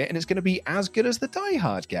next year and it's going to be as good as the Die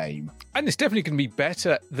Hard game. And it's definitely going to be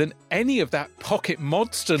better than any of that pocket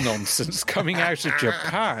monster nonsense coming out of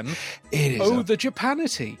Japan. It is the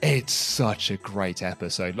Japanity. It's such a great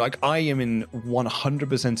episode. Like, I am in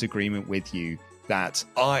 100% agreement with you that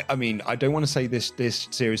I mean, I don't want to say this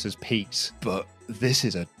series has peaked, but this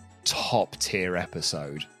is a top tier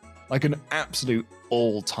episode. Like an absolute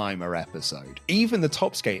all-timer episode. Even the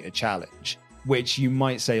Top Skater Challenge, which you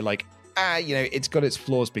might say like, it's got its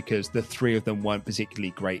flaws because the 3 of them weren't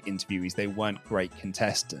particularly great interviewees. They weren't great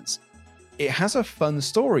contestants. It has a fun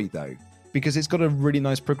story though, because it's got a really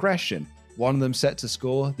nice progression. One of them sets a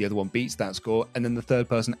score, the other one beats that score, and then the third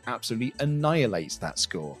person absolutely annihilates that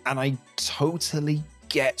score. And I totally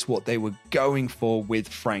get what they were going for with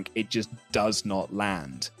Frank. It just does not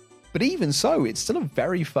land. But even so, it's still a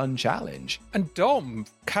very fun challenge. And Dom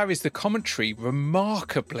carries the commentary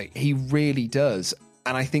remarkably. He really does.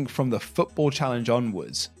 And I think from the football challenge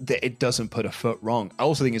onwards, that it doesn't put a foot wrong. I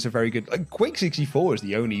also think it's a very good... Quake 64 is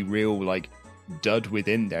the only real, dud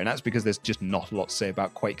within there. And that's because there's just not a lot to say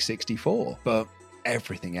about Quake 64. But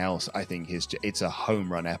everything else, I think, it's a home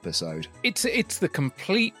run episode. It's the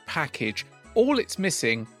complete package. All it's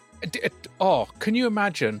missing... can you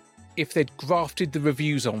imagine... if they'd grafted the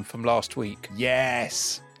reviews on from last week?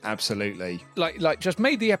 Yes, absolutely. Like just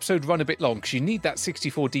made the episode run a bit long because you need that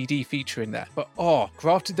 64DD feature in there. But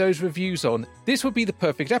grafted those reviews on, this would be the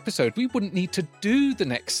perfect episode. We wouldn't need to do the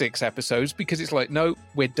next 6 episodes because it's like, no,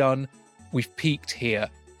 we're done. We've peaked here.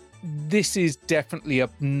 This is definitely a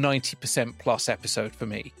 90% plus episode for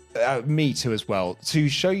me. Me too as well. To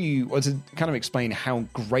show you, or to kind of explain how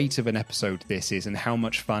great of an episode this is and how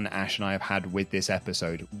much fun Ash and I have had with this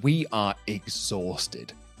episode, we are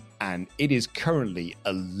exhausted. And it is currently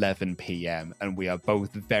 11 p.m. and we are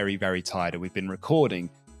both very, very tired. And we've been recording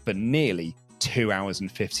for nearly 2 hours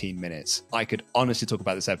and 15 minutes. I could honestly talk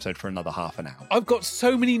about this episode for another half an hour. I've got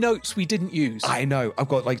so many notes we didn't use. I know. I've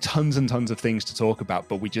got tons and tons of things to talk about,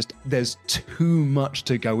 but there's too much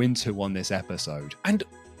to go into on this episode. And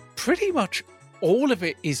pretty much all of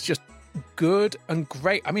it is just good and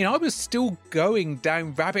great. I mean, I was still going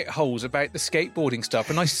down rabbit holes about the skateboarding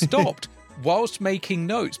stuff and I stopped whilst making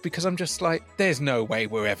notes because I'm just like, there's no way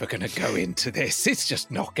we're ever going to go into this. It's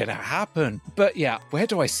just not going to happen. But yeah, where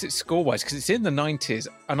do I sit score-wise? Because it's in the 90s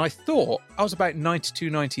and I thought I was about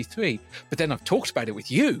 92, 93. But then I've talked about it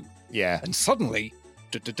with you. Yeah. And suddenly...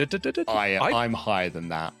 I'm higher than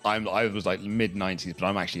that. I was mid-90s, but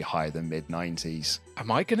I'm actually higher than mid-90s.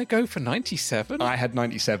 Am I going to go for 97? I had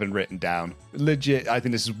 97 written down. Legit, I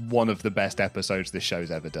think this is one of the best episodes this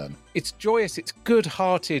show's ever done. It's joyous, it's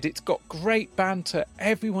good-hearted, it's got great banter,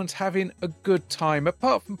 everyone's having a good time,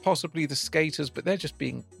 apart from possibly the skaters, but they're just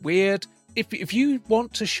being weird. If you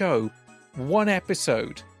want to show one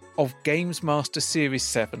episode of Games Master Series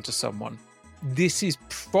 7 to someone, this is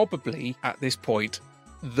probably, at this point,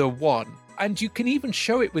 the one. And you can even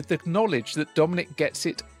show it with the knowledge that Dominic gets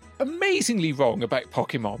it amazingly wrong about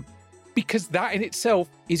Pokemon, because that in itself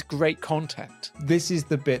is great content. This is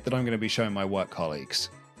the bit that I'm going to be showing my work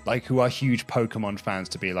colleagues. like who are huge Pokemon fans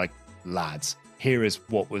to be like, lads, here is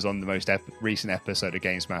what was on the most recent episode of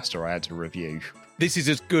Games Master I had to review. This is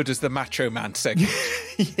as good as the Macho Man segment.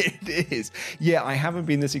 It is. Yeah, I haven't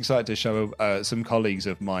been this excited to show some colleagues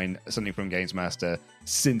of mine something from Games Master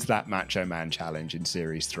since that Macho Man challenge in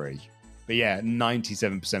Series 3. But yeah,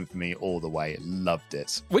 97% for me all the way. Loved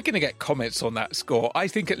it. We're going to get comments on that score. I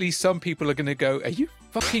think at least some people are going to go, are you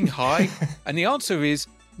fucking high? And the answer is,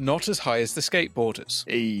 not as high as the skateboarders.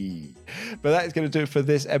 But that is going to do it for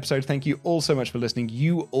this episode. Thank you all so much for listening.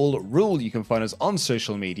 You all rule. You can find us on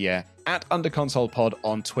social media at UnderConsolePod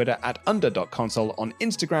on Twitter, at under.console on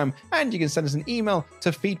Instagram, and you can send us an email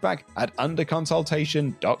to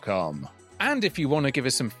feedback@underconsultation.com. And if you want to give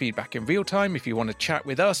us some feedback in real time, if you want to chat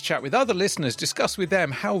with us, chat with other listeners, discuss with them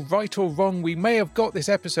how right or wrong we may have got this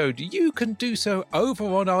episode, you can do so over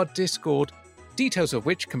on our Discord, details of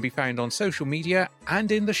which can be found on social media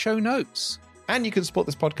and in the show notes. And you can support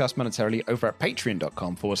this podcast monetarily over at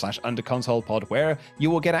patreon.com/underconsolepod, where you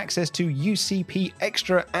will get access to UCP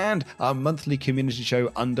Extra and our monthly community show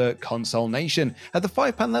Under Console Nation. At the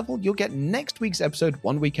 £5 level, you'll get next week's episode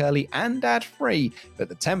 1 week early and ad-free. But at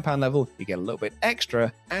the £10 level, you get a little bit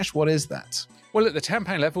extra. Ash, what is that? Well, at the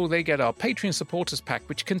 £10 level, they get our Patreon supporters pack,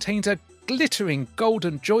 which contains a glittering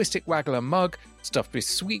golden joystick waggler mug stuffed with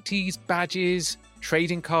sweeties, badges,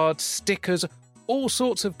 trading cards, stickers, all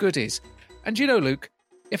sorts of goodies. And you know, Luke,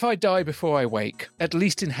 if I die before I wake, at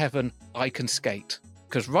least in heaven, I can skate.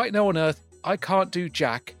 Because right now on Earth, I can't do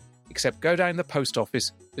jack except go down the post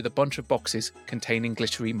office with a bunch of boxes containing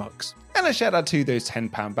glittery mugs. And a shout out to those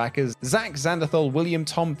 £10 backers: Zach, Xanderthal, William,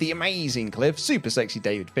 Tom, The Amazing Cliff, Super Sexy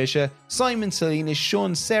David Fisher, Simon Salinas,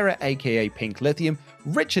 Sean, Sarah aka Pink Lithium,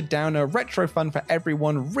 Richard Downer, Retro Fun for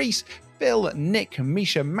Everyone, Reese, Phil, Nick,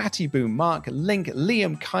 Misha, Matty Boo, Mark, Link,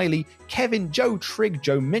 Liam, Kylie, Kevin, Joe Trigg,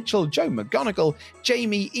 Joe Mitchell, Joe McGonigal,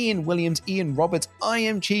 Jamie, Ian Williams, Ian Roberts, I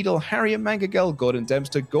Am Cheadle, Harriet Mangagirl, Gordon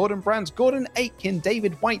Dempster, Gordon Brands, Gordon Aitken,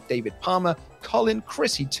 David White, David Palmer, Colin,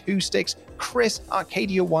 Chrissy Two Sticks, Chris,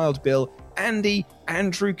 Arcadia Wild Bill, Andy,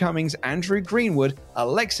 Andrew Cummings, Andrew Greenwood,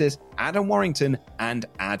 Alexis, Adam Warrington, and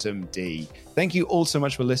Adam D. Thank you all so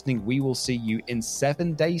much for listening. We will see you in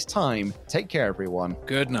 7 days' time. Take care, everyone.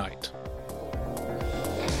 Good night.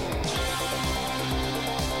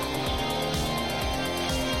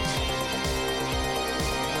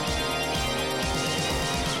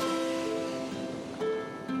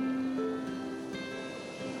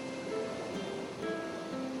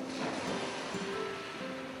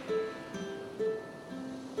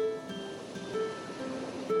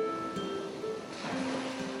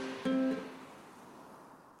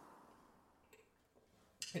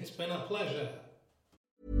 It's been a pleasure.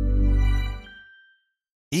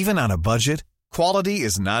 Even on a budget, quality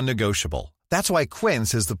is non-negotiable. That's why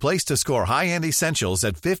Quince is the place to score high-end essentials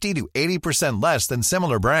at 50 to 80% less than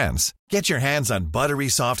similar brands. Get your hands on buttery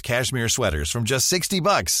soft cashmere sweaters from just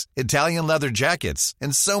 $60, Italian leather jackets,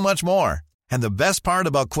 and so much more. And the best part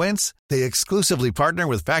about Quince, they exclusively partner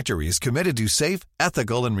with factories committed to safe,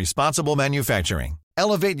 ethical, and responsible manufacturing.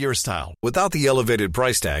 Elevate your style without the elevated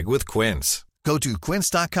price tag with Quince. Go to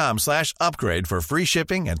quince.com/upgrade for free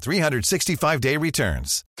shipping and 365-day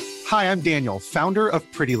returns. Hi, I'm Daniel, founder of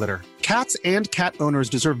Pretty Litter. Cats and cat owners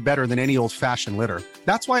deserve better than any old-fashioned litter.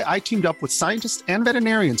 That's why I teamed up with scientists and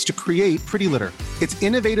veterinarians to create Pretty Litter. Its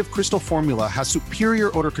innovative crystal formula has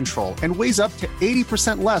superior odor control and weighs up to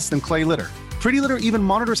 80% less than clay litter. Pretty Litter even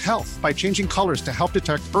monitors health by changing colors to help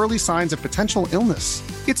detect early signs of potential illness.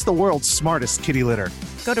 It's the world's smartest kitty litter.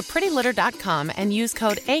 Go to prettylitter.com and use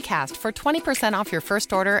code ACAST for 20% off your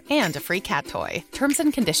first order and a free cat toy. Terms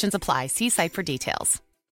and conditions apply. See site for details.